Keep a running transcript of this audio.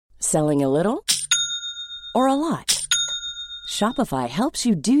Selling a little or a lot? Shopify helps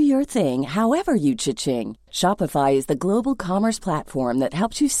you do your thing however you cha-ching. Shopify is the global commerce platform that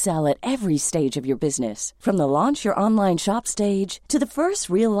helps you sell at every stage of your business. From the launch your online shop stage to the first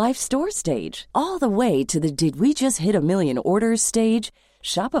real-life store stage, all the way to the did we just hit a million orders stage.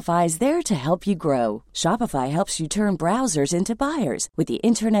 Shopify is there to help you grow. Shopify helps you turn browsers into buyers with the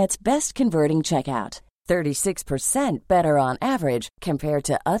internet's best converting checkout. 36% better on average compared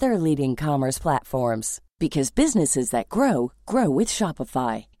to other leading commerce platforms. Because businesses that grow, grow with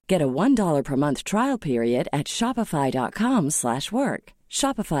Shopify. Get a $1 per month trial period at shopify.com/work.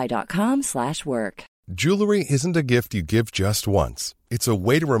 Shopify.com/work. Jewelry isn't a gift you give just once. It's a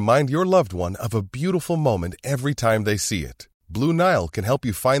way to remind your loved one of a beautiful moment every time they see it. Blue Nile can help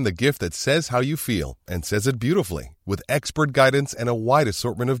you find the gift that says how you feel and says it beautifully, with expert guidance and a wide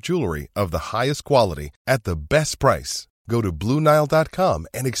assortment of jewelry of the highest quality at the best price. Go to BlueNile.com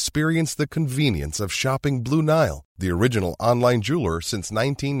and experience the convenience of shopping Blue Nile, the original online jeweler since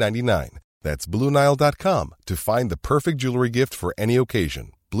 1999. That's BlueNile.com to find the perfect jewelry gift for any occasion.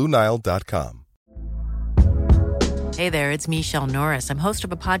 BlueNile.com. Hey there, it's Michelle Norris. I'm host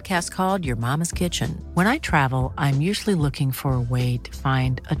of a podcast called Your Mama's Kitchen. When I travel, I'm usually looking for a way to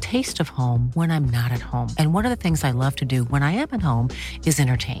find a taste of home when I'm not at home. And one of the things I love to do when I am at home is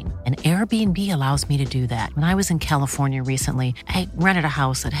entertain. And Airbnb allows me to do that. When I was in California recently, I rented a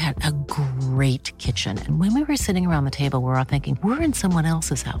house that had a great kitchen. And when we were sitting around the table, we were all thinking, we're in someone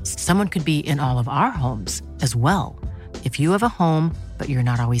else's house. Someone could be in all of our homes as well. If you have a home, but you're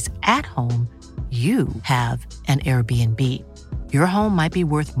not always at home, you have an Airbnb. Your home might be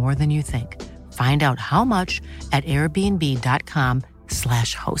worth more than you think. Find out how much at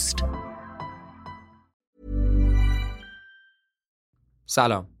airbnb.com/host.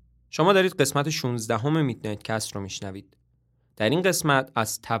 سلام. شما دارید قسمت 16 میدنایت کست رو میشنوید. در این قسمت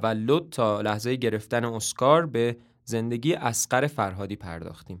از تولد تا لحظه گرفتن اسکار به زندگی اصغر فرهادی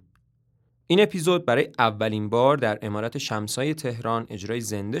پرداختیم. این اپیزود برای اولین بار در عمارت شمسای تهران اجرای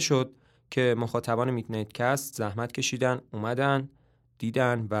زنده شد که مخاطبان میدنایت کست زحمت کشیدن، اومدن،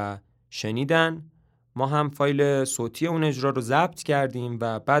 دیدن و شنیدن. ما هم فایل صوتی اون اجرا رو ضبط کردیم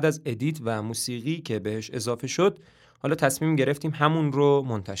و بعد از ادیت و موسیقی که بهش اضافه شد، حالا تصمیم گرفتیم همون رو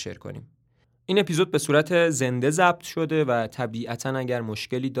منتشر کنیم. این اپیزود به صورت زنده ضبط شده و طبیعتاً اگر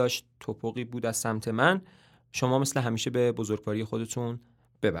مشکلی داشت، توپقی بود از سمت من، شما مثل همیشه به بزرگواری خودتون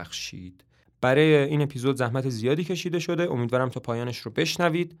ببخشید. برای این اپیزود زحمت زیادی کشیده شده. امیدوارم تا پایانش رو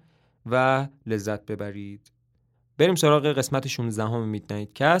بشنوید و لذت ببرید. بریم سراغ قسمت 16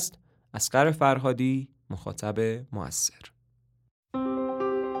 میدنایت کست. اصغر فرهادی، مخاطب مؤثر.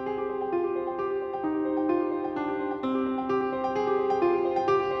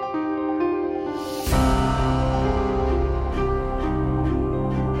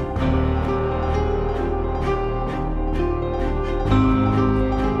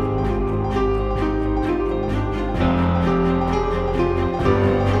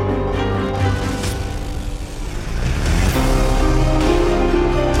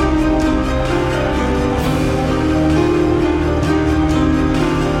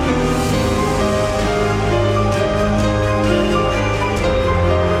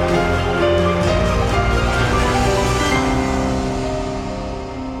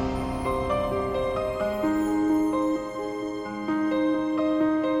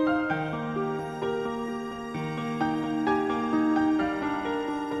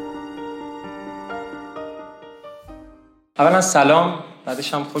 اولا سلام،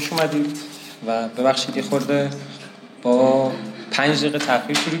 بعدش هم خوش اومدید و ببخشید یه خورده با 5 دقیقه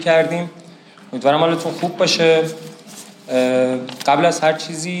تأخیر شروع کردیم. امیدوارم حالتون خوب باشه. قبل از هر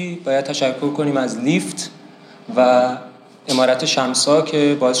چیزی باید تشکر کنیم از لیفت و عمارت شمسا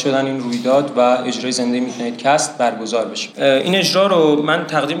که باعث شدن این رویداد و اجرای زنده میدنایت کست برگزار بشه. این اجرا رو من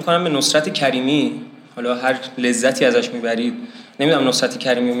تقدیم می‌کنم به نصرت کریمی. حالا هر لذتی ازش میبرید. نمیدونم نصرت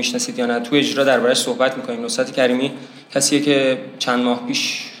کریمی رو میشناسید یا نه. تو اجرا دربارش صحبت می‌کنیم. نصرت کریمی کسیه که چند ماه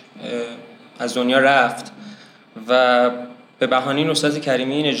پیش از دنیا رفت و به بهانه نصرت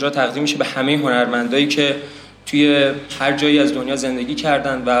کریمی این اجرا تقدیم میشه به همه هنرمندایی که توی هر جایی از دنیا زندگی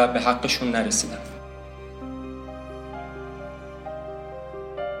کردن و به حقشون نرسیدن.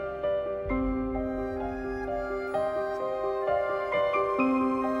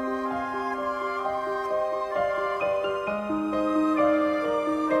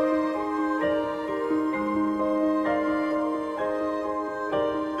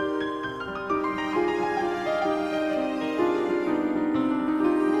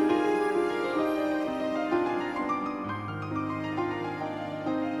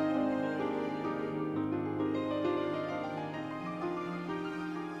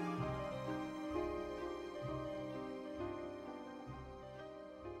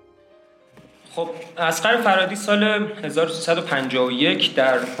 خب اصغر فرهادی سال 1351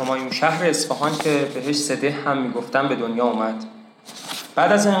 در همایون شهر اصفهان که بهش سده هم میگفتن به دنیا اومد.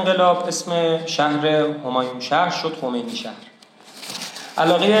 بعد از انقلاب اسم شهر همایون شهر شد خمینی شهر.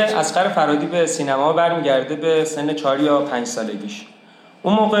 علاقه اصغر فرهادی به سینما برمیگرده به سن 4 یا 5 سالگیش.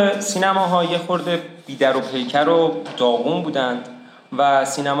 اون موقع سینماها یه خورده بیدر و پیکر و داغون بودند و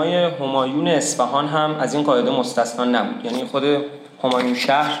سینمای همایون اصفهان هم از این قاعده مستثنا نبود، یعنی خود همایون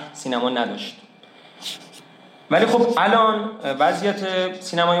شهر سینما نداشت. ولی خب الان وضعیت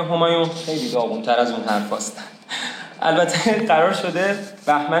سینمای همایون خیلی داغون‌تر از اون حرف هست. البته قرار شده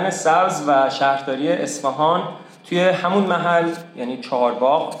بهمن سبز و شهرداری اصفهان توی همون محل، یعنی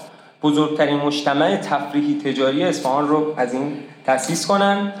چهارباغ، بزرگترین مجتمع تفریحی تجاری اصفهان رو از این تأسیس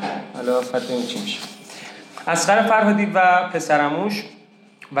کنن. حالا ببینیم چی میشه. اصغر فرهادی و پسرعموش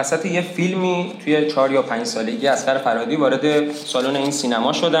وسط یه فیلمی توی 4 یا 5 سالگی اصغر فرهادی وارد سالن این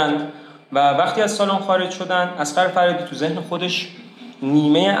سینما شدن و وقتی از سالن خارج شدن اصغر فرهادی تو ذهن خودش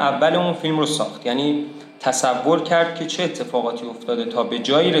نیمه اول اون فیلم رو ساخت، یعنی تصور کرد که چه اتفاقاتی افتاده تا به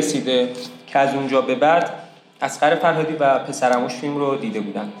جایی رسیده که از اونجا به بعد اصغر فرهادی و پسرعموش فیلم رو دیده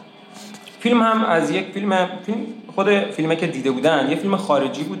بودن. فیلم هم از یک فیلم خود فیلمی که دیده بودن یه فیلم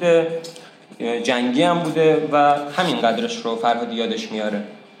خارجی بوده، جنگی هم بوده و همین قدرش رو فرهادی یادش میاره.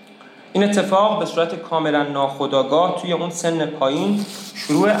 این اتفاق به صورت کاملا ناخودآگاه توی اون سن پایین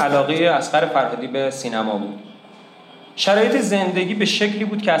شروع علاقه اصغر فرهادی به سینما بود. شرایط زندگی به شکلی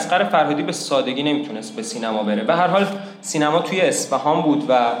بود که اصغر فرهادی به سادگی نمیتونست به سینما بره. به هر حال سینما توی اصفهان بود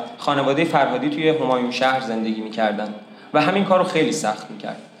و خانواده فرهادی توی همایون شهر زندگی میکردن و همین کار رو خیلی سخت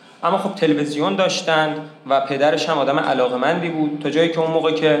میکرد. اما خب تلویزیون داشتند و پدرش هم آدم علاقه‌مندی بود، تا جایی که اون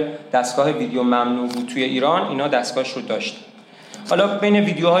موقع که دستگاه ویدیو ممنوع بود توی ایران اینا دستگاهش رو داشت. حالا بین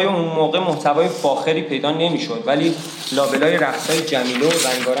ویدیوهای اون موقع محتوای فاخری پیدا نمی‌شد، ولی لابلای رقص‌های جمیله و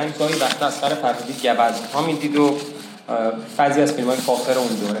رنگارنگ گاهی وقتا اصغر فرهادی گوزن‌ها می‌دید و بعضی از فیلم‌های فاخر اون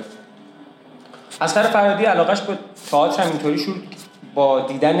دوره. اصغر فرهادی علاقه‌اش به تئاتر همینطوری با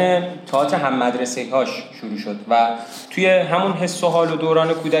دیدن تئاتر هم مدرسه‌هاش شروع شد و توی همون حس و حال و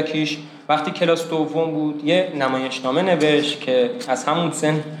دوران کودکیش وقتی کلاس دوم بود یه نمایشنامه نوشت که از همون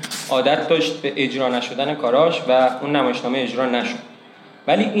سن عادت داشت به اجرا نشدن کاراش و اون نمایشنامه اجرا نشد.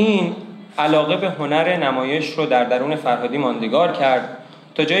 ولی این علاقه به هنر نمایش رو در درون فرهادی ماندگار کرد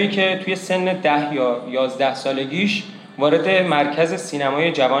تا جایی که توی سن 10 یا 11 سالگیش وارد مرکز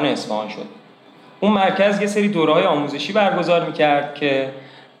سینمای جوان اصفهان شد. اون مرکز یه سری دوره‌های آموزشی برگزار می‌کرد که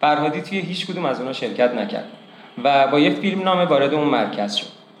فرهادی توی هیچ کدوم از اونها شرکت نکرد و با یه فیلمنامه وارد اون مرکز شد.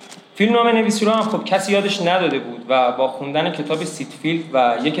 فیلمنامه نویسی رو هم خب کسی یادش نداده بود و با خوندن کتاب سیتفیلد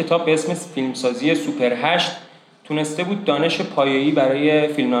و یک کتاب به اسم فیلمسازی سوپر 8 تونسته بود دانش پایه‌ای برای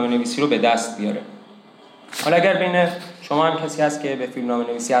فیلمنامه نویسی رو به دست بیاره. حالا اگر بین شما هم کسی هست که به فیلمنامه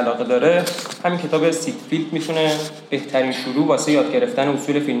نویسی علاقه داره، همین کتاب سیتفیلد میتونه بهترین شروع واسه یاد گرفتن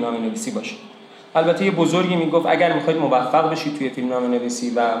اصول فیلمنامه نویسی باشه. البته یه بزرگی میگفت اگر میخواید موفق بشید توی فیلمنامه نویسی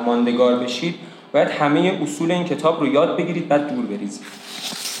و ماندگار بشید باید همه اصول این کتاب رو یاد بگیرید بعد دور بریزید.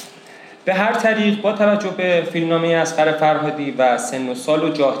 به هر طریق با توجه به فیلمنامه اصغر فرهادی و سن و سال و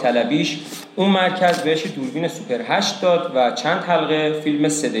جاه طلبیش اون مرکز بهش دوربین سوپر 8 داد و چند حلقه فیلم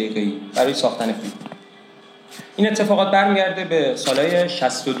 3 دقیقه‌ای برای ساختن فیلم. این اتفاقات برمیگرده به سالهای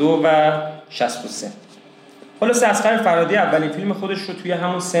 62 و 63. خلاص اصغر فرهادی اولین فیلم خودش رو توی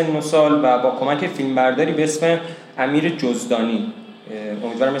همون سن و سال و با کمک فیلمبرداری به اسم امیر جزدانی،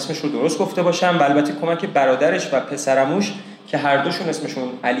 امیدوارم اسمش رو درست گفته باشم، و البته کمک برادرش و پسرعموش که هر دوشون اسمشون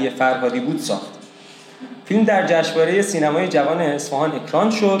علی فرهادی بود ساخت. فیلم در جشنواره سینمای جوان اصفهان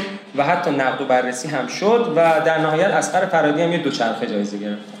اکران شد و حتی نقد و بررسی هم شد و در نهایت اصغر فرهادی هم یه دوچرخه جایزه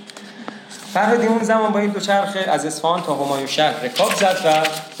گرفت. فرهادی اون زمان با این دوچرخه از اصفهان تا همایون شهر رکاب زد و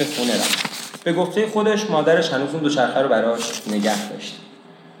به خونه رفت. به گفته خودش مادرش هنوز اون دوچرخه رو براش نگه داشت.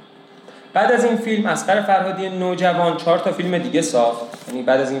 بعد از این فیلم اصغر فرهادی نوجوان 4 تا فیلم دیگه ساخت. یعنی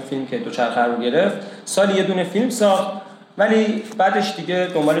بعد از این فیلم که دوچرخه رو گرفت سالی یه دونه فیلم ساخت، ولی بعدش دیگه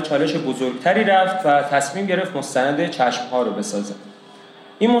دنبال چالش بزرگتری رفت و تصمیم گرفت مستند چشم‌ها رو بسازه.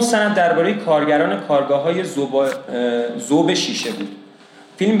 این مستند درباره کارگران کارگاه‌های ذوب شیشه بود.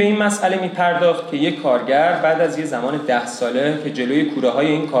 فیلم به این مسئله می‌پرداخت که یک کارگر بعد از یه زمان 10 ساله که جلوی کوره‌های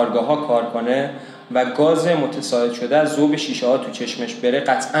این کارگاه‌ها کار کنه و گاز متصاعد شده از ذوب شیشه‌ها تو چشمش بره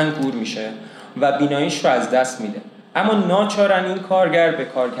قطعاً کور میشه و بیناییش رو از دست میده. اما ناچارن این کارگر به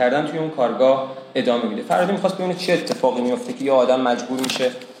کار کردن توی اون کارگاه ادامه میده. فرهادی می‌خواست ببینه چه اتفاقی میفته که یه آدم مجبور میشه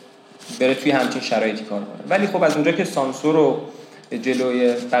بره توی همچین شرایطی کار کنه. ولی خب از اونجا که سانسور و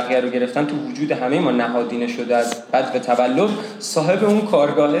جلوی بقیه رو گرفتن تو وجود همه ما نهادینه شده از بعد به تولد، صاحب اون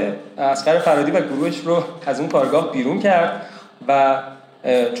کارگاه اصغر فرهادی و گروهش رو از اون کارگاه بیرون کرد و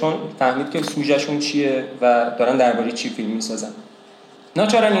چون فهمید که سوژهشون چیه و دارن درباره چی فیلم میسازن.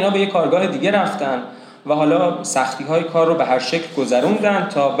 ناچارن اینا به یه کارگاه دیگه رفتن و حالا سختی‌های کار رو به هر شکل گذروندن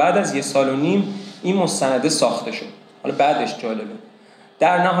تا بعد از 1.5 سال این مستنده ساخته شد. حالا بعدش جالبه.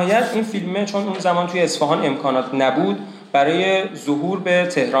 در نهایت این فیلمه چون اون زمان توی اصفهان امکانات نبود برای ظهور به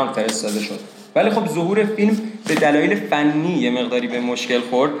تهران فرستاده شد. ولی خب ظهور فیلم به دلایل فنی یه مقداری به مشکل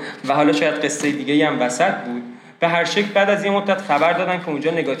خورد و حالا شاید قصه دیگه‌ای هم وسط بود. به هر شکل بعد از یه مدت خبر دادن که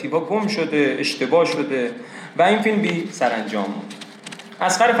اونجا نگاتیوها گم شده، اشتباه شده و این فیلم بی سرانجام بود.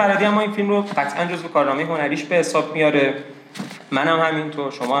 اصغر فرهادی هم این فیلم رو قطعاً جزو کارنامه هنریش به حساب میاره. منم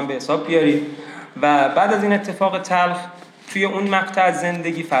همینطور، شما هم به حساب بیارید. و بعد از این اتفاق تلخ توی اون مقطع از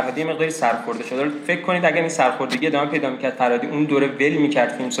زندگی فرهادی مقداری سرخورده شد. فکر کنید اگر این سرخوردگی ادامه پیدا می‌کرد، فرهادی اون دوره ول می‌کرد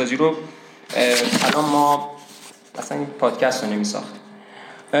فیلمسازی رو، الان ما اصلا این پادکست رو نمی‌ساختیم.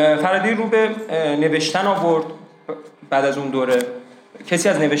 فرهادی رو به نوشتن آورد. بعد از اون دوره کسی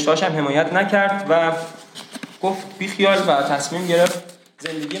از نوشته‌هاش هم حمایت نکرد و گفت بیخیال و تصمیم گرفت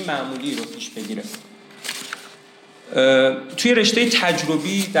زندگی معمولی رو پیش بگیره. توی رشته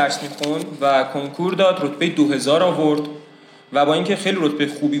تجربی درس میخوند و کنکور داد، رتبه 2000 آورد و با اینکه خیلی رتبه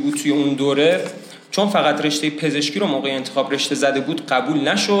خوبی بود توی اون دوره، چون فقط رشته پزشکی رو موقع انتخاب رشته زده بود قبول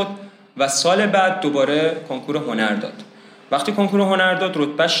نشد و سال بعد دوباره کنکور هنر داد. وقتی کنکور هنر داد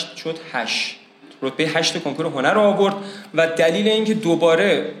رتبهش شد 8. رتبه 8 کنکور هنر رو آورد و دلیل اینکه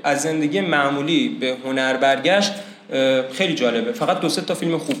دوباره از زندگی معمولی به هنر برگشت خیلی جالبه. فقط 2-3 تا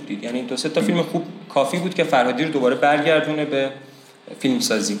فیلم خوب دید، یعنی 2-3 تا فیلم خوب کافی بود که فرهادی رو دوباره برگردونه به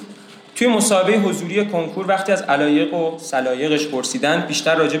فیلمسازی. توی مسابقه حضوری کنکور وقتی از علایق و سلایقش پرسیدن،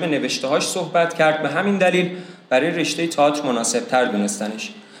 بیشتر راجع به نوشته‌هاش صحبت کرد. به همین دلیل برای رشته تئاتر مناسب‌تر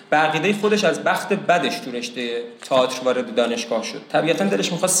دونستنش. به عقیده خودش از بخت بدش تو رشته تئاتر وارد دانشگاه شد. طبیعتاً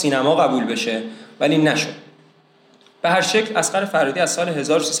دلش می‌خواست سینما قبول بشه ولی نشد. به هر شکل اصغر فرهادی از سال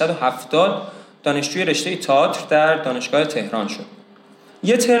 1370 دانشجوی رشته تئاتر در دانشگاه تهران شد.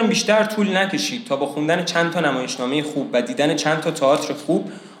 یه ترم بیشتر طول نکشید تا با خوندن چند تا نمایشنامه خوب و دیدن چند تا تئاتر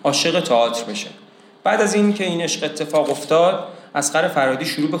خوب عاشق تئاتر بشه. بعد از این که این عشق اتفاق افتاد، اصغر فرهادی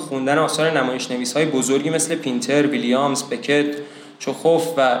شروع به خوندن آثار نمایشنویس‌های بزرگی مثل پینتر، ویلیامز، بکت، چخوف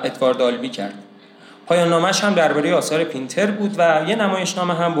و ادوارد آلبی کرد. پایان نامه‌اش هم درباره آثار پینتر بود و یه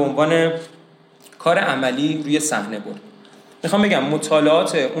نمایشنامه هم به عنوان کار عملی روی صحنه برد. میخوام بگم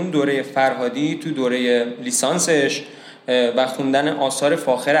مطالعات اون دوره فرهادی تو دوره لیسانسش و خوندن آثار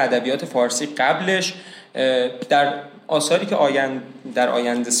فاخر ادبیات فارسی قبلش در آثاری که در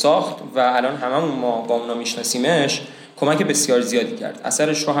آینده ساخت و الان هممون ما با اونا میشناسیمش کمک بسیار زیادی کرد.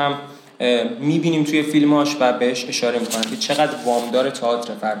 اثرش رو هم میبینیم توی فیلماش و بهش اشاره میکنن که چقدر وامدار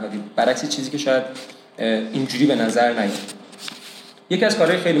تئاتر فرهادی، برعکس چیزی که شاید اینجوری به نظر نیاد. یکی از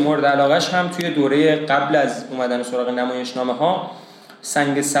کارهای خیلی مورد علاقه‌اش هم توی دوره قبل از اومدن سراغ نمایشنامه‌ها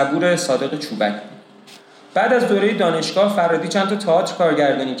سنگ صبور صادق چوبک. بعد از دوره دانشگاه فرهادی چند تا تئاتر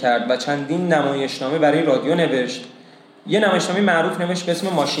کارگردانی کرد و چندین نمایشنامه برای رادیو نوشت. یه نمایشنامه معروف نوشت به اسم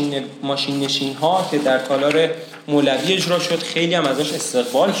ماشین نشین‌ها که در تالار مولوی اجرا شد، خیلی هم ازش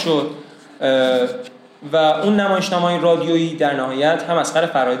استقبال شد و اون نمایشنامه‌های رادیویی در نهایت هم اصغر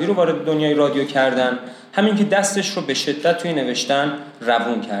فرهادی رو وارد دنیای رادیو کردن، همین که دستش رو به شدت توی نوشتن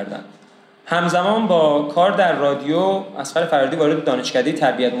روون کردن. همزمان با کار در رادیو اصغر فرهادی وارد دانشکده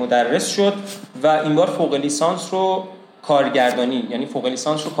تربیت مدرس شد و این بار فوق لیسانس رو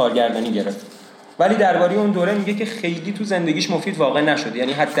کارگردانی گرفت. ولی درباره اون دوره میگه که خیلی تو زندگیش مفید واقع نشد،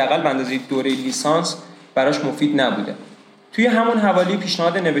 یعنی حداقل به اندازه دوره لیسانس براش مفید نبوده. توی همون حوالی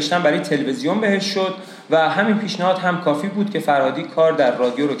پیشنهاد نوشتن برای تلویزیون بهش شد و همین پیشنهاد هم کافی بود که فرهادی کار در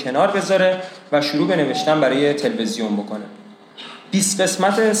رادیو رو کنار بذاره و شروع به نوشتن برای تلویزیون بکنه. 20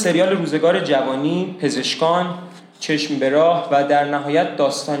 قسمت سریال روزگار جوانی، پزشکان، چشم به راه و در نهایت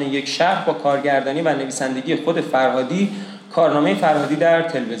داستان یک شهر با کارگردانی و نویسندگی خود فرهادی کارنامه فرهادی در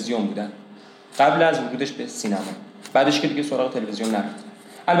تلویزیون بودن قبل از ورودش به سینما. بعدش که دیگه سراغ تلویزیون نرفت.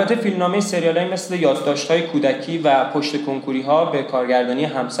 البته فیلمنامه سریالایی مثل یادداشت‌های کودکی و پشت کنکوری‌ها به کارگردانی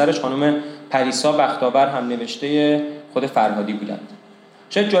همسرش خانم پریسا بختاور هم نوشته خود فرهادی بودند.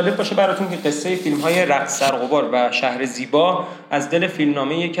 شاید جالب باشه براتون که قصه فیلم‌های رقص سرغبار و شهر زیبا از دل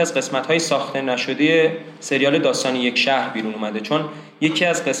فیلمنامه یکی از قسمت‌های ساخته نشده سریال داستان یک شهر بیرون اومده، چون یکی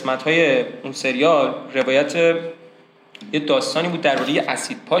از قسمت‌های اون سریال روایت یه داستانی بود درباره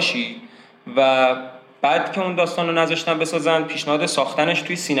اسیدپاشی و بعد که اون داستان رو نذاشتن بسازن پیشنهاد ساختنش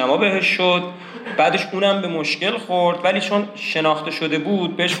توی سینما بهش شد. بعدش اونم به مشکل خورد ولی چون شناخته شده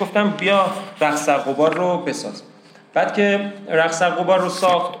بود بهش گفتم بیا رقص سرغبار رو بساز. بعد که رقص سرغبار رو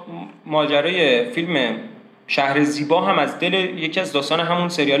ساخت ماجرای فیلم شهر زیبا هم از دل یکی از داستان همون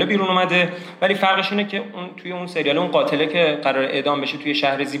سریال بیرون اومده، ولی فرقش اینه که اون توی اون سریال اون قاتله که قرار اعدام بشه توی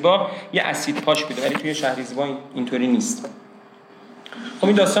شهر زیبا یه اسید پاش بوده، ولی توی شهر زیبا اینطوری نیست. خب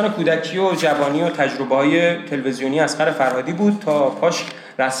این داستان کودکی و جوانی و تجربه‌های تلویزیونی اصغر فرهادی بود تا پاش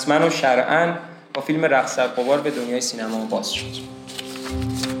رسما و شرعاً با فیلم رقص در غبار به دنیای سینما باز شد.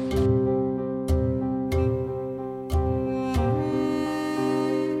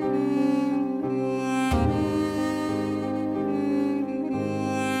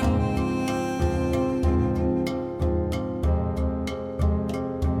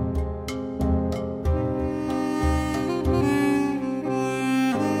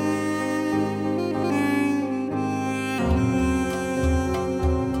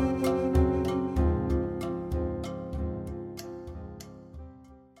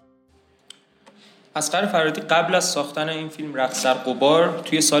 اصغر فرهادی قبل از ساختن این فیلم رقص در غبار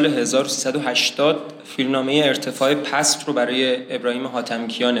توی سال 1380 فیلمنامه ارتفاع پست رو برای ابراهیم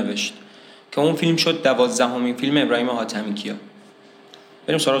حاتمیکیا نوشت که اون فیلم شد 12مین فیلم ابراهیم حاتمیکیا.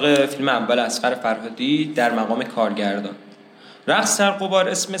 بریم سراغ فیلم اول اصغر فرهادی در مقام کارگردان. رقص در غبار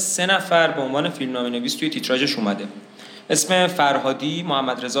اسم 3 نفر به عنوان فیلمنامه نویس توی تیتراژش اومده. اسم فرهادی،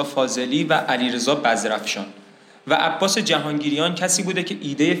 محمد رضا فاضلی و علیرضا بزرافشان و عباس جهانگیریان کسی بوده که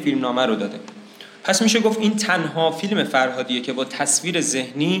ایده فیلمنامه رو داده. پس میشه گفت این تنها فیلم فرهادیه که با تصویر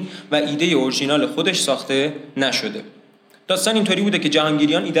ذهنی و ایده اورجینال خودش ساخته نشده. داستان اینطوری بوده که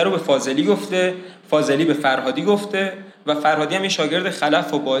جهانگیریان ایده رو به فاضلی گفته، فاضلی به فرهادی گفته و فرهادی هم یه شاگرد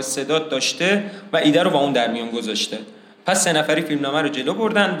خلف و با استعداد داشته و ایده رو با اون در میون گذاشته. پس 3 نفری فیلمنامه رو جلو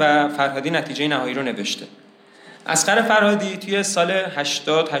بردن و فرهادی نتیجه نهایی رو نوشته. اصغر فرهادی توی سال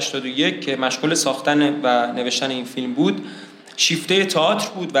 80-81 که مشغول ساختن و نوشتن این فیلم بود، شیفته تئاتر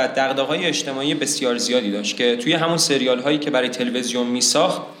بود و دغدغه‌های اجتماعی بسیار زیادی داشت که توی همون سریال هایی که برای تلویزیون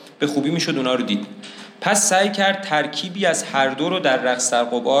میساخت به خوبی میشد اونا رو دید. پس سعی کرد ترکیبی از هر دو رو در رقص در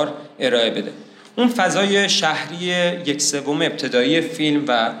غبار ارائه بده. اون فضای شهری 1/3 ابتدایی فیلم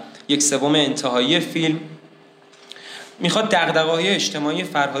و 1/3 انتهایی فیلم میخواد دغدغه‌های اجتماعی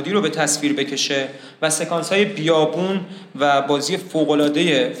فرهادی رو به تصویر بکشه و سکانس‌های بیابون و بازی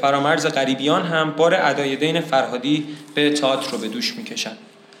فوق‌العاده فرامرز غریبیان هم بار ادای دین فرهادی به تئاتر رو به دوش میکشن.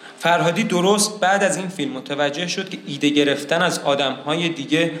 فرهادی درست بعد از این فیلم متوجه شد که ایده گرفتن از آدم‌های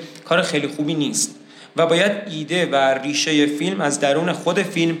دیگه کار خیلی خوبی نیست و باید ایده و ریشه فیلم از درون خود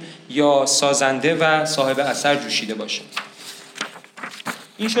فیلم یا سازنده و صاحب اثر جوشیده باشه.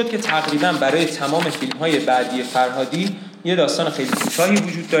 این شد که تقریباً برای تمام فیلم‌های بعدی فرهادی یه داستان خیلی کوتاهی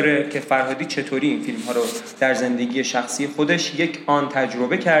وجود داره که فرهادی چطوری این فیلم‌ها رو در زندگی شخصی خودش یک آن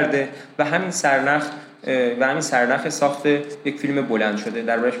تجربه کرده و همین سرنخ ساخت یک فیلم بلند شده.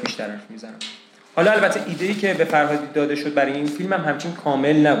 دربارش بیشتر حرف میزنم. حالا البته ایده‌ای که به فرهادی داده شد برای این فیلم هم همچین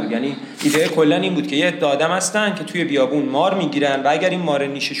کامل نبود. یعنی ایده کلاً این بود که یه عده آدم هستن که توی بیابون مار میگیرن و اگر این مار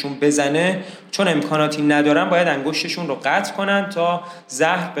نیششون بزنه چون امکاناتی ندارن باید انگشتشون رو قطع کنن تا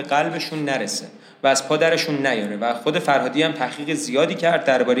زهر به قلبشون نرسه و از پادرشون نیاره. و خود فرهادی هم تحقیق زیادی کرد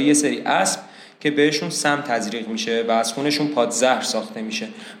درباره یه سری اسب که بهشون سم تزریق میشه و از خونشون پادزهر ساخته میشه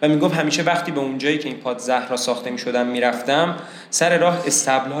و میگفت همیشه وقتی به اون جایی که این پادزهرها ساخته میشدم میرفتم سر راه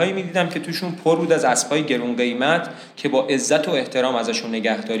استبل‌هایی میدیدم که توشون پر بود از اسبای گرون قیمت که با عزت و احترام ازشون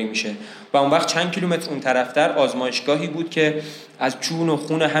نگهداری میشه و اون وقت چند کیلومتر اون طرفتر آزمایشگاهی بود که از جون و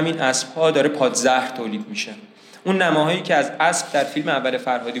خون همین اسب‌ها داره پادزهر تولید میشه. اون نماهایی که از اسب در فیلم اول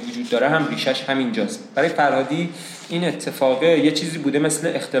فرهادی وجود داره هم ریشش همینجاست. برای فرهادی این اتفاق یه چیزی بوده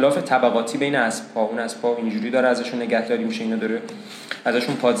مثل اختلاف طبقاتی بین اسب‌ها. اون اسب‌ها اینجوری داره ازشون نگهداری میشه، اینا داره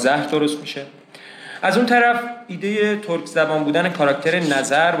ازشون پادزهر درست میشه. از اون طرف ایده ترک زبان بودن کاراکتر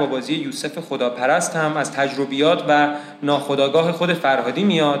نظر با بازی یوسف خداپرست هم از تجربیات و ناخودآگاه خود فرهادی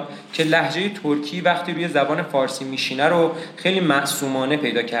میاد که لهجه ترکی وقتی روی زبان فارسی میشینه رو خیلی معصومانه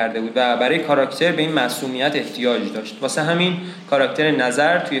پیدا کرده بود و برای کاراکتر به این معصومیت احتیاج داشت. واسه همین کاراکتر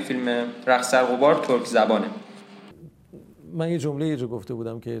نظر توی فیلم رقص در غبار ترک زبانه. من یه جمله گفته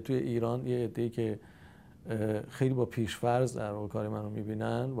بودم که توی ایران یه عده‌ای که خیلی با پیش‌فرض در واقع کار منو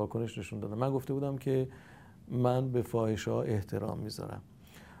می‌بینن واکنش نشون دادن. من گفته بودم که من به فاحشه‌ها احترام میذارم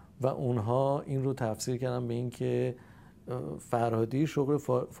و اونها این رو تفسیر کردن به این که فرهادی شغل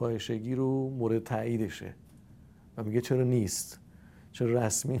فاحشگی رو مورد تاییدشه و میگه چرا نیست، چرا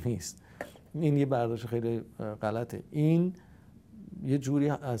رسمی نیست. این یه برداشت خیلی غلطه. این یه جوری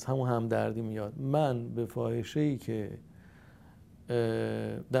از همون همدردی میاد. من به فاحشه‌ای که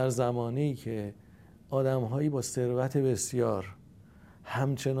در زمانی که آدم‌هایی با ثروت بسیار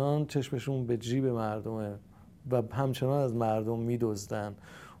همچنان چشمشون به جیب مردمه و همچنان از مردم می‌دزدن،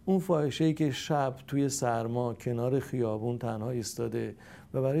 اون فاحشه‌ای که شب توی سرما کنار خیابون تنها ایستاده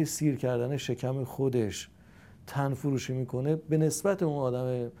و برای سیر کردن شکم خودش تن فروشی میکنه به نسبت اون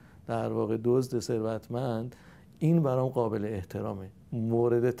آدم در واقع دزد ثروتمند، این برام قابل احترامه،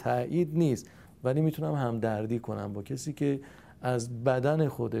 مورد تایید نیست، ولی میتونم همدردی کنم با کسی که از بدن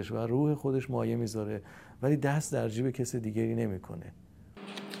خودش و روح خودش مایه میذاره ولی دست در جیب کسی دیگری نمیکنه.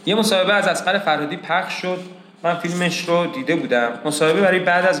 یه مصاحبه از اصغر فرهادی پخش شد، من فیلمش رو دیده بودم. مصاحبه برای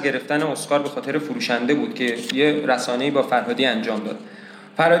بعد از گرفتن اسکار به خاطر فروشنده بود که یه رسانه‌ای با فرهادی انجام داد.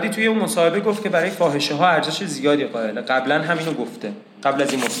 فرهادی توی اون مصاحبه گفت که برای فاحشه‌ها ارزش زیادی قائله. قبلا همینو گفته، قبل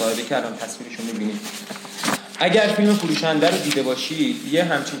از این مصاحبه که الان تصویرش رو می‌بینید. اگر فیلم فروشنده رو دیده باشید، یه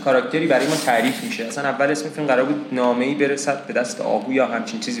همچین کاراکتری برای ما تعریف میشه. اصلا اول اسم فیلم قرار بود نامه‌ای برسد به دست آهو یا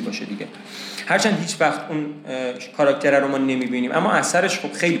همچین چیزی باشه دیگه. هرچند هیچ وقت اون کاراکتر رو ما نمی‌بینیم، اما اثرش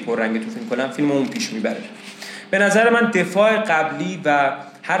خب خیلی پررنگه تو فیلم، کلا فیلمو اون پیش میبره. به نظر من دفاع قبلی و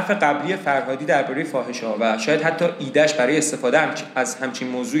حرف قبلی فرهادی درباره فاحشه‌ها و شاید حتی ایدهش برای استفاده از همچین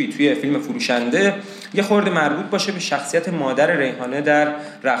موضوعی توی فیلم فروشنده یه خورده مربوط باشه به شخصیت مادر ریحانه در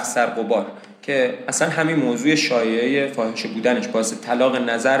رقص غبار که اصلا همین موضوع شایعه فاحشه بودنش باعث طلاق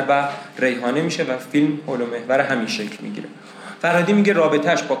نظر و ریحانه میشه و فیلم حول و محور همین شکل میگیره. فرهادی میگه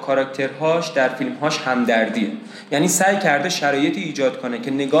رابطه‌اش با کاراکترهاش در فیلم‌هاش همدردیه، یعنی سعی کرده شرایطی ایجاد کنه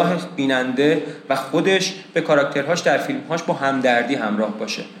که نگاه بیننده و خودش به کاراکترهاش در فیلم‌هاش با همدردی همراه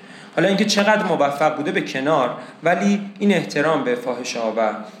باشه. حالا اینکه چقدر موفق بوده به کنار، ولی این احترام به فاحشه‌ها و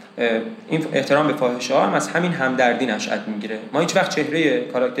این احترام به فاحشه‌ها هم از همین همدردی نشأت میگیره. ما هیچ وقت چهره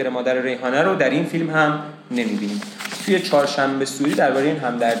کاراکتر مادر ریحانه رو در این فیلم هم نمی‌بینیم. توی چهارشنبه سوری درباره این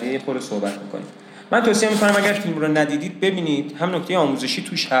همدردی خود صحبت می‌کنیم. من توصیه میکنم اگر فیلم رو ندیدید ببینید. هم نکته آموزشی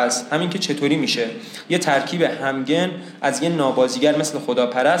توش هست، همین که چطوری میشه یه ترکیب همگن از یه نابازیگر مثل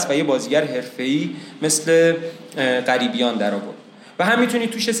خداپرست و یه بازیگر حرفه‌ای مثل غریبیان در آورد. و هم میتونید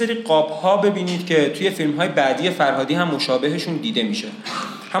توش یه سری قاب‌ها ببینید که توی فیلم‌های بعدی فرهادی هم مشابهشون دیده میشه.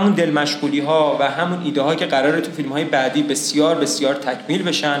 همون دلمشغولی‌ها و همون ایده‌ها که قراره تو فیلم‌های بعدی بسیار بسیار تکمیل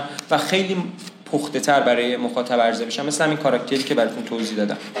بشن و خیلی پخته‌تر برای مخاطب عرضه بشن، مثل همین کاراکتری که براتون توضیح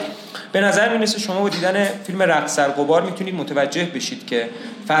دادم. به نظر میرسه شما با دیدن فیلم رقص غبار میتونید متوجه بشید که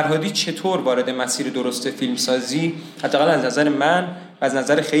فرهادی چطور وارد مسیر درست فیلمسازی، حداقل از نظر من و از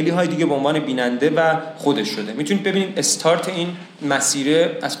نظر خیلی های دیگه به عنوان بیننده و خودش شده. میتونید ببینید استارت این مسیر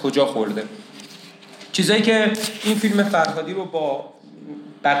از کجا خورده. چیزایی که این فیلم فرهادی رو با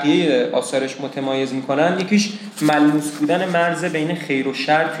بقیه آثارش متمایز میکنن، یکیش ملموس بودن مرز بین خیر و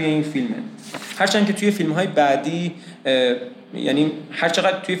شر توی این فیلمه. هرچند که توی فیلم‌های بعدی یعنی هر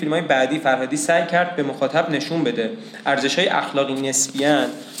چقدر توی فیلم‌های بعدی فرهادی سعی کرد به مخاطب نشون بده ارزش‌های اخلاقی نسبیاً،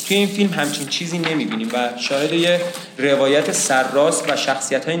 توی این فیلم همچین چیزی نمی‌بینیم و شاهد یه روایت سرراست و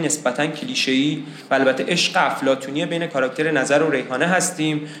شخصیت‌های نسبتاً کلیشه‌ای و البته عشق افلاطونی بین کاراکتر نظر و ریحانه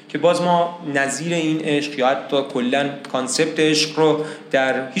هستیم که باز ما نظیر این عشق یا حتی کلاً کانسپت عشق رو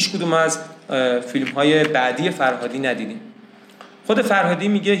در هیچ کدوم از فیلم‌های بعدی فرهادی ندیدیم. خود فرهادی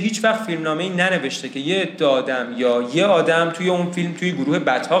میگه هیچ وقت فیلمنامه‌ای ننوشته که یه عده آدم یا یه آدم توی اون فیلم توی گروه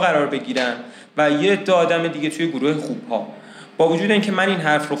بدها قرار بگیرن و یه عده آدم دیگه توی گروه خوبها. با وجود اینکه من این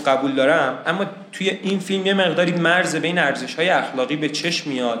حرف رو قبول دارم، اما توی این فیلم یه مقداری مرز بین ارزش‌های اخلاقی به چشم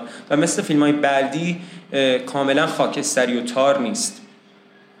میاد و مثل فیلم‌های بعدی کاملا خاکستری و تار نیست.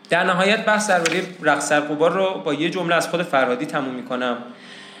 در نهایت بحث درباره رقص غبار رو با یه جمله از خود فرهادی تموم می‌کنم.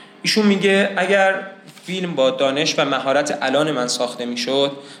 ایشون میگه اگر فیلم با دانش و مهارت الان من ساخته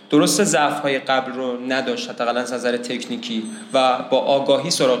میشد، درست ضعف‌های قبل رو نداشت، حداقل از نظر تکنیکی، و با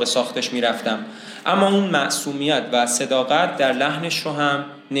آگاهی سراغ ساختش میرفتم، اما اون معصومیت و صداقت در لحنش رو هم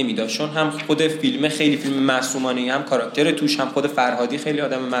نمیداشت، چون هم خود فیلم خیلی فیلم معصومانه‌ای، هم کاراکتر توش، هم خود فرهادی خیلی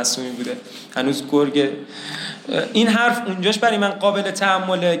آدم معصومی بوده، هنوز گرگ. این حرف اونجاش برای من قابل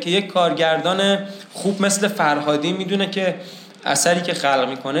تأمله که یک کارگردان خوب مثل فرهادی میدونه که اثری که خلق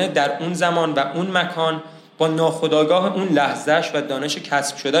میکنه در اون زمان و اون مکان با ناخودآگاه اون لحظهش و دانش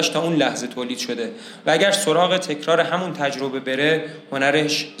کسب شدهش تا اون لحظه تولید شده و اگر سراغ تکرار همون تجربه بره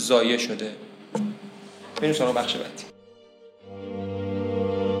هنرش ضایع شده. بریم سراغ بخش بعدی.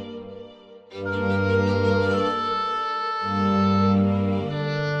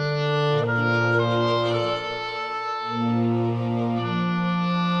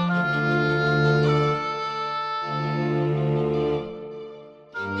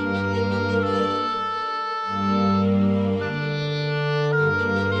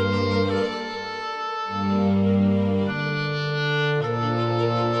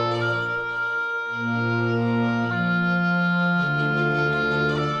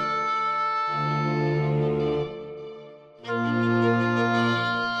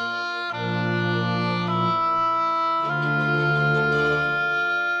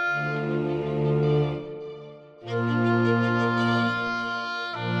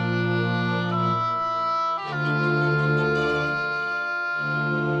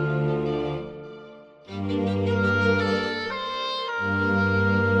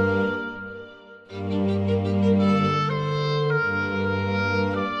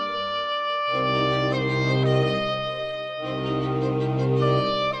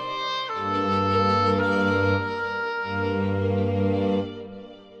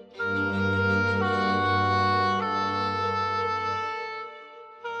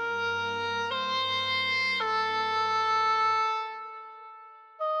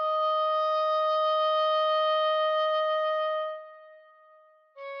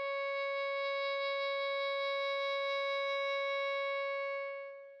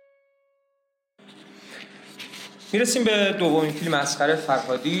 میرسیم به دومین فیلم اصغر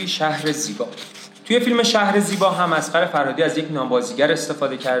فرهادی، شهر زیبا. توی فیلم شهر زیبا هم اصغر فرهادی از یک نابازیگر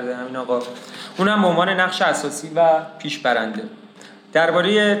استفاده کرده، همین آقا، اونم به عنوان نقش اساسی و پیشبرنده.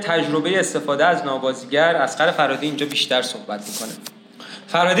 درباره تجربه استفاده از نابازیگر اصغر فرهادی اینجا بیشتر صحبت میکنه.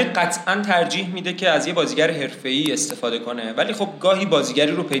 فرهادی قطعاً ترجیح میده که از یه بازیگر حرفه‌ای استفاده کنه، ولی خب گاهی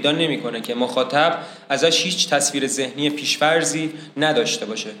بازیگری رو پیدا نمیکنه که مخاطب ازش هیچ تصویر ذهنی پیش‌فرضی نداشته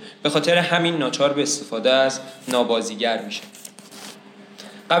باشه. به خاطر همین ناچار به استفاده از نابازیگر میشه.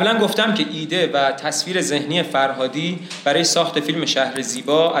 قبلا گفتم که ایده و تصویر ذهنی فرهادی برای ساخت فیلم شهر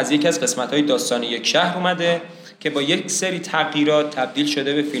زیبا از یکی از قسمت‌های داستان یک شهر اومده که با یک سری تغییرات تبدیل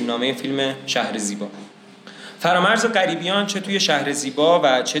شده به فیلمنامه فیلم شهر زیبا. فرامرز غریبیان چه توی شهر زیبا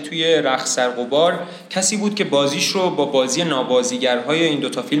و چه توی رقص سرغبار کسی بود که بازیش رو با بازی نابازیگرهای این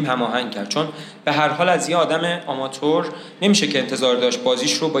دوتا فیلم هماهنگ کرد، چون به هر حال از یه آدم آماتور نمیشه که انتظار داشت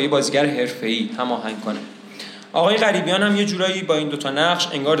بازیش رو با یه بازیگر حرفه‌ای هماهنگ کنه. آقای غریبیان هم یه جورایی با این دوتا نقش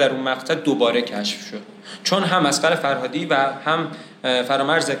انگار در اون مقطع دوباره کشف شد، چون هم اصغر فرهادی و هم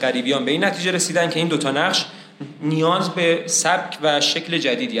فرامرز غریبیان به این نتیجه رسیدن که این دوتا نقش نیاز به سبک و شکل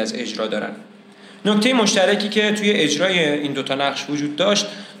جدیدی از اجرا دارن. نکته مشترکی که توی اجرای این دوتا نقش وجود داشت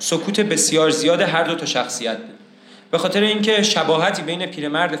سکوت بسیار زیاد هر دوتا شخصیت بود. به خاطر اینکه شباهتی بین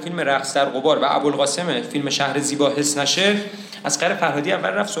پیرمرد فیلم رقص در غبار و ابوالقاسم فیلم شهر زیبا حس نشه، اصغر فرهادی اول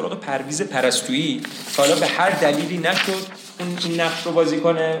رفت سراغ پرویز پرستویی که حالا به هر دلیلی نشد این نقش رو بازی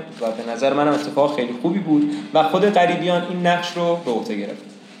کنه و به نظر منم اتفاق خیلی خوبی بود و خود غریبیان این نقش رو به عهده گرفت.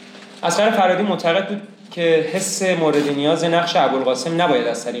 اصغر فرهادی معتقد بود که حس مورد نیاز نقش ابوالقاسم نباید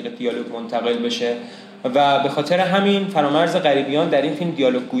از طریق دیالوگ منتقل بشه و به خاطر همین فرامرز غریبیان در این فیلم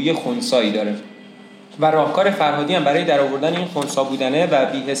دیالوگگویی خنثایی داره و راهکار فرهادی هم برای درآوردن این خنثی بودنه و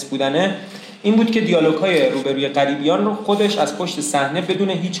بی‌حس بودنه این بود که دیالوگ‌های روبروی غریبیان رو خودش از پشت صحنه بدون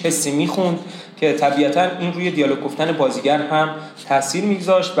هیچ حسی میخوند که طبیعتاً این روی دیالوگ گفتن بازیگر هم تاثیر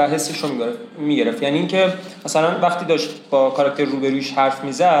میگذاشت و حسش رو میگرفت. یعنی اینکه مثلا وقتی داشت با کاراکتر روبرویش حرف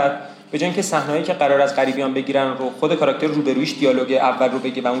میزد، به جای اینکه صحنه‌ای که قرار از غریبیان بگیرن رو خود کاراکتر روبرویش دیالوگ اول رو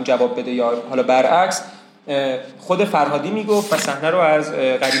بگه و اون جواب بده یا حالا برعکس، خود فرهادی میگفت و صحنه رو از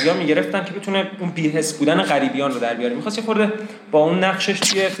غریبیان میگرفتن که بتونه اون بی‌حس بودن غریبیان رو در بیاره. می‌خواست یه خورده با اون نقشش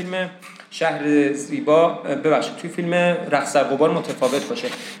توی فیلم شهر زیبا توی فیلم رقص در غبار متفاوت باشه.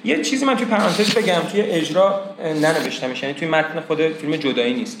 یه چیزی من توی پرانتز بگم، توی اجرا ننوشتمش، یعنی توی متن خود فیلم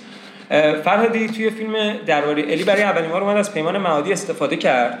جدایی نیست. فرهادی توی فیلم درباره الی برای اولین بار اومد از پیمان معادی استفاده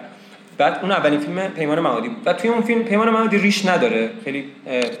کرد. بعد اون اولین فیلم پیمان معادی بود و توی اون فیلم پیمان معادی ریش نداره، خیلی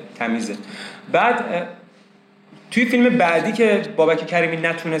تمیزه. بعد توی فیلم بعدی که بابک کریمی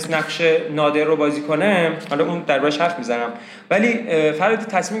نتونست نقش نادر رو بازی کنه، حالا اون دربارش حرف میزنم، ولی فرهادی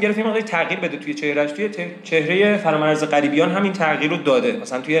تصمیم گرفت یه مقدار تغییر بده توی چهرهش. توی چهره فرامرز غریبیان همین تغییر رو داده،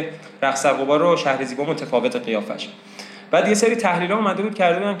 مثلا توی رقص در غبار و شهر زیبا متفاوت قیافش. بعد یه سری تحلیل‌ها اومده بود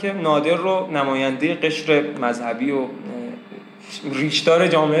کرده بودن که نادر رو نماینده قشر مذهبی و ریشدار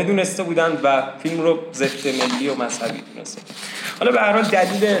جامعه دونسته بودند و فیلم رو ضد ملی و مذهبی دونسته. حالا به هر حال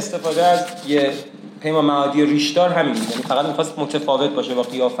دلیل استفاده از یه پیمان معادی ریشدار همین بود، یعنی فقط می‌خواست متفاوت باشه با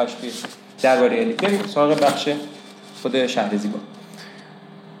قیافش توی درباره الی. بریم سراغ بخش خود شهر زیبا.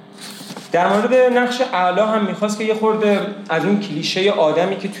 در مورد نقش اعلی هم می‌خواست که یه خورده از اون کلیشه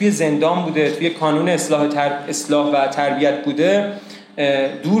آدمی که توی زندان بوده، توی کانون اصلاح و تربیت بوده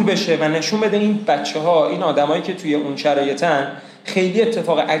دور بشه و نشون بده این بچه‌ها، این آدمایی که توی اون شرایطن خیلی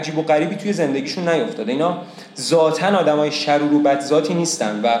اتفاق عجیب و غریبی توی زندگیشون نیفتاده. اینا ذاتاً آدمای شرور و بدذاتی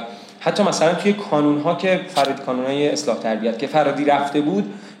نیستن و حتی مثلا توی کانون‌ها که کانون‌های اصلاح تربیت که فرهادی رفته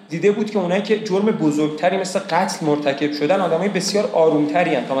بود، دیده بود که اونایی که جرم بزرگتری مثل قتل مرتکب شدن آدمای بسیار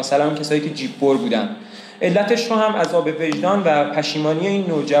آرومتری هستن تا مثلا اون کسایی که جیب‌بر بودن. علتش رو هم عذاب وجدان و پشیمانی این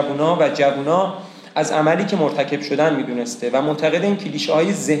نوجوانا و جوونا از عملی که مرتکب شدن میدونسته و معتقد این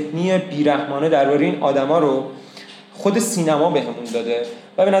کلیشه‌های ذهنی بیرحمانه درباره این آدما رو خود سینما بهمون داده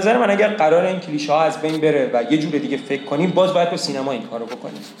و به نظر من اگر قرار این کلیشه‌ها از بین بره و یه جور دیگه فکر کنیم، باز باید با سینما این کارو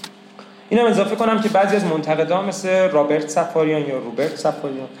بکنیم. اینم اضافه کنم که بعضی از منتقدان مثل رابرت سفاریان یا روبرت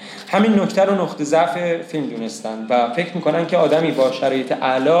سفاریان همین نکته رو نقطه ضعف فیلم دونستن و فکر میکنن که آدمی با شرایط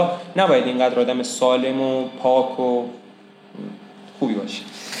اعلی نباید اینقدر آدم سالم و پاک و خوبی باشه.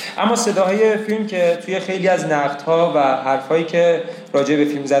 اما صداهای فیلم که توی خیلی از نقدها و حرفایی که راجع به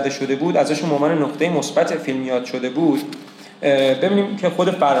فیلم زده شده بود ازشون به عنوان نقطه مثبت فیلم یاد شده بود، ببینیم که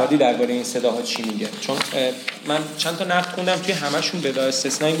خود فرهادی درباره این صداها چی میگه. چون من چند تا نقد خوندم، توی همشون بلا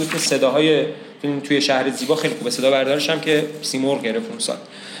استثنا این بود که صداهای فیلم توی شهر زیبا خیلی خوبه. صدا بردارش هم که سیمرغ گرفت اون سال،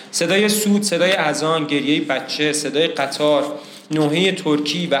 صدای سود، صدای اذان، گریه بچه، صدای قطار، نوحه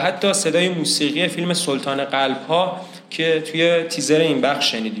ترکی و حتی صدای موسیقی فیلم سلطان قلب‌ها که توی تیزر این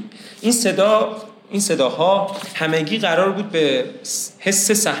بخش شنیدیم. این صدا این صداها همگی قرار بود به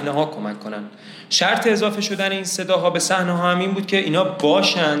حس صحنه‌ها کمک کنن. شرط اضافه شدن این صداها به صحنه‌ها هم این بود که اینا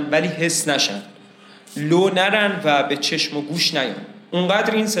باشن ولی حس نشن، لو نرن و به چشم و گوش نیان.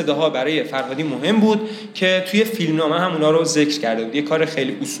 اونقدر این صداها برای فرهادی مهم بود که توی فیلمنامه هم اونا رو ذکر کرده بود. یه کار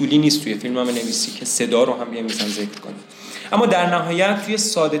خیلی اصولی نیست توی فیلمنامه نویسی که صدا رو هم مثلا ذکر کنه. اما در نهایت توی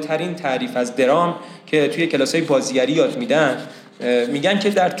ساده ترین تعریف از درام که توی کلاس‌های بازیگری یاد میدن، میگن که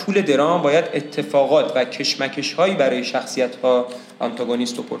در طول درام باید اتفاقات و کشمکش‌هایی برای شخصیت‌ها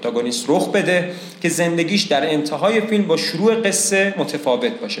آنتاگونیست و پروتاگونیست رخ بده که زندگیش در انتهای فیلم با شروع قصه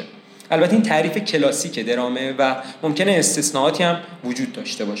متفاوت باشه. البته این تعریف کلاسیک درامه و ممکنه استثناءاتی هم وجود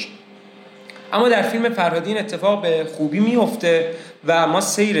داشته باشه. اما در فیلم فرهادی این اتفاق به خوبی میفته و ما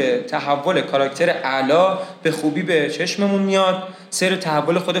سیر تحول کاراکتر اعلی به خوبی به چشممون میاد. سیر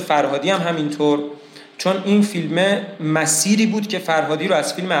تحول خود فرهادی هم همینطور، چون این فیلم مسیری بود که فرهادی رو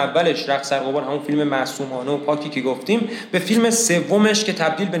از فیلم اولش رقص سرقبار، همون فیلم معصومانه و پاکی که گفتیم، به فیلم سومش که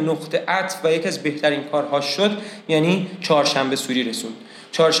تبدیل به نقطه عطف و یکی از بهترین کارها شد، یعنی چهارشنبه سوری رسوند.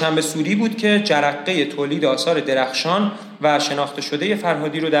 چهارشنبه سوری بود که جرقه تولید آثار درخشان و شناخته شده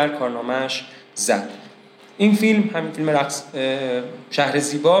فرهادی رو در کارنامه‌اش زد. این فیلم، همین فیلم رقص شهر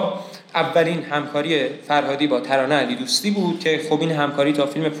زیبا، اولین همکاری فرهادی با ترانه علیدوستی بود که خب این همکاری تا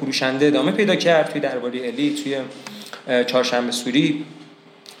فیلم فروشنده ادامه پیدا کرد توی درباره الی، توی چهارشنبه سوری.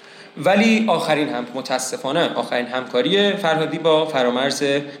 ولی متاسفانه آخرین همکاری فرهادی با فرامرز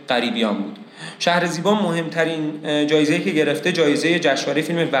غریبیان بود. شهر زیبا مهمترین جایزه‌ای که گرفته جایزه جشنواره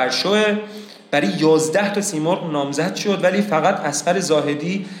فیلم ورشو، برای 11 تا سیمرغ نامزد شد، ولی فقط اصغر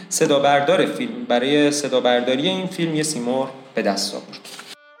زاهدی صدابردار فیلم برای صدابرداری این فیلم یه سیمرغ به دست آورد.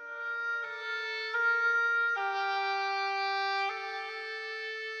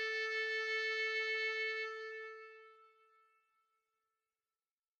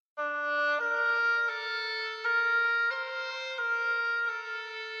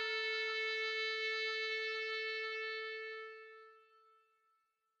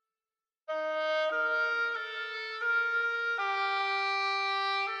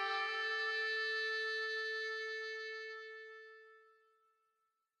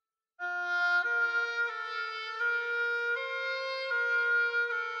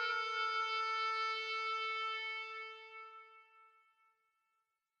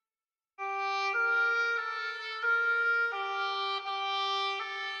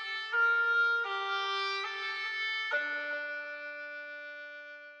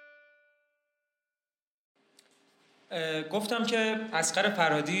 گفتم که اصغر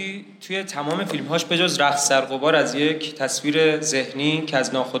فرهادی توی تمام فیلم‌هاش به جز رقص سرقبار از یک تصویر ذهنی که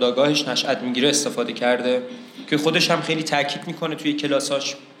از ناخودآگاهش نشأت میگیره استفاده کرده که خودش هم خیلی تاکید میکنه توی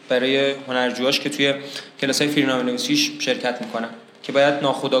کلاساش برای هنرجوهاش که توی کلاسای فیلمنامه‌نویسیش شرکت میکنن که باید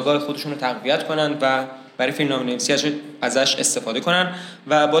ناخودآگاه خودشون رو تقویت کنن و برای فیلمنامه‌نویسی ازش استفاده کنن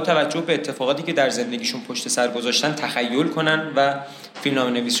و با توجه به اتفاقاتی که در زندگیشون پشت سر گذاشتن تخیل کنن و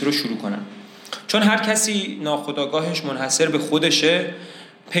فیلمنامه‌نویسی رو شروع کنن. چون هر کسی ناخودآگاهش منحصر به خودشه،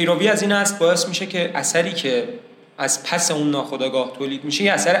 پیروی از این است باعث میشه که اثری که از پس اون ناخودآگاه تولید میشه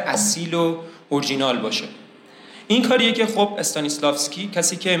یه اثر اصیل و اورجینال باشه. این کاریه که خب استانیسلافسکی،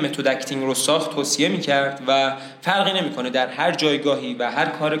 کسی که متد اکتینگ رو ساخت، توصیه میکرد و فرقی نمیکنه در هر جایگاهی و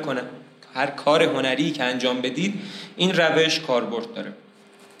هر کار هنری که انجام بدید این روش کاربرد داره.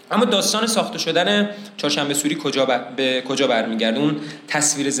 اما داستان ساخته شدن چهارشنبه سوری به کجا برمیگرده؟ اون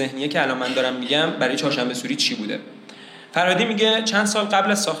تصویر ذهنیه که الان من دارم میگم برای چهارشنبه سوری چی بوده؟ فرهادی میگه چند سال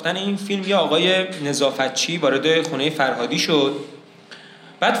قبل از ساختن این فیلم یه آقای نظافتچی وارد خونه فرهادی شد.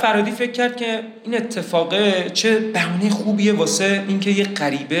 بعد فرهادی فکر کرد که این اتفاقه چه بهونه خوبیه واسه اینکه یه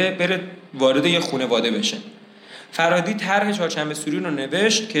غریبه بره وارد یه خانواده بشه. فرهادی طرح چهارشنبه سوری رو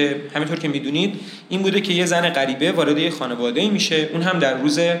نوشت که همینطور که میدونید این بوده که یه زن غریبه وارد یه خانواده‌ای میشه، اون هم در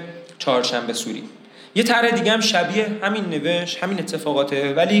روز چهارشنبه سوری. یه طرح دیگه هم شبیه همین نوشت، همین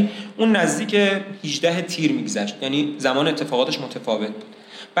اتفاقاته، ولی اون نزدیک 18 تیر میگذشت، یعنی زمان اتفاقاتش متفاوت بود.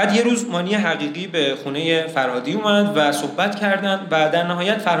 بعد یه روز مانی حقیقی به خونه فرهادی اومد و صحبت کردن و در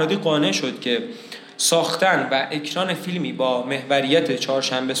نهایت فرهادی قانع شد که ساختن و اکران فیلمی با محوریت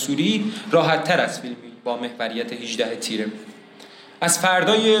چهارشنبه سوری راحت‌تر از فیلمی با محوریت 18 تیره. از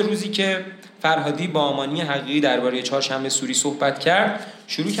فردای روزی که فرهادی با مانی حقیقی درباره چهارشنبه سوری صحبت کرد،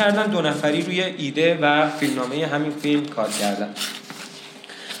 شروع کردن دو نفری روی ایده و فیلمنامه همین فیلم کار کردن.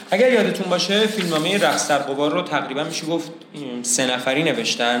 اگر یادتون باشه فیلمنامه رقص در غبار رو تقریبا میشه گفت 3 نفری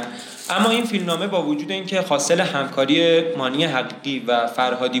نوشتن، اما این فیلمنامه با وجود اینکه حاصل همکاری مانی حقیقی و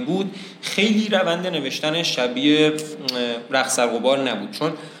فرهادی بود، خیلی روند نوشتن شبیه رقص در غبار نبود،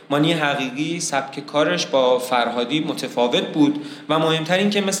 چون مانی حقیقی سبک کارش با فرهادی متفاوت بود و مهمتر این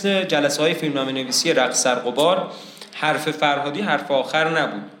که مثل جلسه‌های فیلمنامه‌نویسی رقص در غبار حرف فرهادی حرف آخر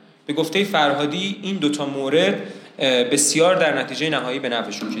نبود. به گفته فرهادی این دوتا مورد بسیار در نتیجه نهایی به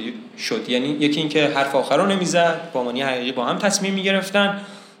نفعشون شد. یعنی یکی این که حرف آخر رو نمیزد، با مانی حقیقی با هم تصمیم میگرفتن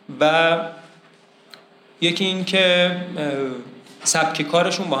و یکی این که سبک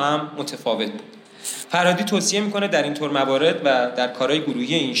کارشون با هم متفاوت بود. فرهادی توصیه میکنه در این طور موارد و در کارهای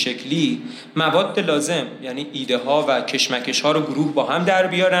گروهی این شکلی مواد لازم یعنی ایده ها و کشمکش ها رو گروه با هم در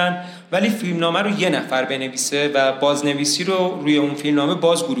بیارن، ولی فیلمنامه رو یه نفر بنویسه و بازنویسی رو روی اون فیلمنامه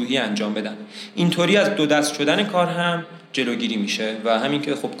باز گروهی انجام بدن. اینطوری از دو دست شدن کار هم جلوگیری میشه و همین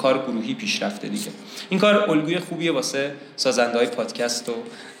که خب کار گروهی پیش رفته دیگه. این کار الگوی خوبیه واسه سازنده‌های پادکست و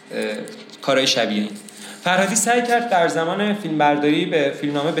کارهای شبیه این. فرهادی سعی کرد در زمان فیلمبرداری به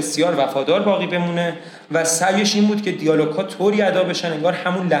فیلمنامه بسیار وفادار باقی بمونه و سعیش این بود که دیالوگ‌ها طوری ادا بشن انگار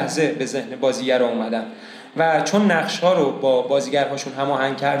همون لحظه به ذهن بازیگر اومدن و چون نقش‌ها رو با بازیگرهاشون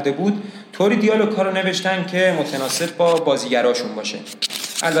هماهنگ کرده بود طوری دیالوگ‌ها رو نوشتن که متناسب با بازیگراشون باشه.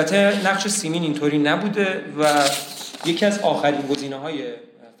 البته نقش سیمین اینطوری نبوده و یکی از آخرین گزینه‌های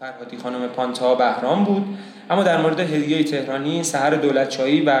فرهادی خانم پانتا بهرام بود، اما در مورد هدیه تهرانی، سحر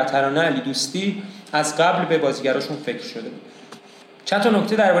دولتشاهی و ترانه علی دوستی از قبل به بازیگراشون فکر شده بود. چند تا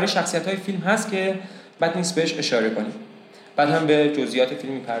نکته درباره شخصیت‌های فیلم هست که بعد نیست بهش اشاره کنیم. بعد هم به جزئیات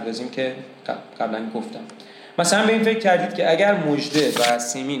فیلم می‌پردازیم که قبلا گفتم. مثلا به این فکر کردید که اگر مژده و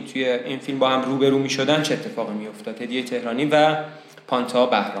سیمین توی این فیلم با هم روبرو می‌شدن چه اتفاقی می‌افتاد؟ هدیه تهرانی و پانتا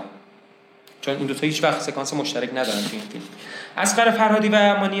بهرام. چون این دو تا هیچ وقت سکانس مشترک ندارن توی این فیلم. اصغر فرهادی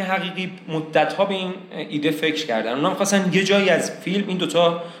و مانی حقیقی مدت‌ها به این ایده فکر کردن. اونا می‌خواستن یه جایی از فیلم این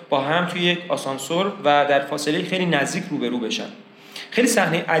دوتا با هم توی یک آسانسور و در فاصله خیلی نزدیک روبرو بشن. خیلی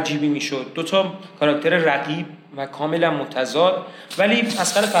صحنه عجیبی میشد. دوتا کاراکتر رقیب و کاملا متضاد، ولی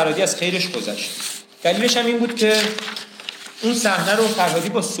اصغر فرهادی از خیرش گذشت. دلیلش هم این بود که اون صحنه رو فرهادی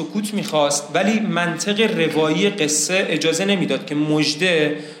با سکوت می‌خواست، ولی منطق روایی قصه اجازه نمیداد که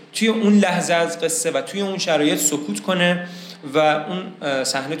مژده توی اون لحظه از قصه و توی اون شرایط سکوت کنه و اون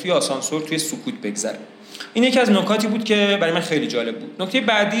صحنه توی آسانسور توی سکوت بگذره. این یکی از نکاتی بود که برای من خیلی جالب بود. نکته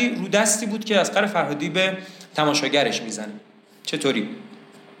بعدی رو دستی بود که اصغر فرهادی به تماشاگرش میزنه. چطوری؟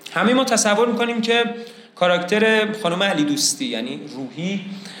 همه ما تصور میکنیم که کاراکتر خانم علی دوستی یعنی روحی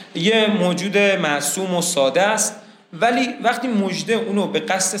یه موجود معصوم و ساده است، ولی وقتی مژده اونو به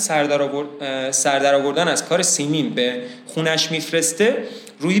قصد سردر آوردن از کار سیمین به خونش میفرسته،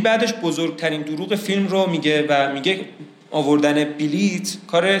 روحی بعدش بزرگترین دروغ فیلم رو میگه و میگه آوردن بلیت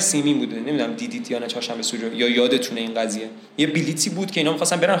کار سیمین بوده. نمیدونم دیدید یا نه چهارشنبه سوری یا یادتونه این قضیه. یه بلیتی بود که اینا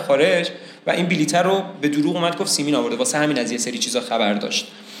می‌خواستن برن خارج و این بلیت رو به دروغ اومد گفت سیمین آورده، واسه همین از یه سری چیزا خبر داشت.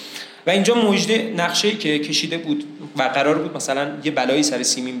 و اینجا مژده نقشه‌ای که کشیده بود و قرار بود مثلا یه بلایی سر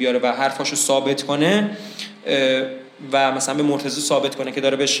سیمین بیاره و حرفاشو ثابت کنه و مثلا به مرتضی ثابت کنه که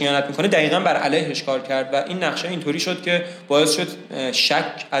داره بهش خیانت میکنه، دقیقاً بر علیهش کار کرد و این نقشه اینطوری شد که باعث شد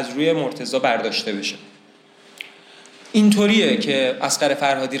شک از روی مرتضی برداشته بشه. اینطوریه که اصغر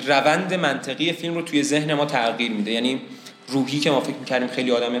فرهادی روند منطقی فیلم رو توی ذهن ما تغییر میده. یعنی روحی که ما فکر می‌کردیم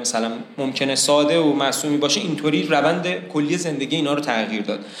خیلی آدم مثلا ممکنه ساده و معصومی باشه، اینطوری روند کلی زندگی اینا رو تغییر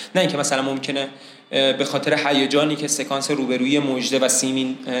داد. نه اینکه مثلا ممکنه به خاطر هیجانی که سکانس روبرویی مژده و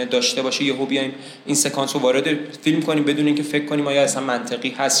سیمین داشته باشه یهو بیایم این سکانس رو وارد فیلم کنیم بدون اینکه فکر کنیم آیا اصلا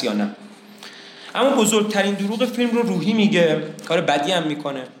منطقی هست یا نه. اما بزرگترین دروغ فیلم رو روحی میگه، کار بدی هم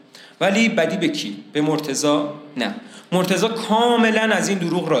میکنه، ولی بدی به کی؟ به مرتضی؟ نه، مرتضی کاملا از این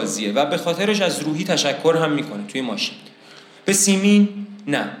دروغ راضیه و به خاطرش از روحی تشکر هم میکنه توی ماشین. به سیمین؟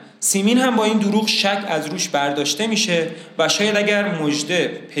 نه، سیمین هم با این دروغ شک از روش برداشته میشه و شاید اگر مژده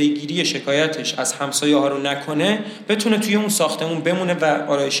پیگیری شکایتش از همسایه ها رو نکنه بتونه توی اون ساختمون بمونه و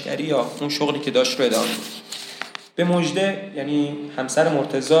آرایشگری یا اون شغلی که داشت رو ادامه بده. به مژده یعنی همسر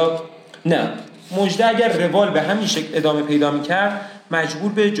مرتضی نه، مژده اگر روال به همین شکل ادامه پیدا میکرد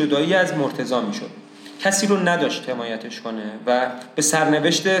مجبور به جدایی از مرتضی میشد. کسی رو نداشت حمایتش کنه و به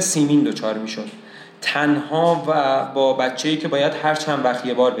سرنوشت سیمین دچار میشد، تنها و با بچه‌ای که باید هر چند وقت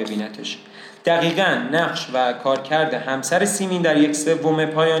یه بار ببینتش. دقیقاً نقش و کارکرد همسر سیمین در 1/3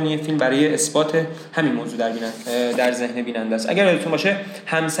 پایانی فیلم برای اثبات همین موضوع در ذهن بیننده است. اگر یادتون باشه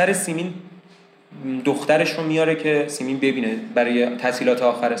همسر سیمین دخترش رو میاره که سیمین ببینه برای تعطیلات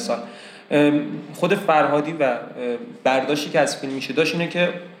آخر سال. خود فرهادی و برداشتی که از فیلم میشه داشت اینه که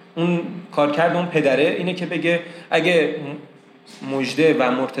اون کارکرد اون پدره اینه که بگه اگه مژده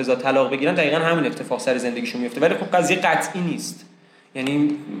و مرتضی طلاق بگیرن دقیقاً همین اتفاق سر زندگیشون میفته، ولی خب قضیه قطعی نیست.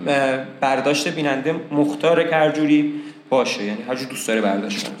 یعنی برداشت بیننده مختاره که هر جوری باشه، یعنی هر جور دوست داره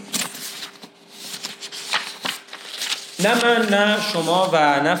برداشت کنه. نه من، نه شما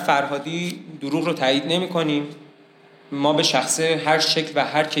و نه فرهادی دروغ رو تایید نمی کنیم. ما به شخصه هر شکل و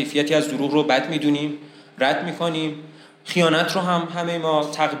هر کیفیتی از دروغ رو بد میدونیم، رد میکنیم. خیانت رو هم همه ما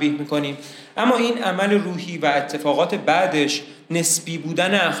تقبیح میکنیم. اما این عمل روحی و اتفاقات بعدش نسبی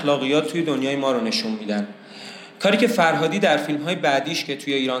بودن اخلاقیات توی دنیای ما رو نشون میدن. کاری که فرهادی در فیلم‌های بعدیش که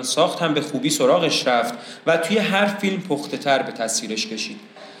توی ایران ساخت هم به خوبی سراغش رفت و توی هر فیلم پخته‌تر به تصویرش کشید.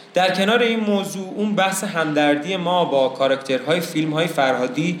 در کنار این موضوع، اون بحث همدردی ما با کاراکترهای فیلم‌های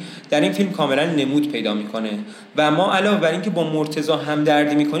فرهادی در این فیلم کاملا نمود پیدا میکنه و ما علاوه بر این که با مرتضی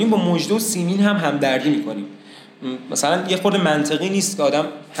همدردی میکنیم، با مژده و سیمین هم همدردی میکنیم. مثلا یه خورده منطقی نیست که آدم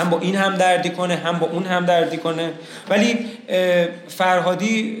هم با این همدردی کنه هم با اون همدردی کنه، ولی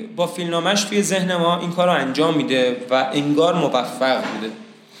فرهادی با فیلمنامه‌اش توی ذهن ما این کار رو انجام میده و انگار موفق بوده.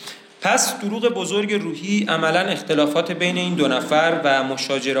 پس دروغ بزرگ روحی عملاً اختلافات بین این دو نفر و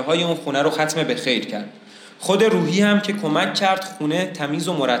مشاجره‌های اون خونه رو ختم به خیر کرد. خود روحی هم که کمک کرد خونه تمیز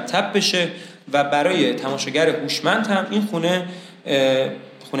و مرتب بشه و برای تماشاگر هوشمند هم این خونه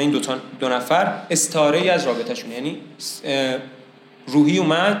این دو نفر استعاره‌ای از رابطه‌شون، یعنی روحی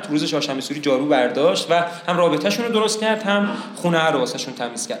اومد روز چهارشنبه سوری جارو برداشت و هم رابطه‌شون رو درست کرد، هم خونه رو واسهشون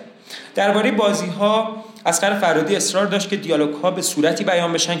تمیز کرد. درباره بازی‌ها اصغر فرهادی اصرار داشت که دیالوگ‌ها به صورتی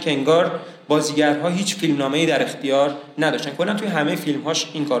بیان بشن که انگار بازیگرها هیچ فیلمنامه‌ای در اختیار نداشتن. کلاً توی همه فیلم‌هاش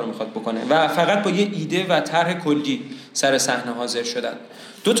این کارو می‌خواد بکنه و فقط با یه ایده و طرح کلی سر صحنه حاضر شدن.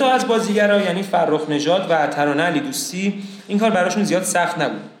 دو تا از بازیگرا یعنی فرخ نژاد و ترانه علی دوستی این کار براشون زیاد سخت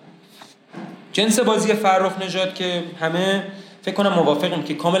نبود. جنس بازی فرخ نژاد که همه فکر کنم موافقیم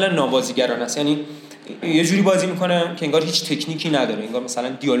که کاملا نابازیگرانه است، یعنی یه جوری بازی میکنه که انگار هیچ تکنیکی نداره، انگار مثلا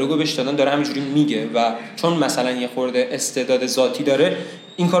دیالوگو بهش دادن داره همینجوری میگه و چون مثلا یه خورده استعداد ذاتی داره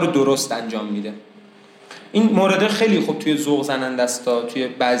این کارو درست انجام میده. این مورد خیلی خوب توی ذوق زننده است توی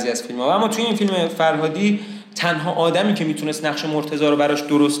بعضی از فیلم‌ها، اما توی این فیلم فرهادی تنها آدمی که میتونست نقش مرتضی رو براش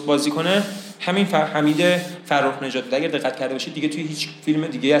درست بازی کنه همین حمید فرخ نژاد بود. اگر دقت کرده باشید دیگه توی هیچ فیلم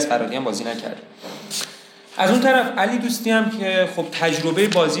دیگه از فرهادی هم بازی نکرد. از اون طرف علی دوستی هم که خب تجربه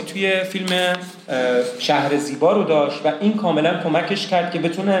بازی توی فیلم شهر زیبا رو داشت و این کاملا کمکش کرد که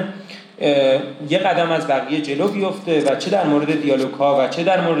بتونه یه قدم از بقیه جلو بیفته و چه در مورد دیالوگ ها و چه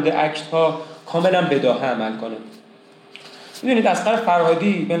در مورد اکت ها کاملا بداهه عمل کنه. میدونید اصغر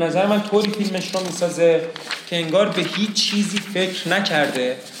فرهادی به نظر من طوری فیلمش رو میسازه که انگار به هیچ چیزی فکر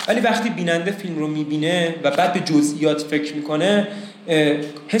نکرده، ولی وقتی بیننده فیلم رو میبینه و بعد به جزئیات فکر میکنه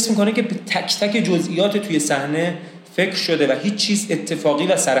حس میکنه که به تک تک جزئیات توی صحنه فکر شده و هیچ چیز اتفاقی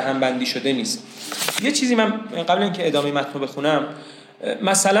و سرهم بندی شده نیست. یه چیزی من قبل اینکه ادامه متن رو بخونم،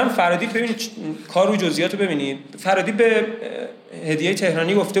 مثلا فرهادی ببینید کار رو جزئیات رو ببینید. فرهادی به هدیه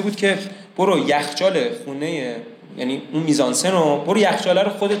تهرانی گفته بود که برو یخچال خونه، یعنی اون میزانسن رو برو یخچاله رو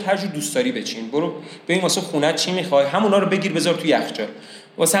خودت هر جور دوست داری بچین، برو ببین واسه خونت چی میخوای همونا رو بگیر بذار تو یخچال.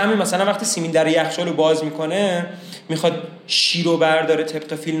 واسه همین مثلا وقتی سیمین در یخچال رو باز میکنه میخواد شیر رو برداره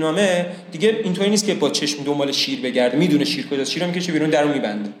طبق فیلمنامه، دیگه اینطوری نیست که با چشم دنبال شیر بگرده، میدونه شیر کجاست، شیر رو میکشه بیرون درو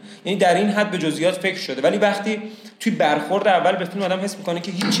میبنده. یعنی در این حد به جزئیات فکر شده، ولی وقتی توی برخورد اول به فیلم آدم حس میکنه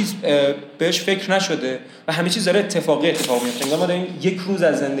که هیچ چیز بهش فکر نشده و همه چیز داره اتفاقی اتفاق میفته، انگار ما داریم یک روز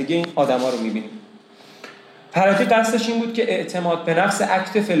از زندگی این آدما رو میبینیم. فرهادی قصدش این بود که اعتماد به نفس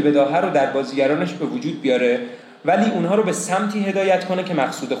اکت فی‌البداهه رو در بازیگرانش به وجود بیاره، ولی اونها رو به سمتی هدایت کنه که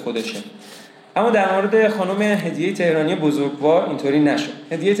مقصود خودشه. اما در مورد خانم هدیه تهرانی بزرگوار اینطوری نشد.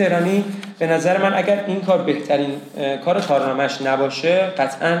 هدیه تهرانی به نظر من اگر این کار بهترین کار کارنامه‌اش نباشه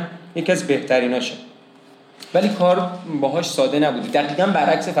قطعاً یکی از بهتریناشه، ولی کار باهاش ساده نبوده، دقیقاً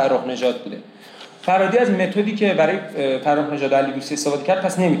برعکس فرخ نژاد بوده. فرهادی از متدی که برای فرخ نژاد علی دوستی استفاده کرد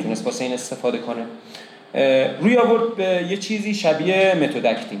پس نمیتونست واسه این استفاده کنه، روی آورد به یه چیزی شبیه متد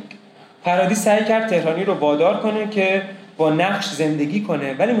اکتینگ. فرهادی سعی کرد تهرانی رو وادار کنه که با نقش زندگی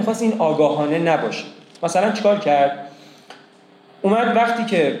کنه، ولی می‌خواست این آگاهانه نباشه. مثلا چیکار کرد؟ اومد وقتی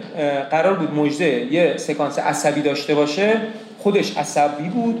که قرار بود مژده یه سکانس عصبی داشته باشه، خودش عصبی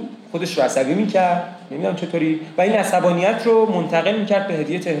بود، خودش رو عصبی می‌کرد، نمیدونم چطوری، و این عصبانیت رو منتقل می‌کرد به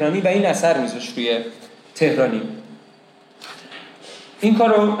هدیه تهرانی و این اثر می‌ذاشت روی تهرانی. این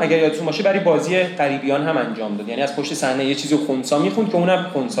کارو اگر یادتون باشه برای بازی غریبیان هم انجام داد، یعنی از پشت صحنه یه چیزی خنثی می‌خوند که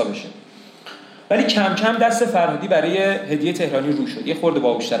اونم خنثی بشه. ولی کم کم دست فرهادی برای هدیه تهرانی رو شد، یه خورده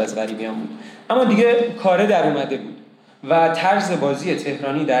باهوش‌تر از غریبیان بود، اما دیگه کاره در اومده بود و طرز بازی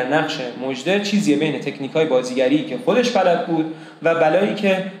تهرانی در نقش مژده چیزیه بین تکنیک‌های بازیگری که خودش بلد بود و بلایی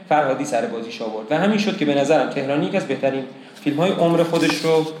که فرهادی سر بازیش آورد و همین شد که به نظرم تهرانی یکی از بهترین فیلم‌های عمر خودش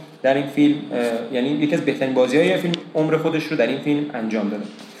رو در این فیلم، یعنی یکی از بهترین بازی‌های فیلم عمر خودش رو در این فیلم انجام داده.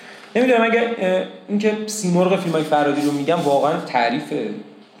 نمیدونم اگه اینکه سیمرغ فیلم‌های فرهادی رو میگم واقعا تعریف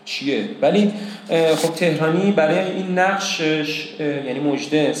چیه. ولی خب تهرانی برای این نقشش یعنی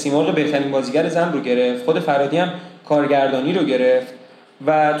مژده سیمرغ بهترین بازیگر زن رو گرفت، خود فرهادی هم کارگردانی رو گرفت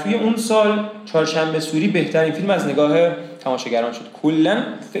و توی اون سال چهارشنبه سوری بهترین فیلم از نگاه تماشاگران شد. کلا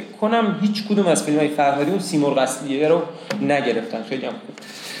فکر کنم هیچ کدوم از فیلم‌های فرهادی اون سیمرغ اصلیه رو نگرفتن، خیلی هم خوب.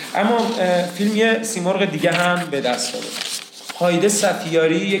 اما فیلم یه سیمرغ دیگه هم به دست آورد. هایده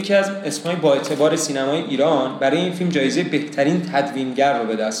صفیاری یکی از اسمای با اعتبار سینمای ایران برای این فیلم جایزه بهترین تدوینگر رو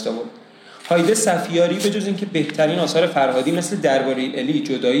به دست آورد. هایده صفیاری به جز اینکه بهترین آثار فرهادی مثل درباره الی،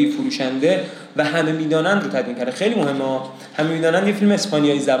 جدایی، فروشنده و همه میدانند رو تدوین کرده. خیلی مهمه، همه میدانند یه فیلم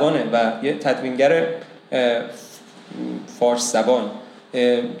اسپانیایی زبانه و یه تدوینگر فارس زبان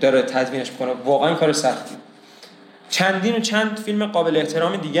داره تدوینش میکنه، واقعا کار سختی. چند فیلم قابل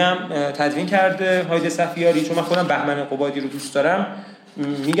احترام دیگه هم تدوین کرده هایده صفیاری، چون من خودم بهمن قبادی رو دوست دارم.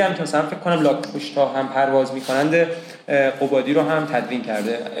 میگم که مثلا فکر کنم لاک‌پشت‌ها هم پرواز میکنند قبادی رو هم تدوین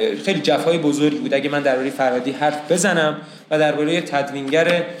کرده. خیلی جفای بزرگی بود اگه من درباره فرهادی حرف بزنم و درباره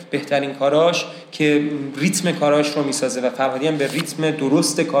تدوینگر بهترین کاراش که ریتم کاراش رو میسازه و فرهادی هم به ریتم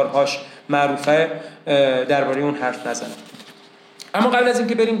درست کارهاش معروفه درباره اون حرف نزنم. اما قبل از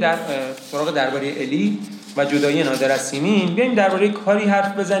اینکه بریم در سراغ درباره الی و جدایی نادر از سیمین، بیایم درباره کاری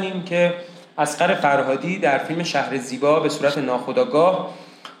حرف بزنیم که اصغر فرهادی در فیلم شهر زیبا به صورت ناخودآگاه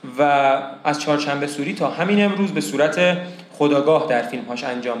و از چهارشنبه سوری تا همین امروز به صورت خودآگاه در فیلم‌هاش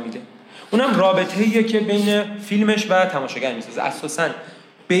انجام میده. اونم رابطه‌ایه که بین فیلمش و تماشاگر میسازه. اساساً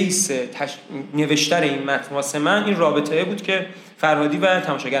بیس نوشتن این متن واسه من این رابطه بود که فرهادی و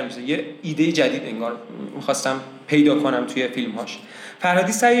تماشاگر میسازه. یه ایده جدید انگار می‌خواستم پیدا کنم توی فیلم‌هاش.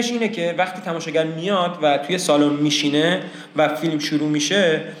 فرهادی سعیش اینه که وقتی تماشاگر میاد و توی سالن میشینه و فیلم شروع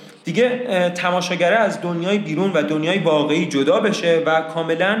میشه، دیگه تماشاگر از دنیای بیرون و دنیای واقعی جدا بشه و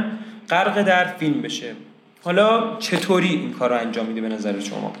کاملا غرق در فیلم بشه. حالا چطوری این کار رو انجام میده به نظر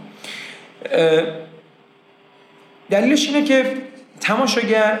شما؟ دلیلش اینه که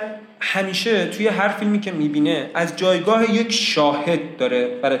تماشاگر همیشه توی هر فیلمی که میبینه از جایگاه یک شاهد داره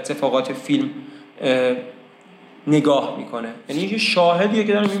بر اتفاقات فیلم نگاه میکنه. یعنی یه شاهدیه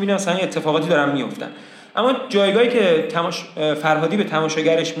که داره میبینه مثلا اتفاقاتی دارن میفتن. اما جایگاهی که فرهادی به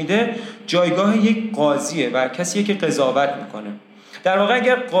تماشاگرش میده جایگاه یک قاضیه و کسیه که قضاوت میکنه. در واقع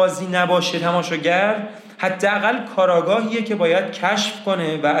اگر قاضی نباشه تماشاگر، حداقل کاراگاهیه که باید کشف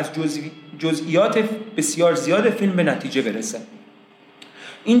کنه و از جزئیات بسیار زیاد فیلم به نتیجه برسه.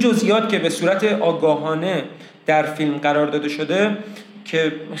 این جزئیات که به صورت آگاهانه در فیلم قرار داده شده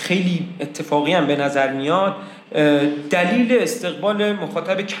که خیلی اتفاقی هم به نظر میاد، دلیل استقبال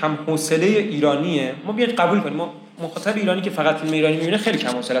مخاطب کم حوصله ایرانیه. ما بیاید قبول کنیم ما مخاطب ایرانی که فقط فیلم ایرانی میبینه خیلی کم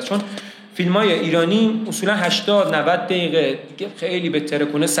حوصله است، چون فیلم‌های ایرانی اصولا 80 90 دقیقه، دیگه خیلی بهتره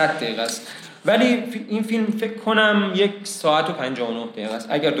کنه 100 دقیقه است. ولی این فیلم فکر کنم 1 ساعت و 59 دقیقه است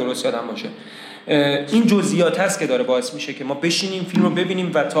اگر درست یادم باشه. این جزئیات هست که داره باعث میشه که ما بشینیم فیلم رو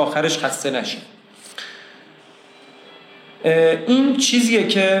ببینیم و تا آخرش خسته نشیم. این چیزیه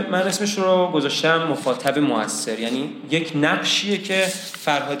که من اسمش رو گذاشتم مخاطب مؤثر، یعنی یک نقشیه که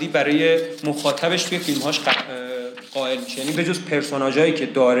فرهادی برای مخاطبش توی فیلم‌هاش قائل میشه. یعنی به جز پرسوناژایی که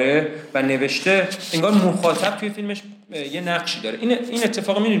داره و نوشته، انگار مخاطب توی فیلمش یه نقشی داره. این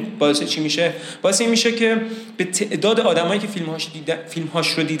اتفاق می‌بینید باعث چی میشه؟ باعث این میشه که به تعداد آدمایی که فیلم‌هاش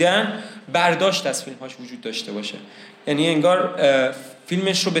رو دیدن برداشت از فیلم‌هاش وجود داشته باشه. یعنی انگار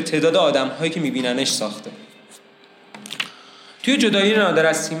فیلمش رو به تعداد آدم‌هایی که می‌بیننش ساخته. توی جدایی نادر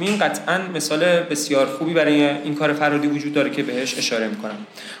از سیمین قطعاً مثال بسیار خوبی برای این کار فرهادی وجود داره که بهش اشاره میکنم.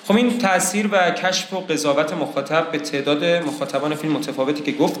 خب این تأثیر و کشف و قضاوت مخاطب به تعداد مخاطبان فیلم متفاوتی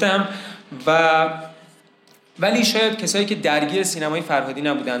که گفتم ولی شاید کسایی که درگیر سینمای فرهادی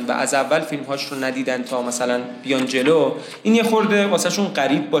نبودن و از اول فیلم‌هاش رو ندیدن تا مثلا بیان جلو، این یه خورده واسهشون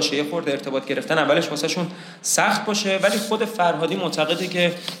غریب باشه، یه خورده ارتباط گرفتن اولش واسهشون سخت باشه. ولی خود فرهادی معتقده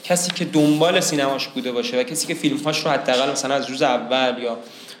که کسی که دنبال سینماش بوده باشه و کسی که فیلم‌هاش رو حداقل مثلا از روز اول یا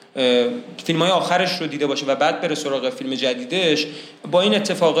فیلم‌های آخرش رو دیده باشه و بعد بره سراغ فیلم جدیدش، با این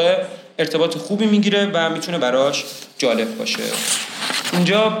اتفاق ارتباط خوبی میگیره و میتونه براش جالب باشه.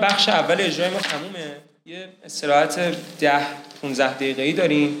 اینجا بخش اول اجرای ما تمومه. یه استراحت 10-15 دقیقه‌ای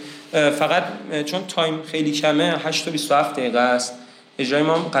داریم. فقط چون تایم خیلی کمه 8 تا 27 دقیقه است. اجرای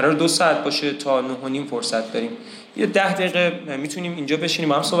ما قرار 2 ساعت باشه تا 9:30 فرصت داریم. یه 10 دقیقه میتونیم اینجا بشینیم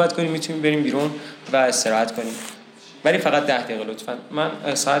با هم صحبت کنیم، میتونیم بریم بیرون و استراحت کنیم. ولی فقط 10 دقیقه لطفاً.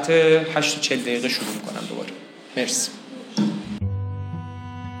 من ساعت 8:40 دقیقه شروع می‌کنم دوباره. مرسی.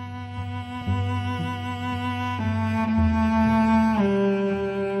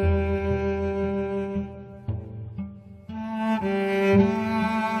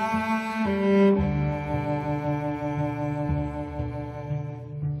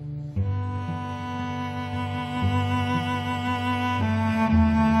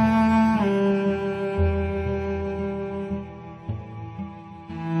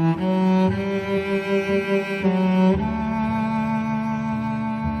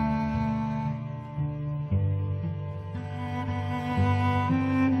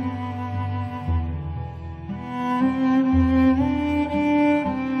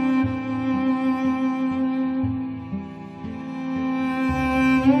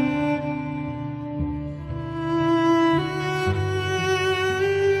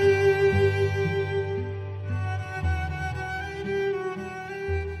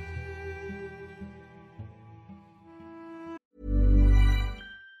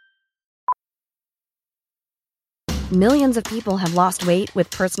 Millions of people have lost weight with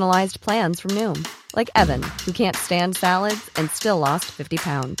personalized plans from Noom. Like Evan, who can't stand salads and still lost 50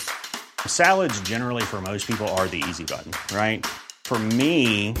 pounds. Salads generally for most people are the easy button, right? For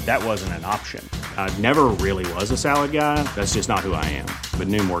me, that wasn't an option. I never really was a salad guy. That's just not who I am. But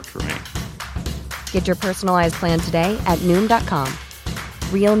Noom worked for me. Get your personalized plan today at Noom.com.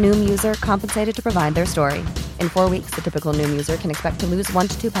 Real Noom user compensated to provide their story. In 4 weeks, the typical Noom user can expect to lose 1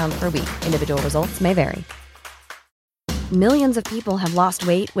 to 2 pounds per week. Individual results may vary. Millions of people have lost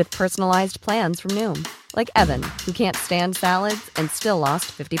weight with personalized plans from Noom. Like Evan, who can't stand salads and still lost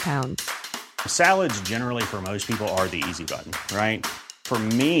 50 pounds. Salads generally for most people are the easy button, right? For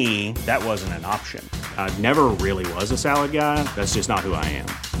me, that wasn't an option. I never really was a salad guy. That's just not who I am.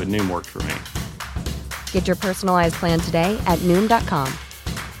 But Noom worked for me. Get your personalized plan today at Noom.com.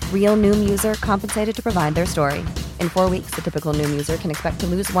 Real Noom user compensated to provide their story. In 4 weeks, the typical Noom user can expect to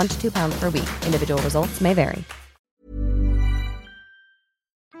lose 1 to 2 pounds per week. Individual results may vary.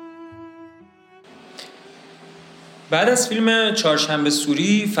 بعد از فیلم چهارشنبه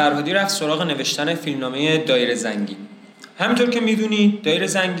سوری، فرهادی رفت سراغ نوشتن فیلمنامه دایره زنگی. همونطور که میدونید دایره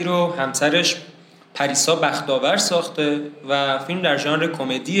زنگی رو همسرش پریسا بختاور ساخته و فیلم در ژانر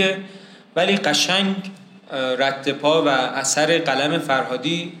کمدیه، ولی قشنگ رد پا و اثر قلم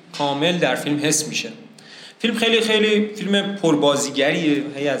فرهادی کامل در فیلم حس میشه. فیلم خیلی فیلم پربازیگریه،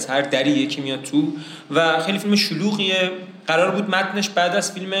 هی از هر دری یکی میاد تو و خیلی فیلم شلوغیه. قرار بود متنش بعد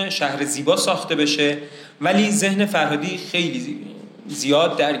از فیلم شهر زیبا ساخته بشه، ولی ذهن فرهادی خیلی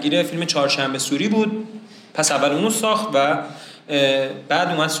زیاد درگیر فیلم چهارشنبه سوری بود. پس اول اونو ساخت و بعد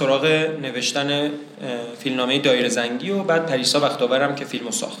اومد سراغ نوشتن فیلمنامه دایره زنگی و بعد پریسا بختاورم که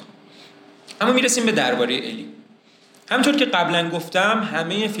فیلمو ساخت. اما میرسیم به درباره الی. همونطور که قبلا گفتم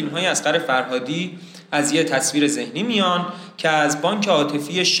همه فیلم‌های اصغر فرهادی از یه تصویر ذهنی میان که از بانک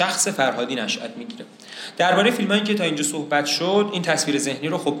عاطفی شخص فرهادی نشأت میگیره. درباره فیلمایی که تا اینجا صحبت شد این تصویر ذهنی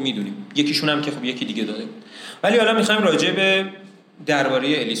رو خب میدونیم، یکیشون هم که خب یکی دیگه داده، ولی حالا میخوایم راجع به درباره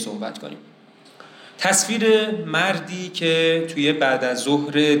الی صحبت کنیم. تصویر مردی که توی بعد از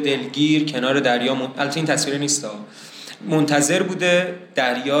ظهر دلگیر کنار دریا البته این تصویر نیست، منتظر بوده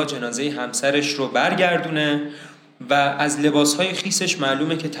دریا جنازه همسرش رو برگردونه و از لباسهای خیسش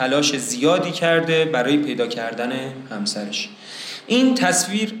معلومه که تلاش زیادی کرده برای پیدا کردن همسرش. این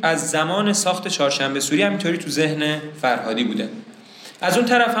تصویر از زمان ساخت چهارشنبه سوری همینطوری تو ذهن فرهادی بوده. از اون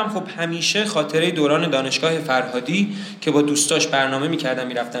طرف هم خب همیشه خاطره دوران دانشگاه فرهادی که با دوستاش برنامه میکردن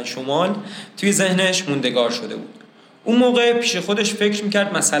میرفتن شمال توی ذهنش موندگار شده بود. اون موقع پیش خودش فکر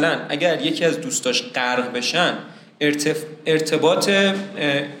میکرد مثلا اگر یکی از دوستاش غرق بشن ارتباط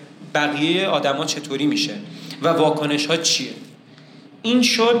بقیه آدما چطوری میشه و واکنش ها چیه. این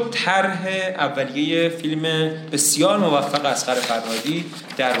شد طرح اولیه فیلم بسیار موفق اصغر فرهادی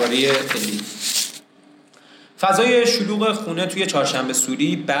درباره الی. فضای شلوغ خونه توی چهارشنبه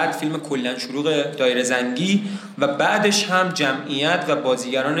سوری، بعد فیلم کلاً شلوغ دایره زنگی و بعدش هم جمعیت و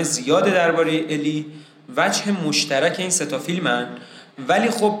بازیگران زیاد درباره الی وجه مشترک این سه تا فیلمن، ولی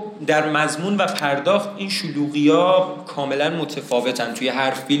خب در مضمون و پرداخت این شلوغی‌ها کاملاً متفاوتن. توی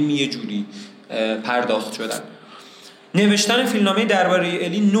هر فیلمی یه جوری پرداخت شدن. نوشتن فیلمنامه درباره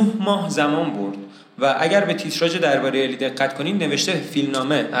الی 9 ماه زمان برد و اگر به تیتراژ درباره الی دقت کنیم نوشته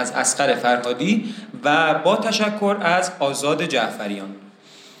فیلمنامه از اصغر فرهادی و با تشکر از آزاد جعفریان.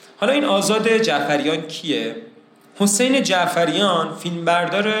 حالا این آزاد جعفریان کیه؟ حسین جعفریان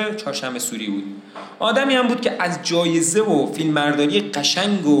فیلمبردار چهارشنبه سوری بود. آدمی هم بود که از جایزه و فیلمبرداری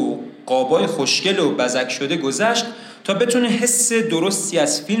قشنگ و قابای خوشگل و بزک شده گذشت تا بتونه حس درستی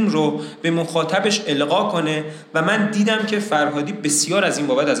از فیلم رو به مخاطبش القا کنه و من دیدم که فرهادی بسیار از این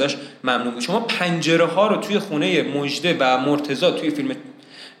بابت ازش ممنون بود. شما پنجره ها رو توی خونه مژده و مرتضی توی فیلم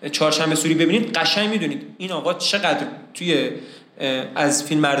چهارشنبه سوری ببینید قشنگ میدونید این آقا چقدر توی از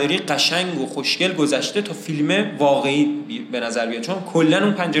فیلمبرداری قشنگ و خوشگل گذشته تا فیلم واقعی به نظر بیاد، چون کلا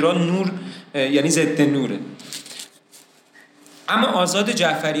اون پنجره نور یعنی ضد نوره. اما آزاد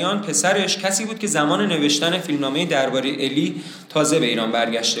جعفریان پسرش کسی بود که زمان نوشتن فیلمنامه درباره الی تازه به ایران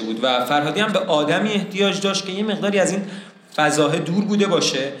برگشته بود و فرهادی هم به آدمی احتیاج داشت که یه مقداری از این فضاها دور بوده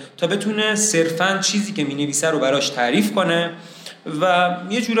باشه تا بتونه صرفاً چیزی که می‌نویسه رو براش تعریف کنه و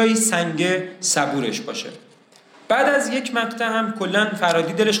یه جورایی سنگ صبورش باشه. بعد از یک مقطع هم کلاً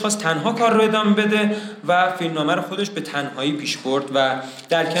فرهادی دلش خواست تنها کار رو ادامه بده و فیلمنامه رو خودش به تنهایی پیش برد و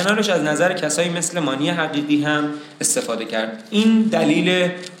در کنارش از نظر کسایی مثل مانی حقیقی هم استفاده کرد. این دلیل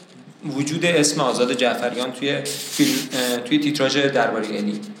وجود اسم آزاد جعفریان توی تیتراژ درباره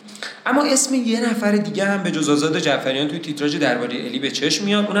الی. اما اسم یه نفر دیگه هم به جز آزاد جعفریان توی تیتراژ درباره الی به چشم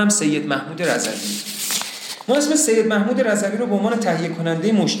میاد، اونم سید محمود رضوی. ما اسم سید محمود رضوی رو به عنوان تهیه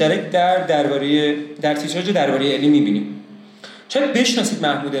کننده مشترک در تیتراژ درباره الی می‌بینیم. شاید بشناسید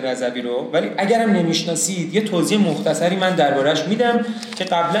محمود رضوی رو، ولی اگرم نمیشناسید یه توضیح مختصری من درباره‌اش میدم که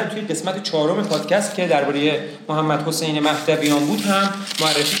قبلا توی قسمت 4 پادکست که درباره محمد حسین مهدویان بود هم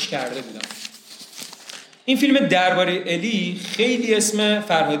معرفیش کرده بودم. این فیلم درباره الی خیلی اسم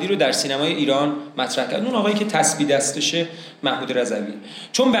فرهادی رو در سینمای ایران مطرح کرد. اون آقایی که تسبیح دستشه محمود رضوی،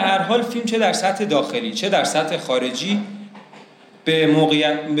 چون به هر حال فیلم چه در سطح داخلی چه در سطح خارجی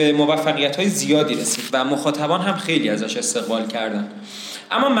به موفقیت‌های زیادی رسید و مخاطبان هم خیلی ازش استقبال کردن.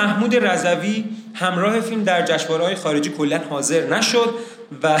 اما محمود رضوی همراه فیلم در جشنواره‌های خارجی کلاً حاضر نشد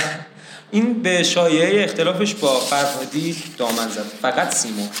و این به شایعه اختلافش با فرهادی دامن زد، فقط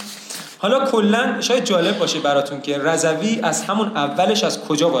سیمرغ. حالا کلاً شاید جالب باشه براتون که رضوی از همون اولش از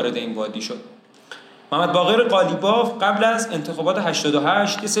کجا وارد این وادی شد. محمد باقر قالیباف قبل از انتخابات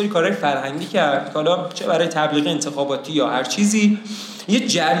 88 یه سری کارهای فرهنگی کرد که حالا چه برای تبلیغ انتخاباتی یا هر چیزی، یه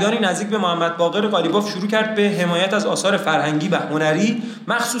جریانی نزدیک به محمد باقر قالیباف شروع کرد به حمایت از آثار فرهنگی و هنری،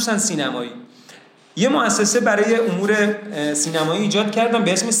 مخصوصاً سینمایی. یه مؤسسه برای امور سینمایی ایجاد کردن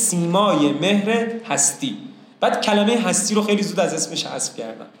به اسم سیمای مهر هستی. بعد کلمه هستی رو خیلی زود از اسمش حذف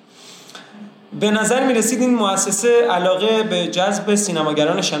کردن. به نظر می رسید این مؤسسه علاقه به جذب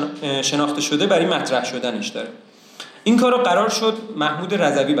سینماگران شناخته شده برای مطرح شدنش داره. این کار رو قرار شد محمود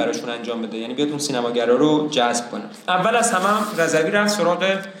رضوی براشون انجام بده، یعنی بیاد اون سینماگرا رو جذب کنه. اول از همه رضوی رفت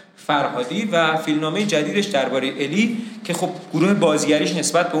سراغ فرهادی و فیلمنامه جدیدش درباره الی که خب گروه بازیگریش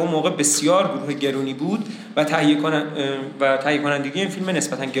نسبت به اون موقع بسیار گروه گرونی بود و تهیه کنندگی این فیلم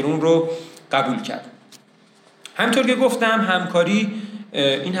نسبتاً گرون رو قبول کرد. همونطور که گفتم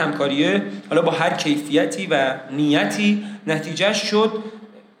این همکاریه حالا با هر کیفیتی و نیتی نتیجهش شد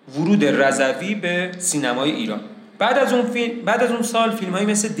ورود رضوی به سینمای ایران. بعد از اون سال فیلم‌هایی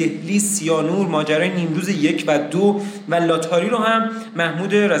مثل دهلیز، سیانور، ماجرای نیمروز 1 و 2 و لاتاری رو هم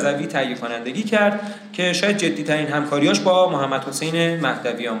محمود رضوی تهیه کنندگی کرد که شاید جدی‌ترین همکاریاش با محمد حسین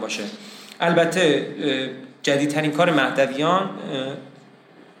مهدویان باشه. البته جدیدترین کار مهدویان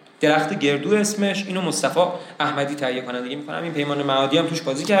درخت گردو اسمش، اینو مصطفی احمدی تهیه کنندگی میکنه. این پیمان معادی هم توش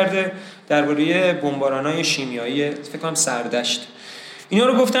بازی کرده درباره بمبارانای شیمیایی فکر کنم سردشت. اینا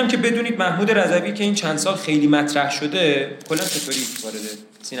رو گفتم که بدونید محمود رضوی که این چند سال خیلی مطرح شده کلا چطوری وارد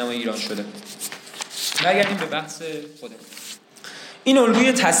سینما ایران شده. برگردیم به بحث خودمون. این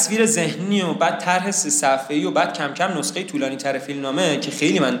الگوی تصویر ذهنی و بعد طرح 3 صفحه‌ای و بعد کم کم نسخه طولانی‌تر فیلمنامه که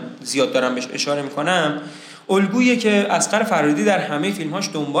خیلی من زیاد دارم بهش اشاره میکنم، الگویی که اصغر فرهادی در همه فیلم‌هاش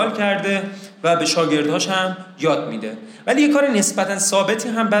دنبال کرده و به شاگردهاش هم یاد میده، ولی یه کار نسبتاً ثابتی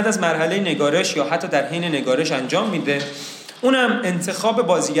هم بعد از مرحله نگارش یا حتی در حین نگارش انجام میده، اونم انتخاب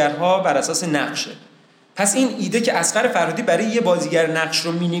بازیگرها بر اساس نقشه. پس این ایده که اصغر فرهادی برای یه بازیگر نقش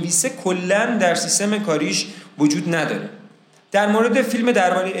رو مینویسه کلاً در سیستم کاریش وجود نداره. در مورد فیلم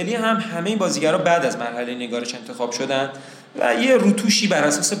درباره الی هم همه بازیگرها بعد از مرحله نگارش انتخاب شدن و یه روتوشی بر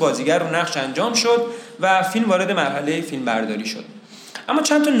اساس بازیگر رو نقش انجام شد و فیلم وارد مرحله فیلم برداری شد. اما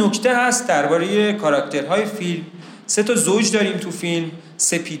چند تا نکته هست درباره کاراکترهای فیلم. 3 تا زوج داریم تو فیلم،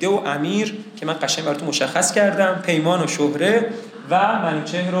 سپیده و امیر که من قشنگ براتون مشخص کردم، پیمان و شهره و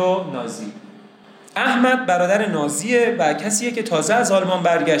منوچهر و نازی. احمد برادر نازیه و کسیه که تازه از آلمان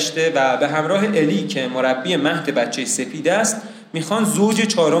برگشته و به همراه الی که مربی مهد بچه سپیده است میخوان زوج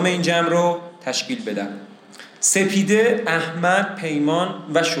 4 این جمع رو تشکیل بدن. سپیده، احمد، پیمان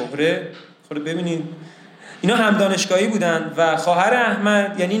و شهره، خود ببینید اینا هم دانشگاهی بودن و خواهر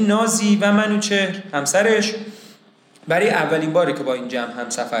احمد یعنی نازی و منوچهر همسرش برای اولین باره که با این جمع هم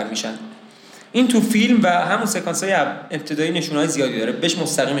سفر میشن. این تو فیلم و همون سکانس‌های ابتدایی نشونهای زیادی داره، بهش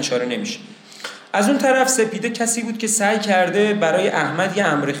مستقیم اشاره نمیشه. از اون طرف سپیده کسی بود که سعی کرده برای احمد یه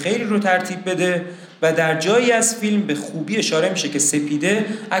امر خیری رو ترتیب بده و در جایی از فیلم به خوبی اشاره میشه که سپیده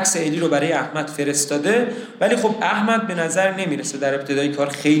عکس الی رو برای احمد فرستاده، ولی خب احمد به نظر نمیرسه در ابتدای کار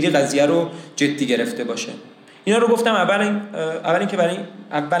خیلی قضیه رو جدی گرفته باشه. اینا رو گفتم اولا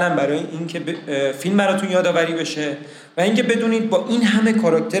برای اینکه فیلم براتون یادآوری بشه و اینکه بدونید با این همه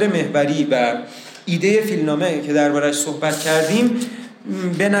کاراکتر محوری و ایده فیلمنامه که دربارش صحبت کردیم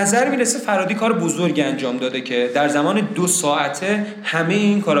به نظر میرسه فرهادی کار بزرگی انجام داده که در زمان 2 ساعته همه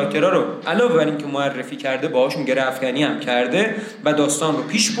این کاراکترها رو علاوه بر اینکه معرفی کرده باهاشون گره افکنی هم کرده و داستان رو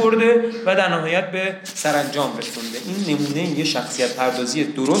پیش برده و در نهایت به سرانجام رسونده. این نمونه یه شخصیت پردازی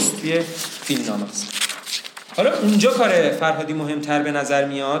درست توی فیلمنامه است. حالا اونجا کار فرهادی مهمتر به نظر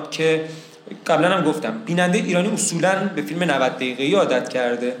میاد که قبلا هم گفتم بیننده ایرانی اصولاً به فیلم 90 دقیقه‌ای عادت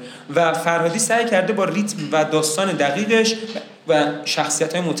کرده و فرهادی سعی کرده با ریتم و داستان دقیقش و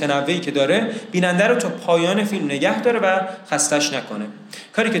شخصیت‌های متنوعی که داره بیننده رو تا پایان فیلم نگه داره و خستش نکنه.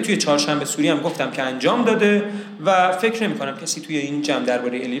 کاری که توی چهارشنبه سوری هم گفتم که انجام داده و فکر نمی‌کنم کسی توی این جمع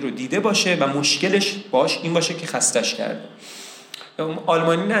درباره الی رو دیده باشه و مشکلش این باشه که خستش کرده.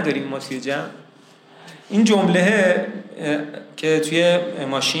 آلمانی نداریم ما توی جمع. این جمله که توی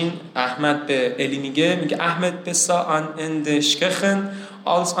ماشین احمد به الی میگه احمد بسا آن اند شکخن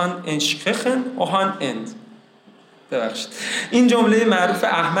آلز آن انشکخن اوهان اند. ببخشید. این جمله معروف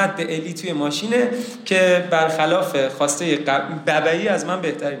احمد به الی توی ماشینه که برخلاف خواسته ببعی از من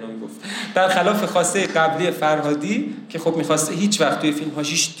بهتر اینو میگفت. برخلاف خواسته قبلی فرهادی که خب می‌خواسته هیچ وقت توی فیلم‌هاش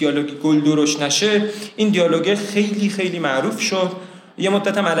هیچ دیالوگی گل درشت نشه، این دیالوگ خیلی خیلی معروف شد. یه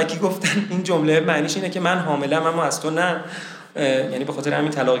مدت هم الکی گفتن این جمله معنیش اینه که من حامله‌ام اما از تو نه، یعنی به خاطر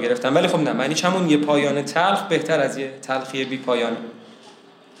همین طلاق گرفتم. ولی خب نه، معنیش همون یه پایان تلخ بهتر از یه تلخی بی پایانه.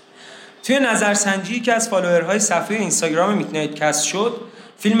 توی نظرسنجی که از فالوورهای صفحه اینستاگرام میدنایت کست شد،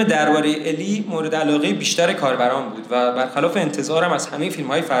 فیلم درباره الی مورد علاقه بیشتر کاربران بود و برخلاف انتظارم از همه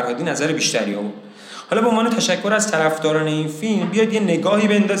فیلم‌های فرهادی نظر بیشتری آورد. حالا به عنوان تشکر از طرفداران این فیلم بیاید یه نگاهی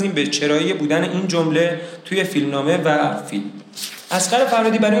بندازیم به چرایی بودن این جمله توی فیلمنامه و فیلم. اصغر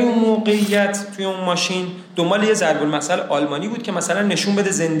فرهادی برای اون موقعیت توی اون ماشین دنبال یه ضرب المثل آلمانی بود که مثلا نشون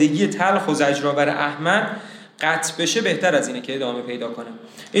بده زندگی تلخ و زجرآور احمد قطع بشه بهتر از اینه که ادامه پیدا کنه.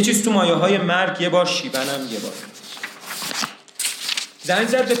 یه چیز تو مایه‌های مرگ، یه بار شیونم یه بار. زنگ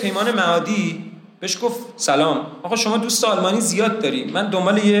زد به پیمان معادی، بهش گفت سلام آقا شما دوست آلمانی زیاد داری، من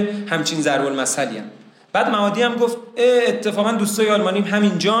دنبال یه همچین ضرب المثلیم. بعد معادی هم گفت اتفاقا دوستای آلمانیم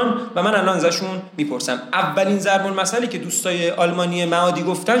همین جان و من الان ازشون میپرسم. اولین ضرب المثلی که دوستای آلمانی معادی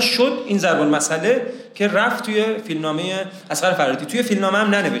گفتن شد این ضرب المثله که رفت توی فیلمنامه اصغر فرهادی. توی فیلمنامه هم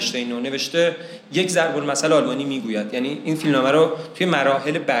ننوشته اینو، نوشته یک ضرب المثل آلمانی میگوید. یعنی این فیلمنامه رو توی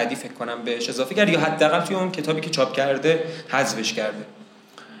مراحل بعدی فکر کنم بهش اضافه کرد یا حداقل توی اون کتابی که چاپ کرده حذفش کرده.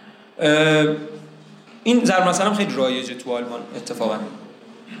 این ضرب المثل هم خیلی رایجه تو آلمان اتفاقا.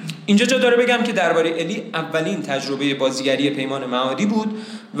 اینجا جا داره بگم که درباره الی اولین تجربه بازیگری پیمان معادی بود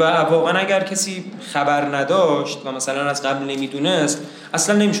و واقعا اگر کسی خبر نداشت و مثلا از قبل نمیدونست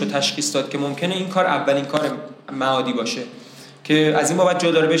اصلا نمیشد تشخیص داد که ممکنه این کار اولین کار معادی باشه، که از این بابت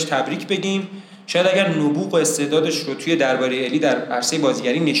جا داره بهش تبریک بگیم. شاید اگر نبوغ و استعدادش رو توی درباره الی در عرصه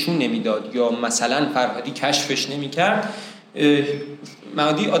بازیگری نشون نمیداد یا مثلا فرهادی کشفش نمیکرد،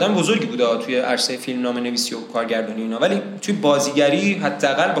 معادی آدم بزرگی بوده توی عرصه فیلمنامه نویسی و کارگردانی اینا، ولی توی بازیگری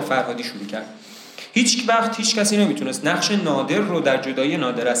حداقل با فرهادی شروع کرد. هیچ وقت هیچ کسی نمیتونست نقش نادر رو در جدایی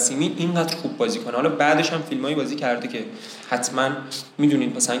نادر از سیمین اینقدر خوب بازی کنه. حالا بعدش هم فیلمایی بازی کرده که حتما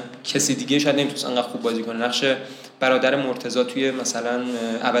میدونید مثلا کسی دیگه شاید نمیتونست انقدر خوب بازی کنه. نقش برادر مرتضی توی مثلا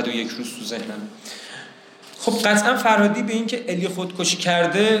ابد و یک روز تو ذهنم. خب قطعا فرهادی به این که الی خودکشی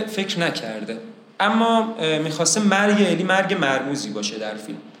کرده فکر نکرده، اما میخواسته مرگ الی مرگ مرموزی باشه در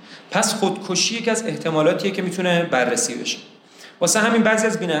فیلم. پس خودکشی یکی از احتمالاتیه که میتونه بررسی بشه. واسه همین بعضی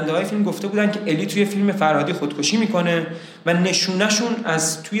از بیننده‌های فیلم گفته بودن که الی توی فیلم فرهادی خودکشی میکنه و نشونهشون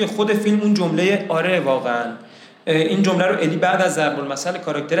از توی خود فیلم اون جمله آره واقعا. این جمله رو الی بعد از ضرب المثل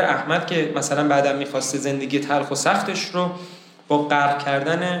کاراکتر احمد که مثلا بعداً میخواسته زندگی تلخ و سختش رو با غرق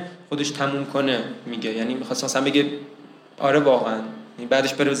کردن خودش تموم کنه میگه. یعنی میخواسته مثلا بگه آره واقعا،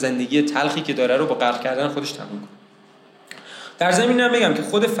 بعدش بره زندگی تلخی که داره رو با غرق کردن خودش تموم کنه. در ضمن اینم بگم که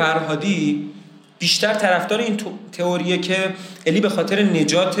خود فرهادی بیشتر طرفدار این تئوریه که الی به خاطر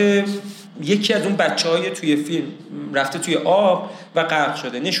نجات یکی از اون بچه‌های توی فیلم رفته توی آب و غرق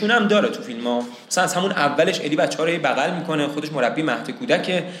شده. نشونه هم داره تو فیلم‌ها، مثلا از همون اولش الی بچه‌ها رو بغل میکنه، خودش مربی مهد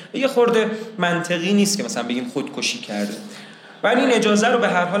کودکه. یه خورده منطقی نیست که مثلا بگیم خودکشی کرده، ولی این اجازه رو به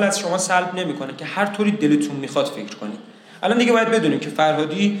هر حال از شما سلب نمیکنه که هر طوری دلتون میخواد فکر کنید. الان دیگه باید بدونیم که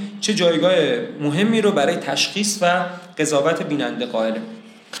فرهادی چه جایگاه مهمی رو برای تشخیص و قضاوت بیننده قائله.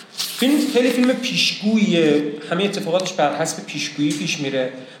 فیلم خیلی فیلم پیشگوییه، همه اتفاقاتش بر حسب پیشگویی پیش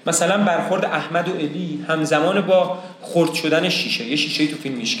میره. مثلا برخورد احمد و الی همزمان با خرد شدن شیشه، یه شیشه‌ای تو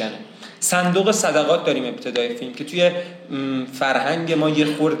فیلم میشکنه. صندوق صدقات داریم ابتدای فیلم که توی فرهنگ ما یه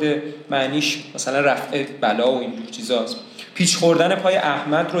خورده معنیش مثلا رفع بلا و اینجور چیزاست. پیچ خوردن پای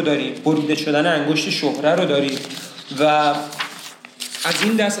احمد رو داریم، بریده شدن انگشت شهره رو داریم و از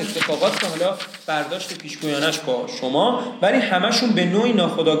این دست اتفاقات که حالا برداشت پیشگویانش با شما، ولی همشون به نوعی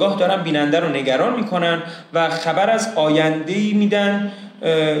ناخودآگاه دارن بیننده رو نگران میکنن و خبر از آینده‌ای میدن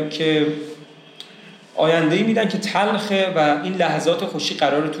که تلخه و این لحظات خوشی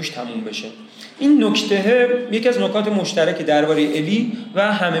قراره توش تموم بشه. این نکته یکی از نکات مشترک درباره الی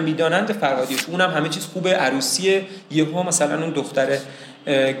و همه میدانند فرهادی، اونم همه چیز خوبه، عروسیه، یهو مثلا اون دختر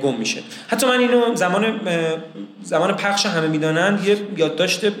گم میشه. حتی من اینو زمان پخش همه میدانن یه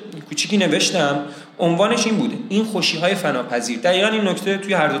یادداشت کوچیکی نوشتم، عنوانش این بوده: این خوشی‌های فناپذیر. دقیقاً این نکته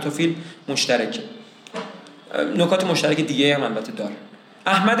توی هر دو تا فیلم مشترکه. نکات مشترک دیگه هم البته داره.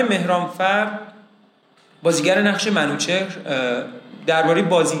 احمد مهرانفر بازیگر نقش منوچهر درباره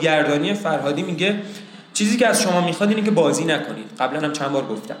بازیگردانی فرهادی میگه چیزی که از شما میخواد اینه که بازی نکنید. قبلا هم چند بار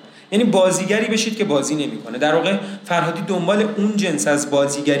گفتم، یعنی بازیگری بشید که بازی نمیکنه. در واقع فرهادی دنبال اون جنس از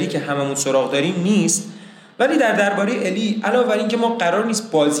بازیگری که هممون سراغ داریم نیست، ولی درباره الی علاوه بر این که ما قرار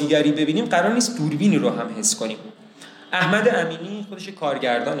نیست بازیگری ببینیم، قرار نیست دوربینی رو هم حس کنیم. احمد امینی خودش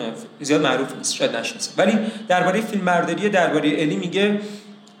کارگردانه، زیاد معروف نیست، شاید نشناسید، ولی درباره فیلمبرداری درباره الی میگه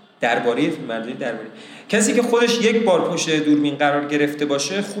کسی که خودش یک بار پشت دوربین قرار گرفته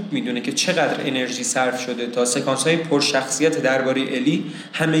باشه خوب میدونه که چقدر انرژی صرف شده تا سکانس‌های پرشخصیت درباره الی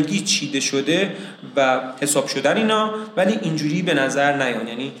همگی چیده شده و حساب شدن اینا، ولی اینجوری به نظر نیان،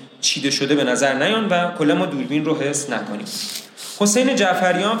 یعنی چیده شده به نظر نیان و کلا ما دوربین رو حس نکنیم. حسین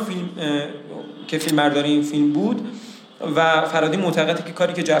جعفریان که فیلمبردار این فیلم بود و فرهادی معتقده که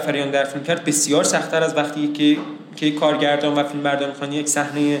کاری که جعفریان در فیلم کرد بسیار سخت‌تر از وقتی که کارگردان و فیلمبردار می‌خوان یک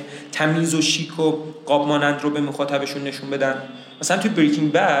صحنه تمیز و شیک و قاب مانند رو به مخاطبشون نشون بدن. مثلا توی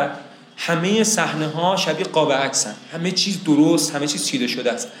بریکینگ بد همه صحنه‌ها شبیه قاب عکسن، همه چیز درست، همه چیز چیده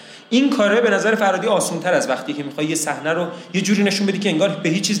شده است. این کاره به نظر فرهادی آسان‌تر از وقتی که می‌خوای یه صحنه رو یه جوری نشون بدی که انگار به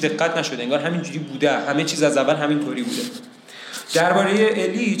هیچ چیز دقت نشده، انگار همینجوری بوده، همه چیز از اول همینطوری بوده. درباره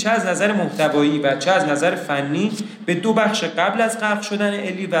الی چه از نظر محتوایی و چه از نظر فنی به دو بخش قبل از غرق شدن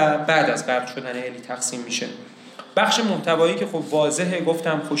الی و بعد از غرق شدن الی تقسیم میشه. بخش محتوایی که خب واضحه،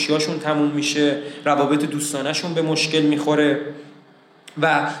 گفتم خوشیاشون تموم میشه، روابط دوستانشون به مشکل میخوره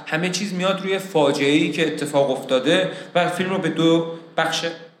و همه چیز میاد روی فاجعه‌ای که اتفاق افتاده و فیلم رو به دو بخش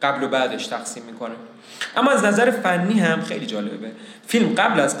قبل و بعدش تقسیم میکنه. اما از نظر فنی هم خیلی جالبه. فیلم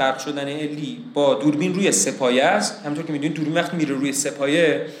قبل از غرق شدن الی با دوربین روی سپایه است. همونطور که میدونید دوربین وقتی میره روی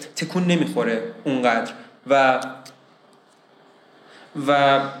سپایه تکون نمیخوره اونقدر و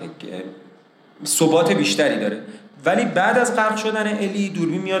ثبات بیشتری داره، ولی بعد از غرق شدن الی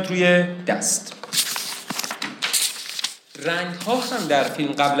دوربین میاد روی دست. رنگ ها هم در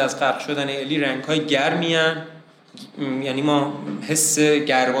فیلم قبل از غرق شدن الی رنگ های گرمی هستند، یعنی ما حس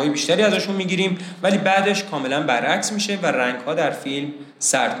گرمایی بیشتری ازشون میگیریم، ولی بعدش کاملا برعکس میشه و رنگ ها در فیلم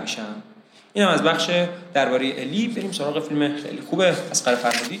سرد میشن. این هم از بخش درباره الی. بریم سراغ فیلم خیلی خوبه اصغر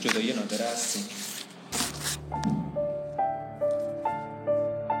فرهادی، جدایی نادره است.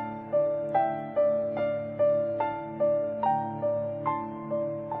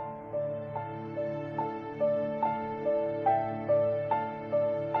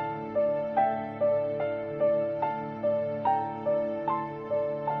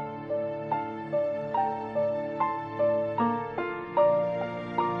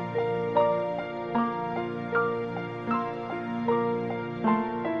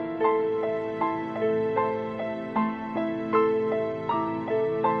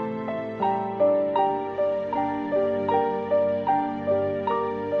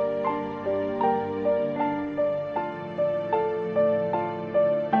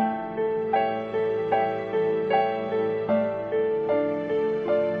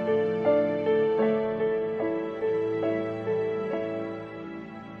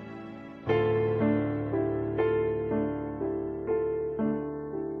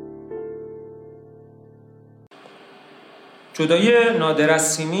 جدایی نادر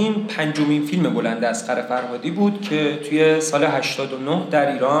از سیمین پنجمین فیلم بلند اصغر فرهادی بود که توی سال 89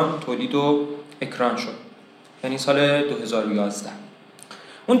 در ایران تولید و اکران شد، یعنی سال 2011.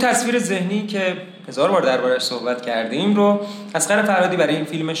 اون تصویر ذهنی که 1000 بار دربارش صحبت کردیم رو اصغر فرهادی برای این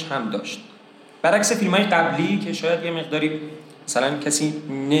فیلمش هم داشت. برعکس فیلم‌های قبلی که شاید یه مقداری مثلا کسی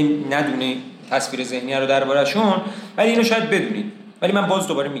ندونه تصویر ذهنی رو دربارشون، ولی اینو شاید بدونید، ولی من باز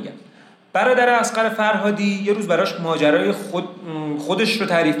دوباره میگم. برادر اصغر فرهادی یه روز براش ماجرای خودش رو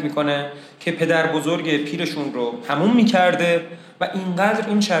تعریف میکنه که پدر بزرگ پیرشون رو حموم میکرده و اینقدر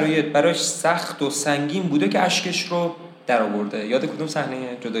این شرایط براش سخت و سنگین بوده که اشکش رو در آورده. یاد کدوم صحنه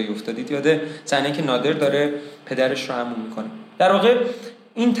جدایی افتادید؟ یاد صحنه که نادر داره پدرش رو حموم میکنه. در واقع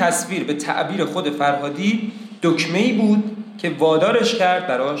این تصویر به تعبیر خود فرهادی دکمه‌ای بود که وادارش کرد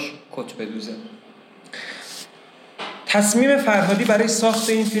براش کت بدوزه. تصمیم فرهادی برای ساخت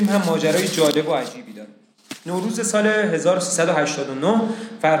این فیلم هم ماجرای جالب و عجیبی داره. نوروز سال 1389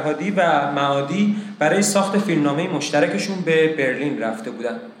 فرهادی و معادی برای ساخت فیلمنامه مشترکشون به برلین رفته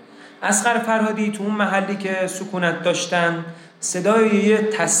بودن. اصغر فرهادی تو اون محلی که سکونت داشتن صدای یه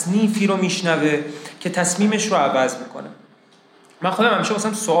تصنیفی رو میشنوه که تصمیمش رو عوض میکنه. من خودم همیشه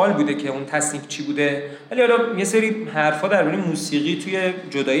واسم سوال بوده که اون تصنیف چی بوده، ولی حالا یه سری حرفا درباره موسیقی توی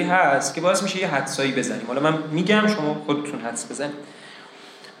جدایی هست که باعث میشه یه حدسایی بزنیم. حالا من میگم شما خودتون حدس بزنید.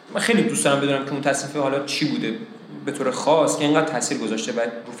 من خیلی دوست دارم بدونم که اون تصنیف حالا چی بوده به طور خاص که اینقدر تاثیر گذاشته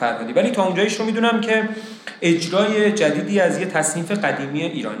رو فرهادی، ولی تا اونجاییش رو میدونم که اجرای جدیدی از یه تصنیف قدیمی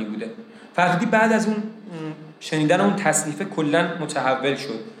ایرانی بوده. فرهادی بعد از اون شنیدن اون تصنیف کلا متحول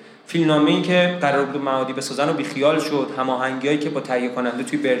شد. فیلمنامه‌ای که قرار بود معادی بسازن رو بیخیال شد، هماهنگی‌هایی که با تهیه کننده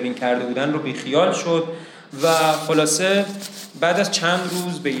توی برلین کرده بودن رو بیخیال شد و خلاصه بعد از چند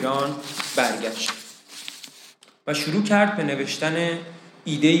روز به ایران برگشت و شروع کرد به نوشتن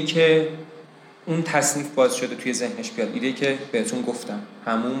ایده‌ای که اون تصنیف باز شده توی ذهنش بیاد، ایده‌ای که بهتون گفتم،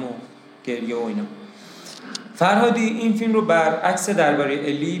 هموم و گریه و اینا. فرهادی این فیلم رو برعکس درباره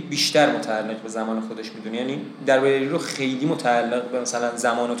الی بیشتر متعلق به زمان خودش میدونه، یعنی درباره الی رو خیلی متعلق به مثلا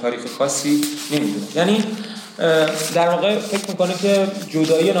زمان و تاریخ خاصی نمیدونه. یعنی در واقع فکر میکنه که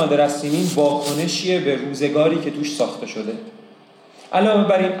جدایی نادر از سیمین واکنشیه به روزگاری که توش ساخته شده. علاوه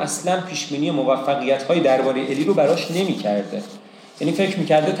بر این اصلا پیشبینی موفقیت‌های درباره الی رو براش نمی‌کرده. یعنی فکر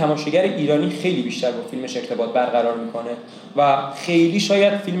می‌کرده تماشاگر ایرانی خیلی بیشتر با فیلمش ارتباط برقرار می‌کنه و خیلی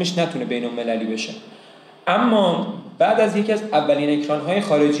شاید فیلمش نتونه بین‌المللی بشه. اما بعد از یکی از اولین اکران‌های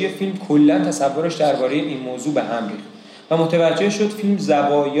خارجی فیلم کلاً تصورش درباره این موضوع به هم ریخت و متوجه شد فیلم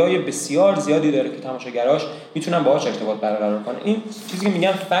زوایای بسیار زیادی داره که تماشاگراش میتونن باهاش ارتباط برقرار کنن. این چیزی که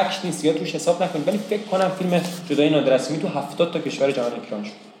میگم فکت نیست یا توش حساب نکنید، ولی فکر کنم فیلم جدایی نادر از سیمین تو 70 تا کشور جهان اکران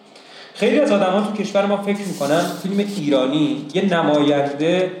شد. خیلی از آدم‌ها تو کشور ما فکر میکنن فیلم ایرانی یه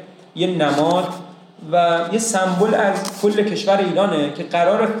نماینده، یه نماد و یه سمبل از کل کشور ایرانه که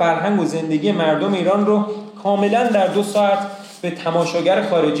قرار فرهنگ و زندگی مردم ایران رو کاملا در 2 ساعت به تماشاگر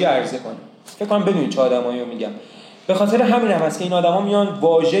خارجی عرضه کنه. فکر کنم بدونید چه آدمایی رو میگم. به خاطر همین هم هست که این آدما میان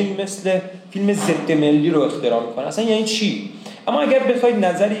واژه‌ای مثل فیلم ضد ملی رو اختراع میکنن. اصلا یعنی چی؟ اما اگر بخواید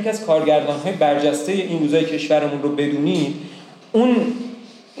نظر یک از کارگردان‌های برجسته این روزای کشورمون رو بدونید،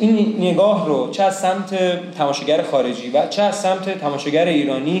 این نگاه رو چه از سمت تماشاگر خارجی و چه از سمت تماشاگر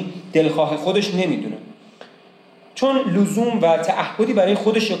ایرانی دلخواه خودش نمیدونه، چون لزوم و تعهدی برای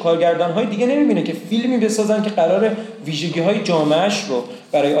خودش یا کارگردان‌های دیگه نمیبینه که فیلمی بسازن که قراره ویژگی‌های جامعه‌اش رو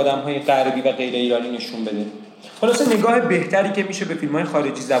برای آدم‌های غربی و غیر ایرانی نشون بده. خلاصه نگاه بهتری که میشه به فیلم‌های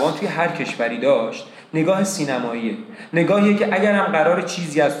خارجی زبان توی هر کشوری داشت، نگاه سینماییه. نگاهیه که اگر هم قراره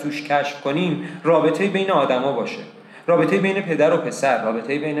چیزی از توش کشف کنیم، رابطه بین آدم‌ها باشه. رابطه بین پدر و پسر،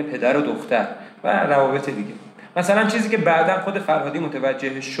 رابطه بین پدر و دختر و روابط دیگه. مثلا چیزی که بعداً خود فرهادی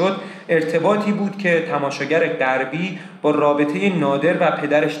متوجه شد، ارتباطی بود که تماشاگر غربی با رابطه نادر و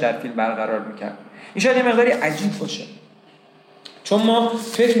پدرش در فیلم برقرار می‌کرد. این شاید یه مقداری عجیب باشه، چون ما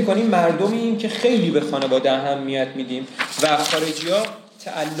فکر می‌کنیم مردمیم که خیلی به خانواده اهمیت میدیم و خارجی‌ها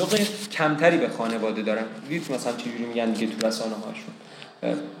تعلق کمتری به خانواده دارن. دیدید مثلا چجوری میگن دیگه تو رسانه‌هاشون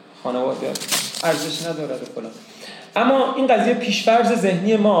خانواده ارزش نداره فلان. اما این قضیه پیش‌فرض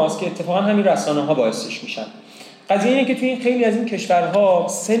ذهنی ماست که اتفاقا همین رسانه‌ها باعثش میشن. قضیه اینه که توی این خیلی از این کشورها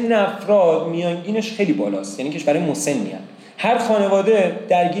سن افراد میانگینش خیلی بالاست، یعنی کشورهای مسنی هستند. هر خانواده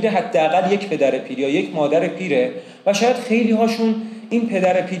درگیر حداقل یک پدر پیر یا یک مادر پیره و شاید خیلی هاشون این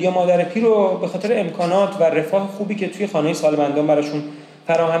پدر پیر یا مادر پیر رو به خاطر امکانات و رفاه خوبی که توی خانه سالمندان براشون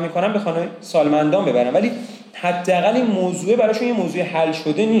فراهم می‌کنن به خانه سالمندان ببرن، ولی حداقل این موضوع براشون یه موضوع حل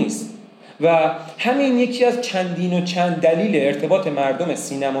شده نیست. و همین یکی از چندین و چند دلیل ارتباط مردم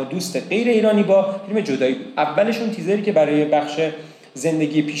سینما دوست غیر ایرانی با فیلم جدایی بود. اولشون تیزری که برای بخش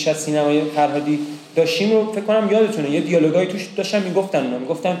زندگی پیش از سینمای فرهادی داشتیم رو فکر کنم یادتونه، یه دیالوگایی توش داشتن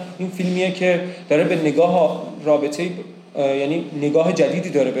میگفتن این فیلمیه که داره به نگاه رابطه، یعنی نگاه جدیدی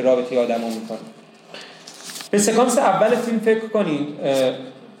داره به رابطه آدم‌ها میکنه. به سکانس اول فیلم فکر کنید،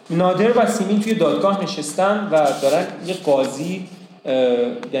 نادر و سیمین توی دادگاه نشستن و دارن یه قاضی،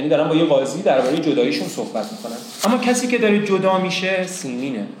 یعنی دارن با یه قاضی درباره جداییشون صحبت میکنن، اما کسی که داره جدا میشه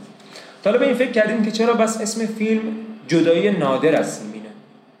سیمینه. حالا به این فکر کردیم که چرا بس اسم فیلم جدایی نادر از سیمینه،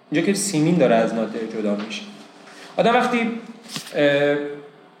 اینجا که سیمین داره از نادر جدا میشه. آدم وقتی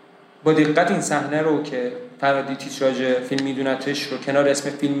با دقت این صحنه رو که فرهادی تیتراژ فیلم میدونتش رو کنار اسم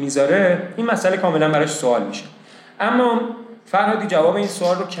فیلم میذاره، این مسئله کاملا براش سوال میشه. اما فرهادی جواب این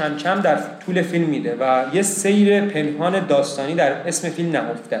سوال رو کم کم در طول فیلم میده و یه سیر پنهان داستانی در اسم فیلم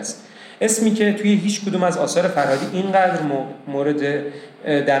نهفته است، اسمی که توی هیچ کدوم از آثار فرهادی اینقدر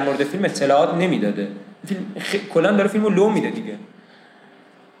در مورد فیلم اطلاعات نمیداده. فیلم کلا داره فیلمو لو میده دیگه.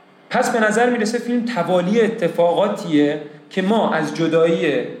 پس به نظر میرسه فیلم توالی اتفاقاتیه که ما از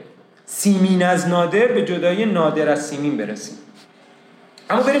جدایی سیمین از نادر به جدایی نادر از سیمین برسیم.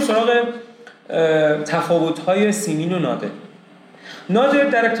 اما بریم سراغ تفاوت‌های سیمین و نادر. نادر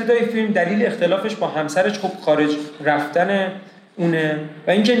در ابتدای فیلم دلیل اختلافش با همسرش خب خارج رفتن اونه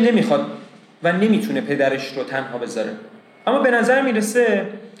و اینکه نمیخواد و نمیتونه پدرش رو تنها بذاره. اما به نظر میرسه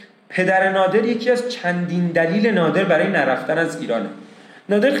پدر نادر یکی از چندین دلیل نادر برای نرفتن از ایرانه.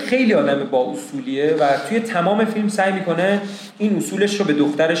 نادر خیلی آدم با اصولیه و توی تمام فیلم سعی میکنه این اصولش رو به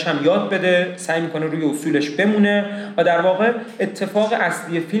دخترش هم یاد بده، سعی میکنه روی اصولش بمونه و در واقع اتفاق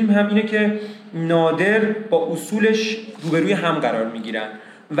اصلی فیلم هم اینه که نادر با اصولش روبروی هم قرار میگیرن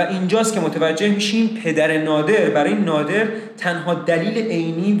و اینجاست که متوجه میشیم پدر نادر برای نادر تنها دلیل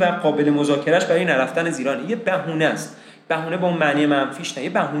عینی و قابل مذاکرهش برای نرفتن از ایران یه بهونه است. بهونه با اون معنی منفیش نه، یه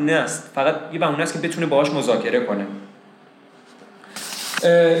بهونه است، فقط یه بهونه است که بتونه باهاش مذاکره کنه.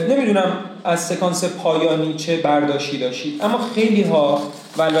 نمیدونم از سکانس پایانی چه برداشتی داشتید، اما خیلی ها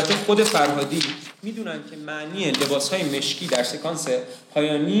و البته خود فرهادی میدونن که معنی لباسهای مشکی در سکانس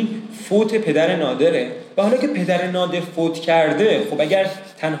پایانی فوت پدر نادره و حالا که پدر نادر فوت کرده، خب اگر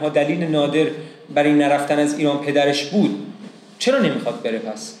تنها دلیل نادر برای نرفتن از ایران پدرش بود، چرا نمیخواد بره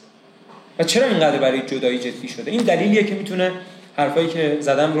پس؟ و چرا اینقدر برای جدایی جدی شده؟ این دلیلیه که میتونه حرفایی که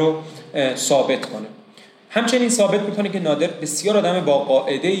زدم رو ثابت کنه. همچنین ثابت میکنه که نادر بسیار آدم با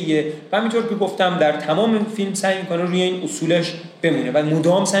قاعده‌ایه و همینطور که گفتم در تمام فیلم سعی میکنه روی این اصولش بمونه و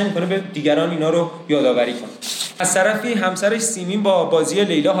مدام سعی میکنه به دیگران اینا رو یادآوری کنه. از طرفی همسرش سیمین با بازی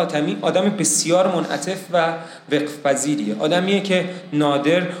لیلا حاتمی آدم بسیار منعطف و وقف‌پذیریه. آدمیه که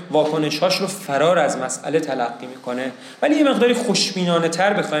نادر واکنش‌هاش رو فرار از مسئله تلقی میکنه. ولی یه مقداری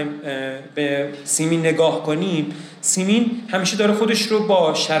خوشبینانه‌تر بخوایم به سیمین نگاه کنیم، سیمین همیشه داره خودش رو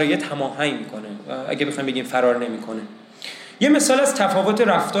با شرایط هماهنگ میکنه. اگه بخوایم بگیم فرار نمیکنه. یه مثال از تفاوت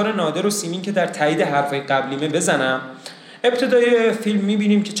رفتار نادر و سیمین که در تایید حرفای قبلیمه بزنم. ابتدای فیلم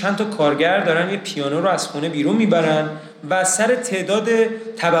میبینیم که چند تا کارگر دارن یه پیانو رو از خونه بیرون میبرن و سر تعداد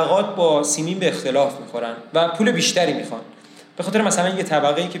طبقات با سیمین به اختلاف میخورن و پول بیشتری میخوان. به خاطر مثلا یه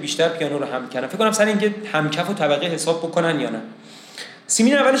طبقه‌ای که بیشتر پیانو رو هم کنن. فکر کنم سر اینکه همکف و طبقه حساب بکنن یا نه.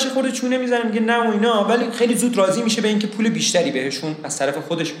 سیمین اولش خورده چونه میزنه میگه نه و اینا، ولی خیلی زود راضی میشه به اینکه پول بیشتری بهشون از طرف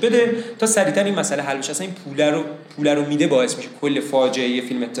خودش بده تا سریعتر این مسئله حل بشه. اصلا این پول رو میده باعث میشه کل فاجعه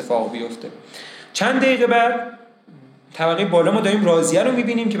فیلم اتفاق بیفته. چند دقیقه بعد طبقه بالا ما داریم راضیه رو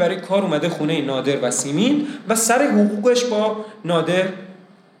میبینیم که برای کار اومده خونه نادر و سیمین و سر حقوقش با نادر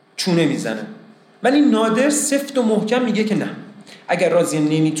چونه میزنه. ولی نادر سفت و محکم میگه که نه، اگر راضیه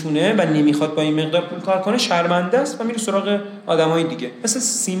نمیتونه و نمیخواد با این مقدار پول کار کنه شرمنده است و میره سراغ آدمای دیگه. مثل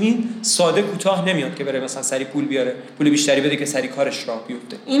سیمین ساده کوتاه نمیاد که بره مثلا سری پول بیاره، پول بیشتری بده که سری کارش راه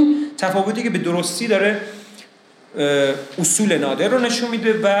بیفته. این تفاوتی که به درستی داره اصول نادر رو نشون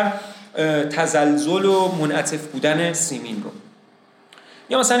میده و تزلزل و منعطف بودن سیمین رو.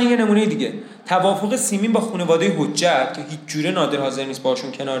 یا مثلا یه نمونه دیگه، توافق سیمین با خانواده حجت که هیچ جوره نادر حاضر نیست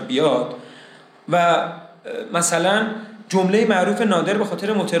باشون کنار بیاد و مثلا جمله معروف نادر به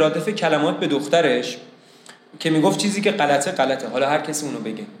خاطر مترادف کلمات به دخترش که میگفت چیزی که غلطه، حالا هر کسی اونو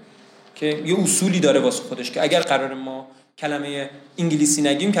بگه، که یه اصولی داره واسه خودش که اگر قرار ما کلمه انگلیسی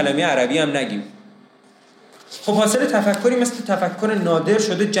نگیم کلمه عربی هم نگیم. خب حاصل تفکری مثل تفکر نادر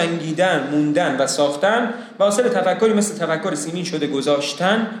شده جنگیدن، موندن و ساختن و حاصل تفکری مثل تفکر سیمین شده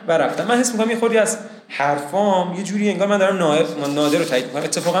گذاشتن و رفتن. من حس می‌کنم یه خوردی از حرفام یه جوری انگار من دارم نادر رو تایید می‌کنم.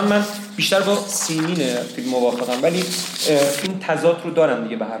 اتفاقا من بیشتر با سیمین فیلم موافقم، ولی این تضاد رو دارم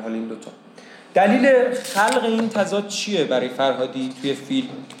دیگه به هر حال این دوتا. دلیل خلق این تضاد چیه برای فرهادی توی فیلم؟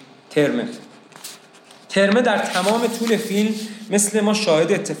 ترمه در تمام طول فیلم مثل ما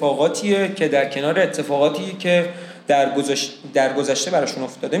شاهد اتفاقاتیه که در کنار اتفاقاتی که در گذشته براشون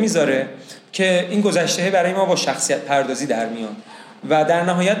افتاده میذاره که این گذشته برای ما با شخصیت پردازی در میاد و در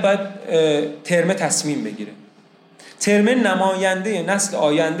نهایت باید ترمه تصمیم بگیره. ترمه نماینده نسل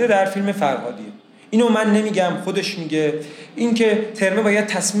آینده در فیلم فرهادیه. اینو من نمیگم، خودش میگه. این که ترمه باید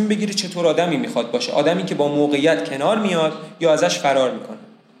تصمیم بگیره چطور آدمی میخواد باشه، آدمی که با موقعیت کنار میاد یا ازش فرار میکنه.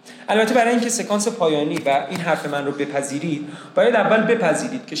 البته برای اینکه سکانس پایانی و این حرف من رو بپذیرید، باید اول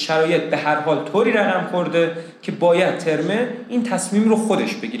بپذیرید که شرایط به هر حال طوری رقم خورده که باید ترمه این تصمیم رو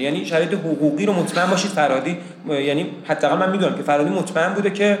خودش بگیره. یعنی شرایط حقوقی رو مطمئن باشید فرهادی، یعنی حداقل من میدونم که فرهادی مطمئن بوده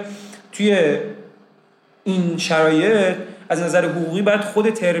که توی این شرایط از نظر حقوقی باید خود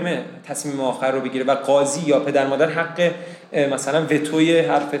ترمه تصمیم آخر رو بگیره و قاضی یا پدر مادر حق مثلا وتوی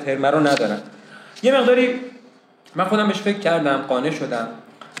حرف ترمه رو ندارن. یه مقداری من خودم بهش فکر کردم، قانع شدم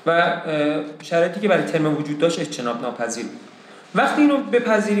و شرایطی که برای ترمه وجود داشت اجتناب ناپذیر بود. وقتی اینو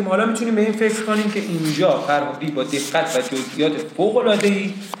بپذیریم حالا میتونیم به این فکر کنیم که اینجا فرهادی با دقت و جزئیات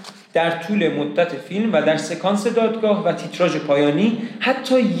فوق‌العاده‌ای در طول مدت فیلم و در سکانس دادگاه و تیتراژ پایانی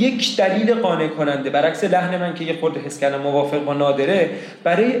حتی یک دلیل قانع کننده، برعکس لحن من که یه خورده حس کردم موافق با نادره،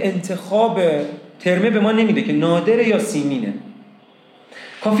 برای انتخاب ترمه به ما نمیده که نادره یا سیمینه.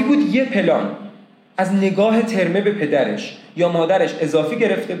 کافی بود یه پلان از نگاه ترمه به پدرش یا مادرش اضافی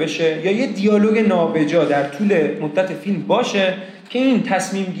گرفته بشه یا یه دیالوگ نابجا در طول مدت فیلم باشه که این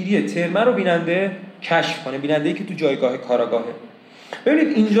تصمیم گیری ترمه رو بیننده کشف کنه، بیننده‌ای که تو جایگاه کاراگاهه.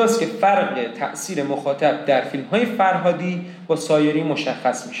 ببینید اینجاست که فرق تأثیر مخاطب در فیلم‌های فرهادی با سایری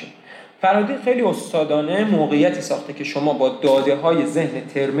مشخص میشه. فرهادی خیلی استادانه موقعیتی ساخته که شما با داده‌های ذهن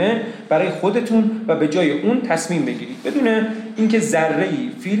ترمه برای خودتون و به جای اون تصمیم بگیرید بدون اینکه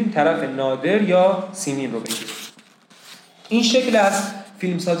ذره‌ای فیلم طرف نادر یا سیمین رو بگیرید. این شکل از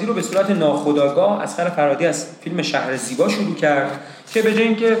فیلمسازی رو به صورت ناخودآگاه اصغر فرهادی از فیلم شهر زیبا شروع کرد که به جای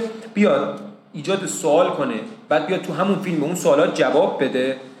اینکه بیاد ایجاد سوال کنه بعد بیاد تو همون فیلم اون سوالات جواب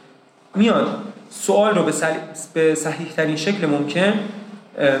بده، میاد سوال رو به صحیح ترین شکل ممکن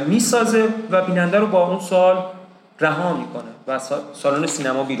میسازه و بیننده رو با اون سوال رها میکنه و سالن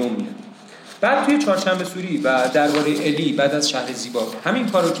سینما بیرون میره. بعد توی چهارشنبه سوری و درباره الی بعد از شهر زیبا همین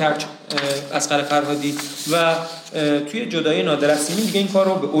کارو کرد اصغر فرهادی و توی جدایی نادر از سیمین دیگه این کار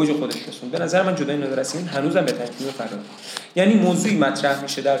رو به اوج خودش رسوند. به نظر من جدایی نادر از سیمین هنوزم بهترین فیلم فرهادی، یعنی موضوعی مطرح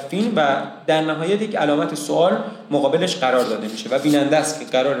میشه در فیلم و در نهایت یک علامت سوال مقابلش قرار داده میشه و بیننده است که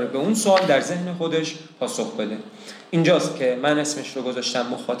قراره به اون سوال در ذهن خودش پاسخ بده. اینجاست که من اسمش رو گذاشتم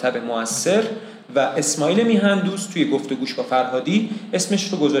مخاطب مؤثر و اسماعیل میهندوست توی گفتگوش با فرهادی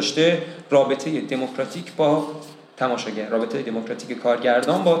اسمش رو گذاشته رابطه دموکراتیک با تماشاگر، رابطه دموکراتیک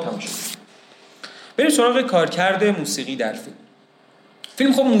کارگردان با تماشاگر. بریم سراغ کارکرد موسیقی در فیلم.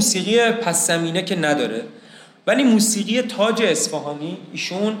 فیلم خب موسیقی پس زمینه که نداره، ولی موسیقی تاج اصفهانی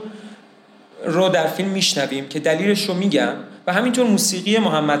ایشون رو در فیلم میشنویم که دلیلش رو میگم و همینطور موسیقی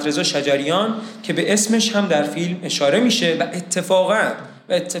محمد رضا شجریان که به اسمش هم در فیلم اشاره میشه و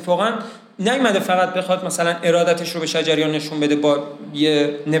اتفاقا نیومده فقط بخواد مثلا ارادتش رو به شجریان نشون بده با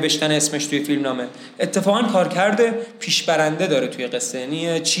یه نوشتن اسمش توی فیلم نامه، اتفاقا کارکرد پیشبرنده داره توی قصه،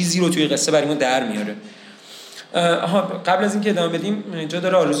 یعنی چیزی رو توی قصه برای ما در میاره. قبل از اینکه ادامه بدیم جا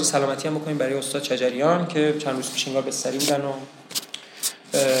داره آرزوی سلامتی هم بکنیم برای استاد شجریان که چند روز پیش انگار بستری بودن و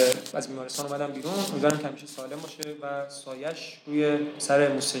از بیمارستان اومدن بیرون. امیدوارم که همیشه سالم باشه و سایش روی سر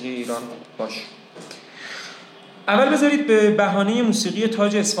موسیقی ایران باشه. اول بذارید به بهانه موسیقی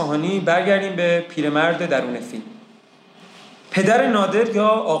تاج اصفهانی برگردیم به پیرمرد درون فیلم. پدر نادر یا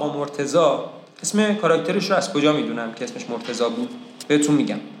آقا مرتضی، اسم کاراکترش رو از کجا میدونم که اسمش مرتضی بود؟ بهتون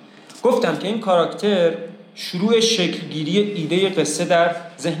میگم. گفتم که این کاراکتر شروع شکلگیری ایده قصه در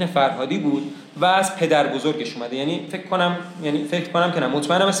ذهن فرهادی بود و از پدر بزرگش اومده، یعنی فکر کنم که نه،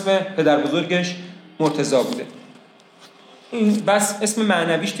 مطمئنم اسم پدر بزرگش مرتضی بوده. این بس اسم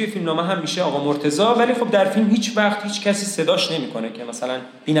معنویش توی فیلمنامه هم میشه آقا مرتضی، ولی خب در فیلم هیچ وقت هیچ کسی صداش نمیکنه که مثلا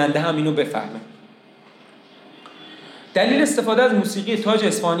بیننده هم اینو بفهمه. دلیل استفاده از موسیقی تاج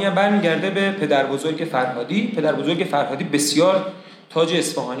اصفهانی هم برمیگرده به پدر بزرگ فرهادی. پدر بزرگ فرهادی بسیار تاج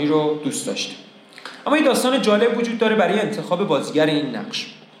اصفهانی رو دوست داشته. اما این داستان جالب وجود داره برای انتخاب بازیگر این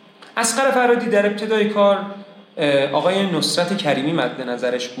نقش. اصغر فرهادی در ابتدای کار آقای نصرت کریمی مد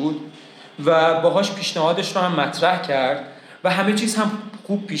نظرش بود و باهاش پیشنهادش رو هم مطرح کرد و همه چیز هم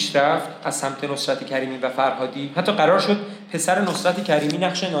خوب پیش رفت از سمت نصرت کریمی و فرهادی. حتی قرار شد پسر نصرت کریمی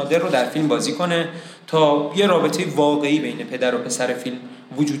نقش نادر رو در فیلم بازی کنه تا یه رابطه واقعی بین پدر و پسر فیلم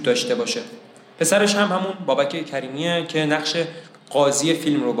وجود داشته باشه. پسرش هم همون بابک کریمیه که نقش قاضی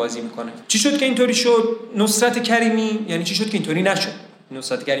فیلم رو بازی میکنه. چی شد که اینطوری شد؟ نصرت کریمی، یعنی چی شد که اینطوری نشد؟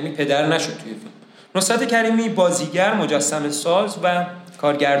 نصرت کریمی پدر نشد توی فیلم. نصرت کریمی بازیگر، مجسمه ساز و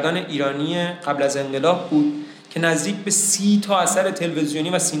کارگردان ایرانی قبل از انقلاب بود که نزدیک به 30 تا اثر تلویزیونی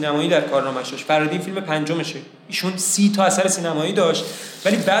و سینمایی در کارنامه‌اش داشت. فرهادی فیلم پنجمشه. ایشون 30 تا اثر سینمایی داشت،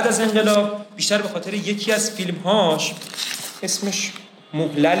 ولی بعد از انقلاب بیشتر به خاطر یکی از فیلم‌هاش اسمش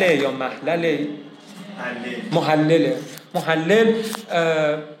محلله یا محلل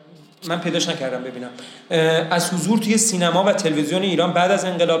من پیداش نکردم ببینم، از حضور توی سینما و تلویزیون ایران بعد از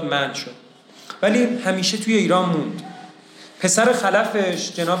انقلاب منع شد، ولی همیشه توی ایران موند. پسر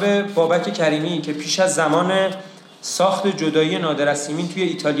خلفش جناب بابک کریمی که پیش از زمان ساخت جدایی نادر از سیمین توی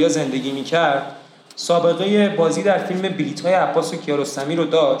ایتالیا زندگی میکرد، سابقه بازی در فیلم بلیط‌های عباس و کیارستمی رو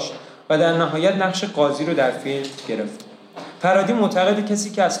داشت و در نهایت نقش قاضی رو در فیلم گرفت. فرهادی معتقد کسی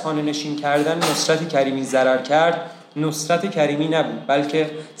که از خانه نشین کردن نصرت کریمی ضرر کرد نصرت کریمی نبود، بلکه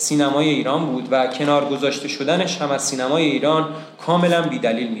سینمای ایران بود و کنار گذاشته شدنش هم از سینمای ایران کاملا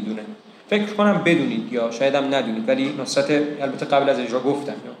بی‌دلیل میدونه. فکر کنم بدونید یا شاید هم ندونید، ولی نصرت، البته قبل از اجرا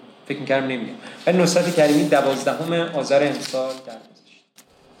گفتم یا فکر می‌کردم نمیگم، ولی نصرت کریمی 12 آذر امسال درگذشت.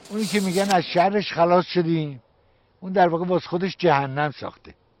 اونی که میگن از شرش خلاص شدیم، اون در واقع واسه خودش جهنم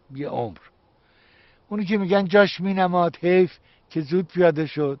ساخته یه عمر. اونی که میگن جاش مینماد حیف که زود پیاده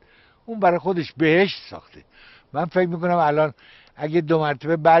شد، اون برای خودش بهشت ساخته. من فکر میکنم الان اگه 2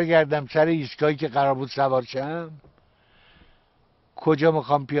 مرتبه برگردم سر ایستگاهی که قرار بود سوار شم، کجا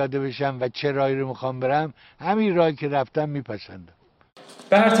میخوام پیاده بشم و چه راهی رو میخوام برم، همین راهی که رفتم میپسندم.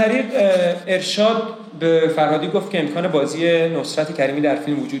 به هر طریق ارشاد به فرهادی گفت که امکان بازی نصرت کریمی در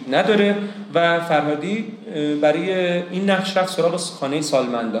فیلم وجود نداره و فرهادی برای این نقش رفت سراغ خانه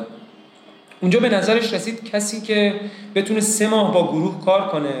سالمندان. اونجا به نظرش رسید کسی که بتونه 3 ماه با گروه کار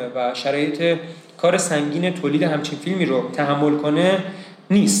کنه و شرایط کار سنگین تولید همچین فیلمی رو تحمل کنه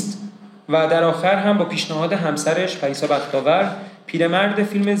نیست و در آخر هم با پیشنهاد همسرش پریسا بختاور پیرمرد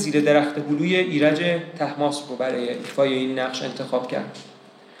فیلم زیر درخت هلوی ایرج طهماسب رو برای ایفای این نقش انتخاب کرد.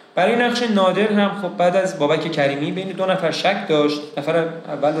 برای نقش نادر هم خب بعد از بابک کریمی بین 2 نفر شک داشت. نفر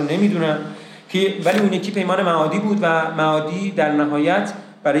اول رو نمیدونم که ولی اون یکی پیمان معادی بود و معادی در نهایت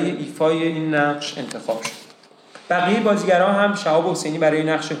برای ایفای این نقش انتخاب شد. بقیه بازیگران هم شهاب حسینی برای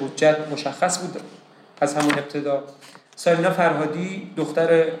نقش حجت مشخص بود از همون ابتدا. سارینا فرهادی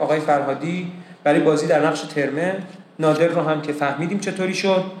دختر آقای فرهادی برای بازی در نقش ترمه، نادر رو هم که فهمیدیم چطوری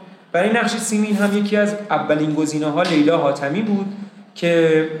شد. برای نقش سیمین هم یکی از اولین گزینه‌ها لیلا حاتمی بود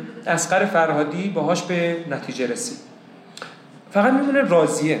که اصغر فرهادی باهاش به نتیجه رسید. فقط میمونه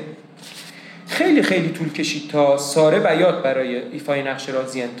راضیه. خیلی خیلی طول کشید تا ساره بیات برای ایفای نقش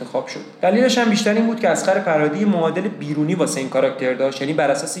راضیه انتخاب شد. دلیلش هم بیشتر این بود که اصغر فرهادی معادل بیرونی واسه این کاراکتر داشت، یعنی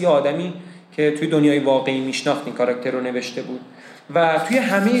بر اساس یه آدمی که توی دنیای واقعی میشناخت این کاراکتر رو نوشته بود و توی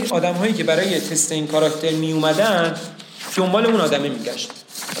همه آدم‌هایی که برای تست این کاراکتر می اومدن دنبال اون آدمه میگشت.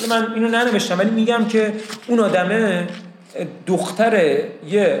 حالا من اینو ننوشتم ولی میگم که اون آدمه دختر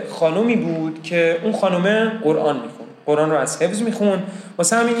یه خانومی بود که اون خانومه قرآن میخون، قرآن رو از حفظ میخون،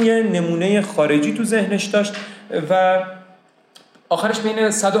 واسه همین یه نمونه خارجی تو ذهنش داشت و آخرش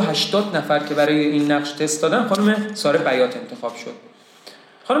بین 180 نفر که برای این نقش تست دادن خانم ساره بیات انتخاب شد.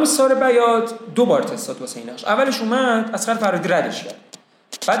 خانم ساره بیات 2 بار تست داد واسه این نقش. اولش اومد اصغر فرهادی ردش کرد،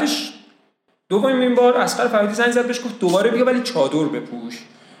 بعدش دومین بار اصغر فرهادی زنگ زد بهش گفت دوباره بیا ولی چادر بپوش،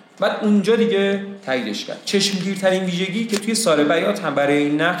 بعد اونجا دیگه تاییدش کرد. چشمگیرترین ویژگی که توی ساره بیات هم برای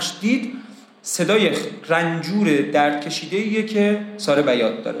این نقش دید صدای رنجور درد کشیده‌ایه که ساره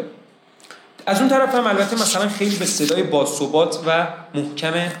بیات داره. از اون طرف هم البته مثلا خیلی به صدای باثبات و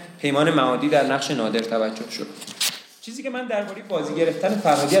محکم پیمان معادی در نقش نادر توجه شد. چیزی که من درباره بازی گرفتن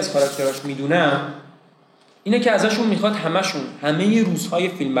فرهادی از کاراکتراش میدونم اینه که ازشون میخواد همه روزهای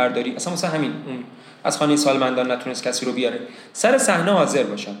فیلمبرداری، اصلا مثلا همین اون از خانه سالمندان نتونست کسی رو بیاره، سر صحنه حاضر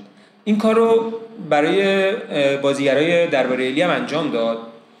باشن. این کار رو برای بازیگرای درباره الی هم انجام داد.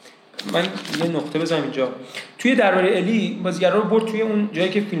 من یه نقطه بزنم اینجا. توی درباره الی بازیگرا رو برد توی اون جایی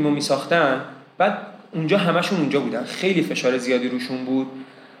که فیلمو میساختن، بعد اونجا همشون اونجا بودن، خیلی فشار زیادی روشون بود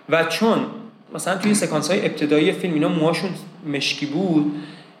و چون مثلا توی سکانس‌های ابتدایی فیلم اینا موهاشون مشکی بود،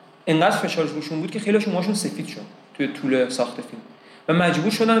 انقدر فشارش روشون بود که خیلیشون موهاشون سفید شد توی طول ساخت فیلم و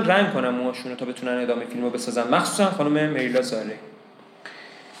مجبور شدن رنگ کنن موهاشون رو تا بتونن ادامه فیلمو بسازن، مخصوصا خانم مریلا زاره.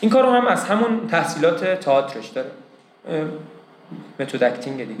 این کارو هم از همون تحصیلات تئاترش داره، متد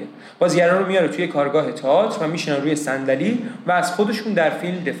اکتینگ دیگه. بازیگرا رو میاره توی کارگاه تئاتر و میشینن روی صندلی و از خودشون در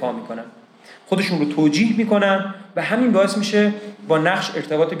فیلم دفاع میکنن، خودشون رو توجیه میکنن و همین باعث میشه با نقش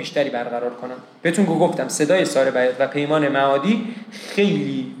ارتباط بیشتری برقرار کنن. بهتون گفتم صدای ساره بیات و پیمان معادی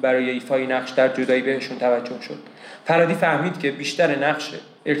خیلی برای ایفای نقش در جدایی بهشون توجه شد. فرهادی فهمید که بیشتر نقش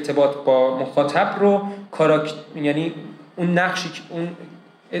ارتباط با مخاطب رو یعنی اون نقشی، اون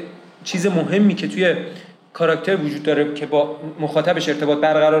چیز مهمی که توی کاراکتر وجود داره که با مخاطبش ارتباط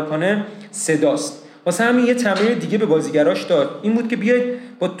برقرار کنه صداست. واسه همین یه تمرین دیگه به بازیگراش داد، این بود که بیاید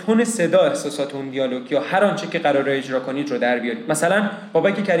با تون صدا احساسات اون دیالوگ یا هر آنچه که قراره اجرا کنید رو در بیارید. مثلا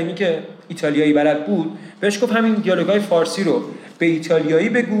بابک کریمی که ایتالیایی بلد بود بهش گفت همین دیالوگای فارسی رو به ایتالیایی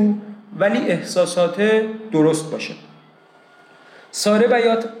بگو ولی احساسات درست باشه. ساره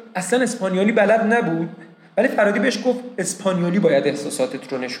بیات اصلا اسپانیولی بلد نبود ولی فرهادی بهش گفت اسپانیولی باید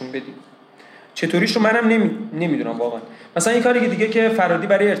احساساتت رو نشون بدی. چطوریش رو منم نمیدونم واقعا. مثلا این کاری دیگه که فرهادی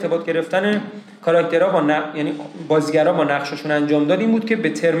برای ارتباط گرفتن کاراکترها یعنی بازیگرا با نقششون انجام داد این بود که به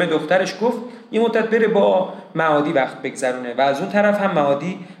ترمه دخترش گفت یه مدت بره با معادی وقت بگذرونه و از اون طرف هم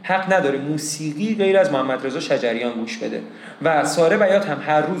معادی حق نداره موسیقی غیر از محمد رضا شجریان گوش بده و ساره بیات هم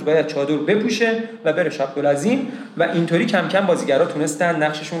هر روز باید چادر بپوشه و بره شب دلعظیم و اینطوری کم کم بازیگرا تونستن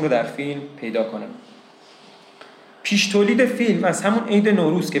نقششون رو در فیلم پیدا کنن. پیش تولید فیلم از همون عید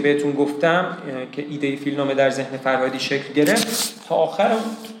نوروز که بهتون گفتم که ایده فیلمنامه در ذهن فرهادی شکل گرفت تا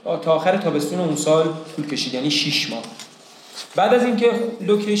آخر تابستون اون سال طول کشید، یعنی 6 ماه. بعد از اینکه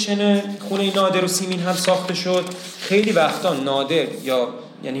لوکیشن خونه نادر و سیمین هم ساخته شد، خیلی وقتا نادر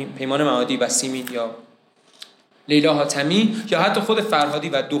یعنی پیمان معادی و سیمین یا لیلا حاتمی یا حتی خود فرهادی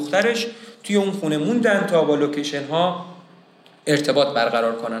و دخترش توی اون خونه موندن تا با لوکیشن ها ارتباط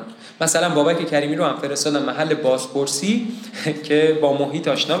برقرار کنن. مثلا بابک کریمی رو هم فرستادن محل بازپرسی که با محیط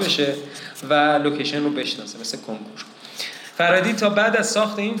آشنا بشه و لوکیشن رو بشناسه، مثل کنکور. فرهادی تا بعد از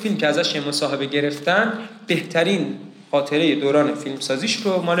ساخت این فیلم که ازش مصاحبه گرفتن، بهترین خاطره دوران فیلمسازیش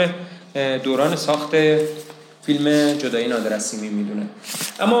رو مال دوران ساخت فیلم جدایی نادر از سیمین میدونه.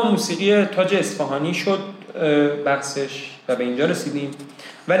 اما موسیقی تاج اصفهانی شد بحثش و به اینجا رسیدیم.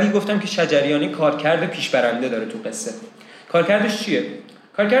 ولی گفتم که شجریانی کارکرد پیشبرنده داره تو قصه. کارکردش چیه؟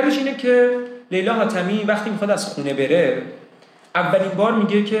 کارکردش اینه که لیلا حاتمی وقتی میخواد از خونه بره، اولین بار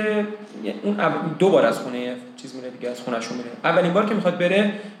میگه که اون دو بار از خونه چیز میره دیگه، از خونه‌شون میره. اولین بار که میخواد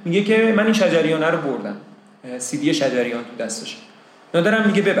بره میگه که من این شجریانه رو بردم، CD شجریان تو دستش. نادرم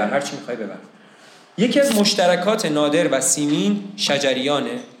میگه ببر، هر چی میخوای ببر. یکی از مشترکات نادر و سیمین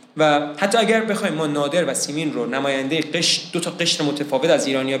شجریانه و حتی اگر بخوایم ما نادر و سیمین رو نماینده دو تا قشر متفاوت از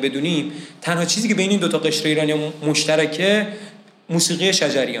ایرانی‌ها بدونیم، تنها چیزی که بین این دو تا قشر ایرانی مشترکه موسیقی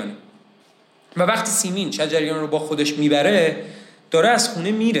شجریانه. و وقتی سیمین شجریان رو با خودش میبره، داره از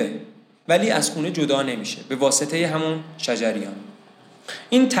خونه میره ولی از خونه جدا نمیشه به واسطه همون شجریان.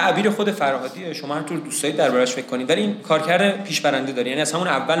 این تعبیر خود فرهادیه، شما هر طور دوست دارید دربارش فکر کنید، ولی این کارکرد پیشبرنده داره. یعنی از همون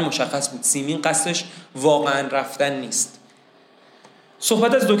اول مشخص بود سیمین قصدش واقعا رفتن نیست.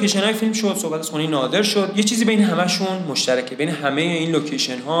 صحبت از لوکیشن‌های فیلم شد، صحبت از خونه نادر شد. یه چیزی بین همشون مشترکه، بین همه این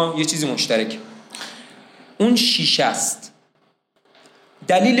لوکیشن‌ها یه چیزی مشترکه، اون شیشه است.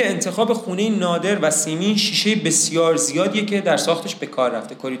 دلیل انتخاب خونه نادر و سیمین شیشه بسیار زیادیه که در ساختش به کار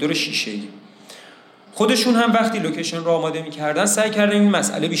رفته، کاریدور شیشه‌ای. خودشون هم وقتی لوکیشن رو آماده می‌کردن سعی کردن این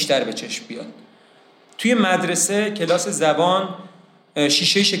مسئله بیشتر به چشم بیاد. توی مدرسه کلاس زبان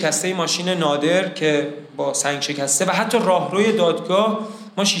شیشه شکسته ماشین نادر که با سنگ شکسته و حتی راهروی دادگاه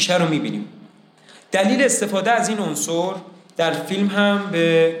ما شیشه رو می‌بینیم. دلیل استفاده از این عنصر در فیلم هم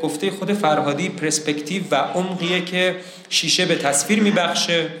به گفته خود فرهادی پرسپکتیو و عمقیه که شیشه به تصویر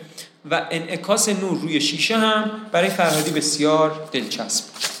میبخشه و انعکاس نور روی شیشه هم برای فرهادی بسیار دلچسب.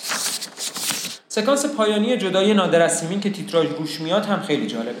 سکانس پایانی جدایی نادر از سیمین که تیتراژ روش میاد هم خیلی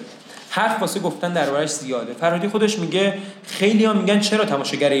جالبه. حرف واسه گفتن دربارش زیاده. فرهادی خودش میگه خیلی‌ها میگن چرا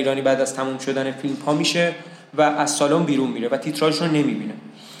تماشاگر ایرانی بعد از تموم شدن فیلم پا میشه و از سالن بیرون میره و تیتراژ رو نمیبینه.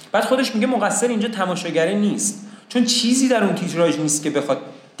 بعد خودش میگه مقصر اینجا تماشاگر نیست، چون چیزی در اون تیتراژ نیست که بخواد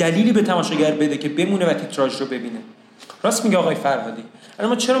دلیلی به تماشاگر بده که بمونه و تیتراژ رو ببینه. راست میگه آقای فرهادی.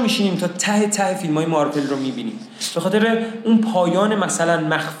 ما چرا میشینیم تا ته فیلم‌های مارول رو میبینیم؟ به خاطر اون پایان مثلا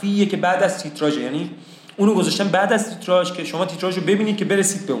مخفیه که بعد از تیتراژ، یعنی اونو گذاشتن بعد از تیتراژ که شما تیتراژ رو ببینید که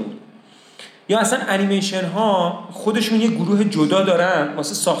برسید به اون. یا اصلا انیمیشن ها خودشون یه گروه جدا دارن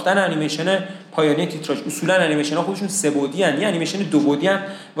واسه ساختن انیمیشن پایانی تیتراژ. اصولا انیمیشن ها خودشون سه بعدی ان، یه انیمیشن دو بعدی ان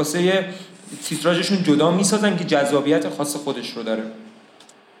واسه تیتراژشون جدا میسازن که جذابیت خاص خودش رو داره.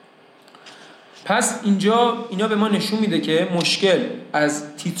 پس اینجا اینا به ما نشون میده که مشکل از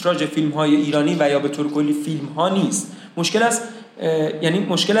تیتراژ فیلم‌های ایرانی و یا به طور کلی فیلم‌ها نیست. مشکل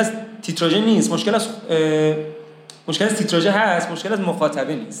از تیتراژ نیست، مشکل از تیتراژ هست، مشکل از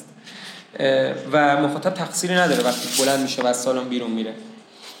مخاطبه نیست. و مخاطب تقصیری نداره وقتی بلند میشه و از سالن بیرون میره.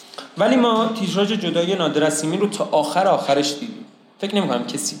 ولی ما تیتراژ جدایی نادر از سیمین رو تا آخرش دیدیم. فکر نمی‌کنم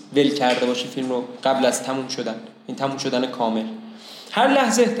کسی ول کرده باشه فیلم رو قبل از تموم شدن کامل. هر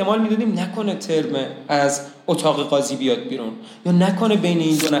لحظه احتمال میدادیم نکنه ترم از اتاق قاضی بیاد بیرون، یا نکنه بین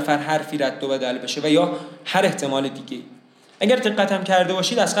این دو نفر حرفی رد و بدل بشه، و یا هر احتمال دیگه. اگر دقت هم کرده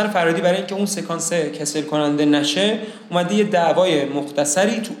باشید اصغر فرهادی برای اینکه اون سکانس کسل کننده نشه اومده یه دعوای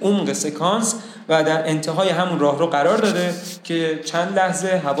مختصری تو عمق سکانس و در انتهای همون راه رو قرار داده که چند لحظه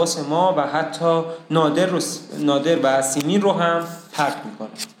حواس ما و حتی نادر و سیمین رو هم پرت میکنه.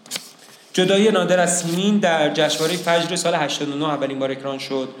 جدایی نادر از سیمین در جشنواره فجر سال 89 اولین بار اکران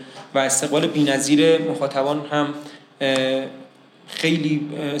شد و استقبال بی‌نظیر مخاطبان هم خیلی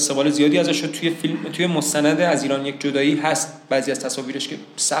استقبال زیادی ازش شد. توی مستند از ایران یک جدایی هست بعضی از تصاویرش که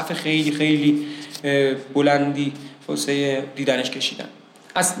صف خیلی خیلی بلندی واسه دیدنش کشیدن.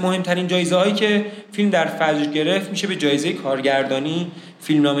 از مهمترین جایزه‌هایی که فیلم در فجر گرفت میشه به جایزه کارگردانی،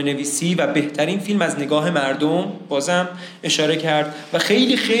 فیلمنامه نویسی و بهترین فیلم از نگاه مردم بازم اشاره کرد. و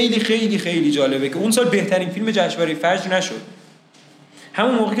خیلی خیلی خیلی خیلی جالبه که اون سال بهترین فیلم جشنواره فجر نشد.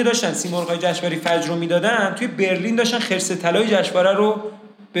 همون موقعی که داشتن سیمرغ‌های جشنواره فجر رو میدادن، توی برلین داشتن خرس طلای جشنواره رو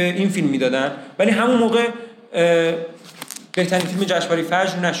به این فیلم میدادن، ولی همون موقع بهترین فیلم جشنواره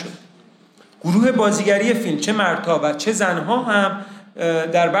فجر نشد. گروه بازیگری فیلم چه مردها و چه زنها هم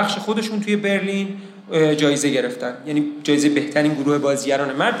در بخش خودشون توی برلین جایزه گرفتن، یعنی جایزه بهترین گروه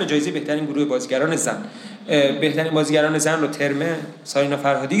بازیگران مرد و جایزه بهترین گروه بازیگران زن. بهترین بازیگران زن رو ترمه سارینا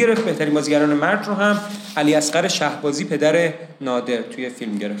فرهادی گرفت، بهترین بازیگران مرد رو هم علی اصغر شهبازی پدر نادر توی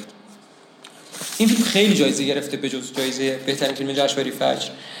فیلم گرفت. این فیلم خیلی جایزه گرفته، به جز جایزه بهترین فیلم جشنواره فجر.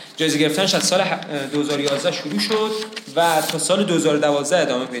 جایزه گرفتنش از سال 2011 شروع شد و تا سال 2012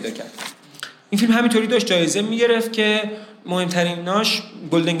 ادامه پیدا کرد. این فیلم همینطوری داشت جایزه میگرفت که مهمتریناش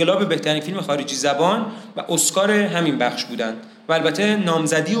گلدن گلوب بهترین فیلم خارجی زبان و اسکار همین بخش بودن و البته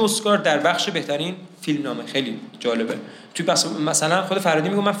نامزدی اسکار در بخش بهترین فیلم نامه. خیلی جالبه. توی مثلا خود فرهادی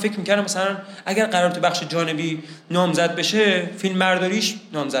میگه من فکر میکردم مثلا اگر قرار تو بخش جانبی نامزد بشه فیلم برداریش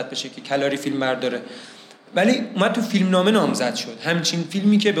نامزد بشه که کلاری فیلم برداره، ولی اومد تو فیلم نامه نامزد شد. همچین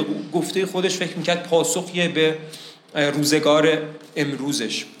فیلمی که به گفته خودش فکر میکرد پاسخیه به روزگار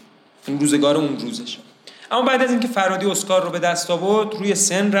امروزش، روزگار اون روزش. اما بعد از اینکه فرهادی اسکار رو به دست آورد روی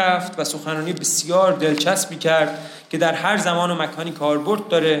سن رفت و سخنرانی بسیار دلچسبی کرد که در هر زمان و مکانی کاربرد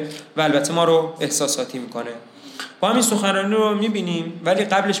داره و البته ما رو احساساتی میکنه. با همین سخنرانی رو میبینیم، ولی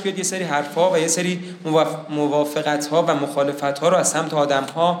قبلش بیاد یه سری حرفا و یه سری موافقت‌ها و مخالفت‌ها رو از سمت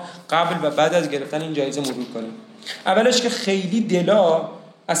آدم‌ها قبل و بعد از گرفتن این جایزه مرور کنیم. اولش که خیلی دلا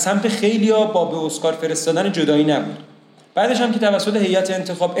از سمت خیلیا با به اسکار فرستادن جدایی نبود. بعدش هم که توسط هیئت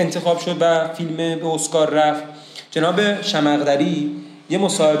انتخاب شد و فیلم به اسکار رفت، جناب شمقدری یه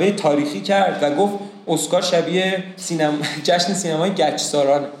مصاحبه تاریخی کرد و گفت اسکار شبیه جشن سینمای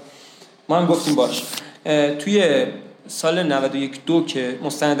گچساران. ما هم گفتیم باش. توی سال 91-2 که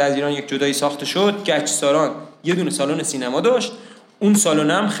مستند از ایران یک جدایی ساخته شد، گچساران یه دونه سالن سینما داشت، اون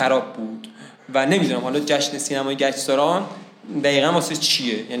سالن هم خراب بود و نمیدونم حالا جشن سینمای گچساران دقیقاً واسه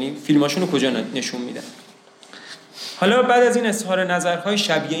چیه، یعنی فیلماشون رو کجا نشون میدن. حالا بعد از این اظهار نظرهای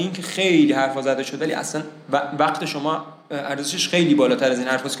شبیه این که خیلی حرفا زده شد، ولی اصلا وقت شما ارزشش خیلی بالاتر از این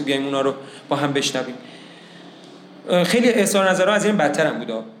حرفاست که بیایم اونا رو با هم بشنویم. خیلی اظهار نظرها از این بدتر هم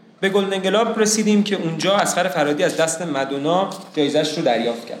بوده. به گلدن گلوب رسیدیم که اونجا اصغر فرهادی از دست مدونا جایزش رو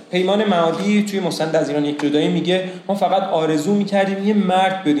دریافت کرد. پیمان معادی توی مستند از ایران یک جدایی میگه ما فقط آرزو میکردیم یه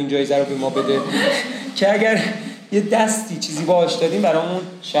مرد بیاد این جایزه رو به ما بده که اگر یه دستی چیزی باهاش دادیم برامون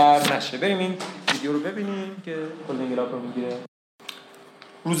شر نشه. بریم این ویدیو رو ببینیم که گلدن گلوب رو میگیره.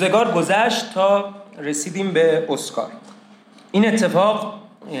 روزگار گذشت تا رسیدیم به اسکار. این اتفاق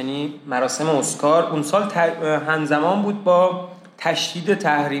یعنی مراسم اسکار اون سال همزمان بود با تشدید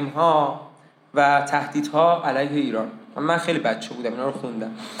تحریم‌ها و تهدیدها علیه ایران. من خیلی بچه بودم اینا رو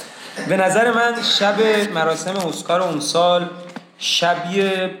خوندم. به نظر من شب مراسم اسکار اون سال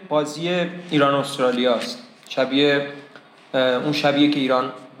شبیه بازی ایران استرالیا است. شبیه اون شبیه که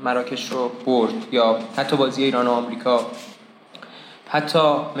ایران مراکش رو برد، یا حتی بازی ایران و آمریکا،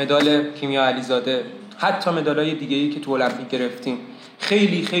 حتی مدال کیمیا علیزاده، حتی مدالای دیگه‌ای که تو المپیک گرفتیم.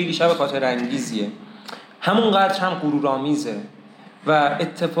 خیلی خیلی شب خاطر انگیزیه. همونقدر هم غرورآمیزه و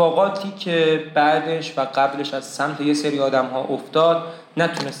اتفاقاتی که بعدش و قبلش از سمت یه سری آدم‌ها افتاد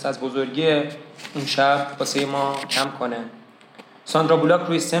نتونست از بزرگی اون شب واسه ما کم کنه. ساندرا بولاک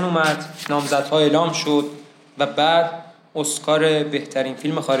روی سن اومد، نامزدها اعلام شد و بعد اسکار بهترین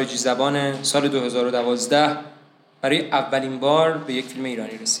فیلم خارجی زبان سال 2012 برای اولین بار به یک فیلم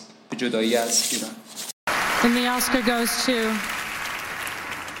ایرانی رسید، به جدایی از ایران. And the Oscar goes to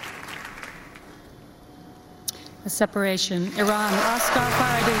A Separation, Iran, Oscar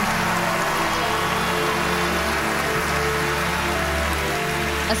Farhadi.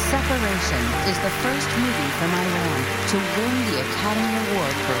 A Separation is the first movie from Iran to win the Academy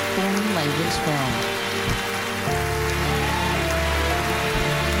Award for Foreign Language Film.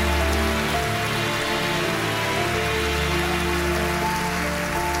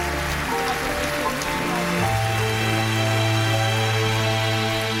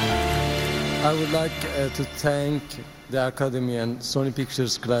 I would like to thank the Academy and Sony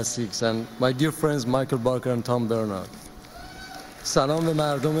Pictures Classics and my dear friends Michael Barker and Tom Bernard. سلام به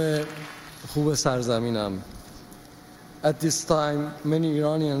مردم خوب سرزمینم. At this time, many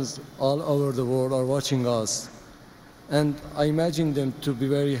Iranians all over the world are watching us, and I imagine them to be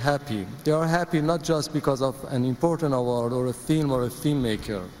very happy. They are happy not just because of an important award or a film or a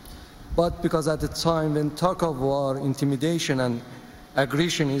filmmaker, but because at the time when talk of war, intimidation and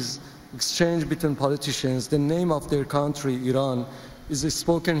aggression is exchanged between politicians, the name of their country, Iran, is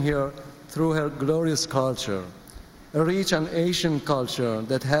spoken here through her glorious culture, a rich and ancient culture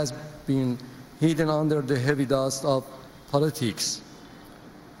that has been hidden under the heavy dust of politics.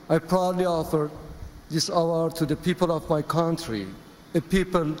 I proudly offer this award to the people of my country, a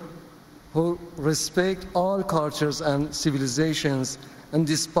people who respect all cultures and civilizations and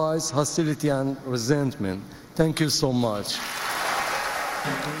despise hostility and resentment. Thank you so much.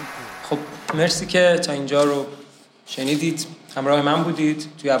 خب مرسی که تا اینجا رو شنیدید، همراه من بودید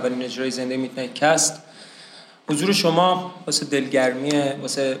توی اولین اجرای زنده میدنایت کست. حضور شما واسه دلگرمیه،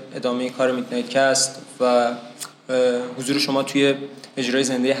 واسه ادامه کار میدنایت کست و حضور شما توی اجرای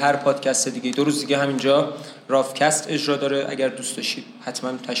زنده هر پادکست دیگه. 2 روز دیگه همینجا رافکست اجرا داره، اگر دوست داشتید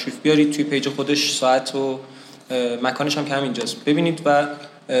حتما تشریف بیارید. توی پیج خودش ساعت و مکانش هم که همینجاست ببینید و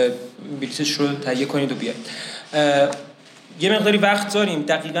بلیتش رو تهیه کنید و بیاید. یه مقداری وقت داریم،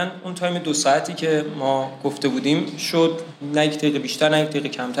 دقیقاً اون تایم 2 ساعتی که ما گفته بودیم شد، نه 1 دقیقه بیشتر نه 1 دقیقه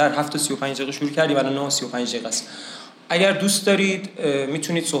کمتر. 7:35 دقیقه شروع کردیم، الان 9:35 دقیقه است. اگر دوست دارید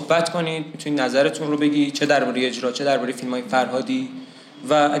میتونید صحبت کنید، میتونید نظرتون رو بگید، چه درباره اجرا چه درباره فیلم‌های فرهادی،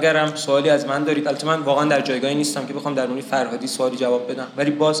 و اگر هم سوالی از من دارید. البته من واقعا در جایگاهی نیستم که بخوام درباره فرهادی سوالی جواب بدم،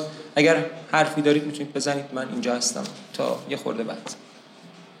 ولی باز اگر حرفی دارید میتونید بزنید، من اینجا هستم تا یه خورده بعد.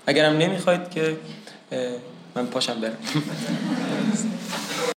 اگرم نمیخواید که من پاشم برم.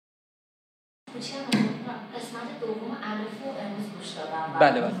 قسمت دوم الف رو امروز گوش دادم.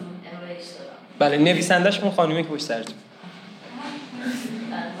 بله بله. بله نویسندش اون خانومی که پشت سرتون.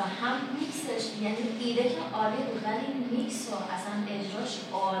 و هم میکسش، یعنی ایده که عالی بود ولی میکس و اصلا اجراش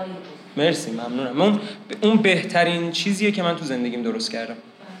عالی بود. مرسی، ممنونم. اون بهترین چیزیه که من تو زندگیم درست کردم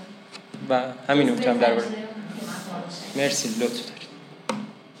و همینو میتونم درباره. مرسی، لطف دارید.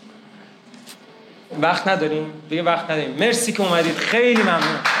 وقت نداریم؟ دیگه وقت نداریم. مرسی که اومدید، خیلی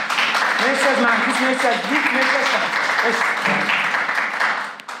ممنونم. مرسی از محفوظ، مرسی از دیپ، مرسی از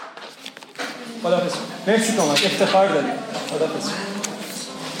خداحافظ. مرسی که اومدید، افتخار دادید. خداحافظ.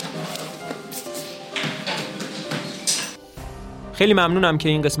 خیلی ممنونم که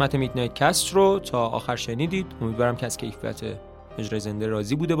این قسمت میدنایت کست رو تا آخر شنیدید. امیدوارم که از کیفیت اجرای زنده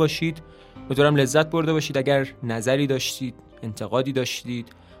راضی بوده باشید. امیدوارم لذت برده باشید. اگر نظری داشتید، انتقادی داشتید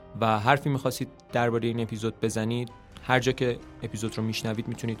و حرفی می‌خواستید درباره این اپیزود بزنید، هر جا که اپیزود رو میشنوید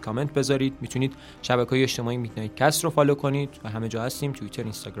میتونید کامنت بذارید. میتونید شبکه‌های اجتماعی میدنایت کست رو فالو کنید و همه جا هستیم، توییتر،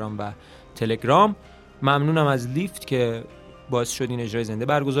 اینستاگرام و تلگرام. ممنونم از لیفت که باعث شد این اجرای زنده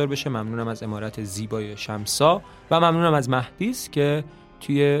برگزار بشه. ممنونم از عمارت زیبای شمسا و ممنونم از مهدیس که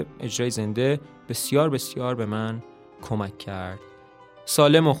توی اجرای زنده بسیار بسیار به من کمک کرد.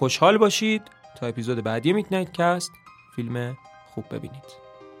 سالم و خوشحال باشید تا اپیزود بعدی میدنایت کست. فیلم خوب ببینید.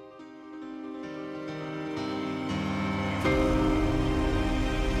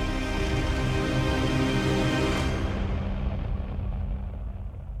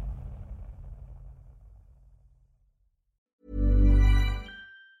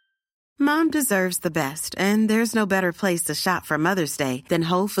 Mom deserves the best, and there's no better place to shop for Mother's Day than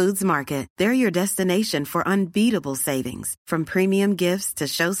Whole Foods Market. They're your destination for unbeatable savings, from premium gifts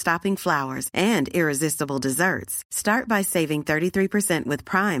to show-stopping flowers and irresistible desserts. Start by saving 33% with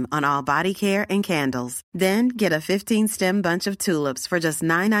Prime on all body care and candles. Then get a 15-stem bunch of tulips for just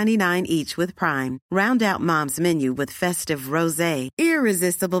 $9.99 each with Prime. Round out Mom's menu with festive rosé,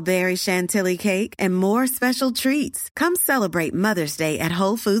 irresistible berry chantilly cake, and more special treats. Come celebrate Mother's Day at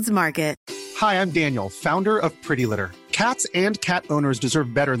Whole Foods Market. Hi, I'm Daniel, founder of Pretty Litter. Cats and cat owners deserve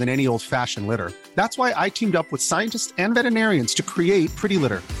better than any old-fashioned litter. That's why I teamed up with scientists and veterinarians to create Pretty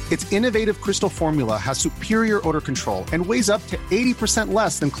Litter. Its innovative crystal formula has superior odor control and weighs up to 80%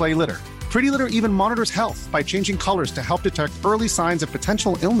 less than clay litter. Pretty Litter even monitors health by changing colors to help detect early signs of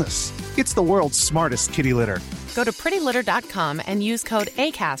potential illness. It's the world's smartest kitty litter. Go to prettylitter.com and use code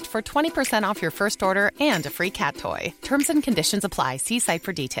ACAST for 20% off your first order and a free cat toy. Terms and conditions apply. See site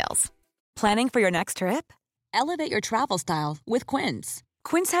for details. Planning for your next trip? Elevate your travel style with Quince.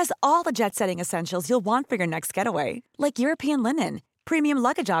 Quince has all the jet-setting essentials you'll want for your next getaway, like European linen, premium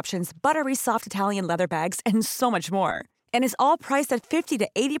luggage options, buttery soft Italian leather bags, and so much more. And is all priced at 50 to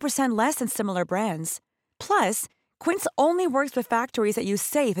 80% less than similar brands. Plus, Quince only works with factories that use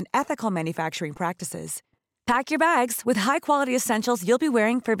safe and ethical manufacturing practices. Pack your bags with high-quality essentials you'll be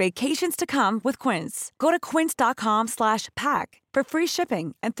wearing for vacations to come with Quince. Go to quince.com/pack for free shipping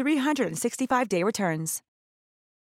and 365-day returns.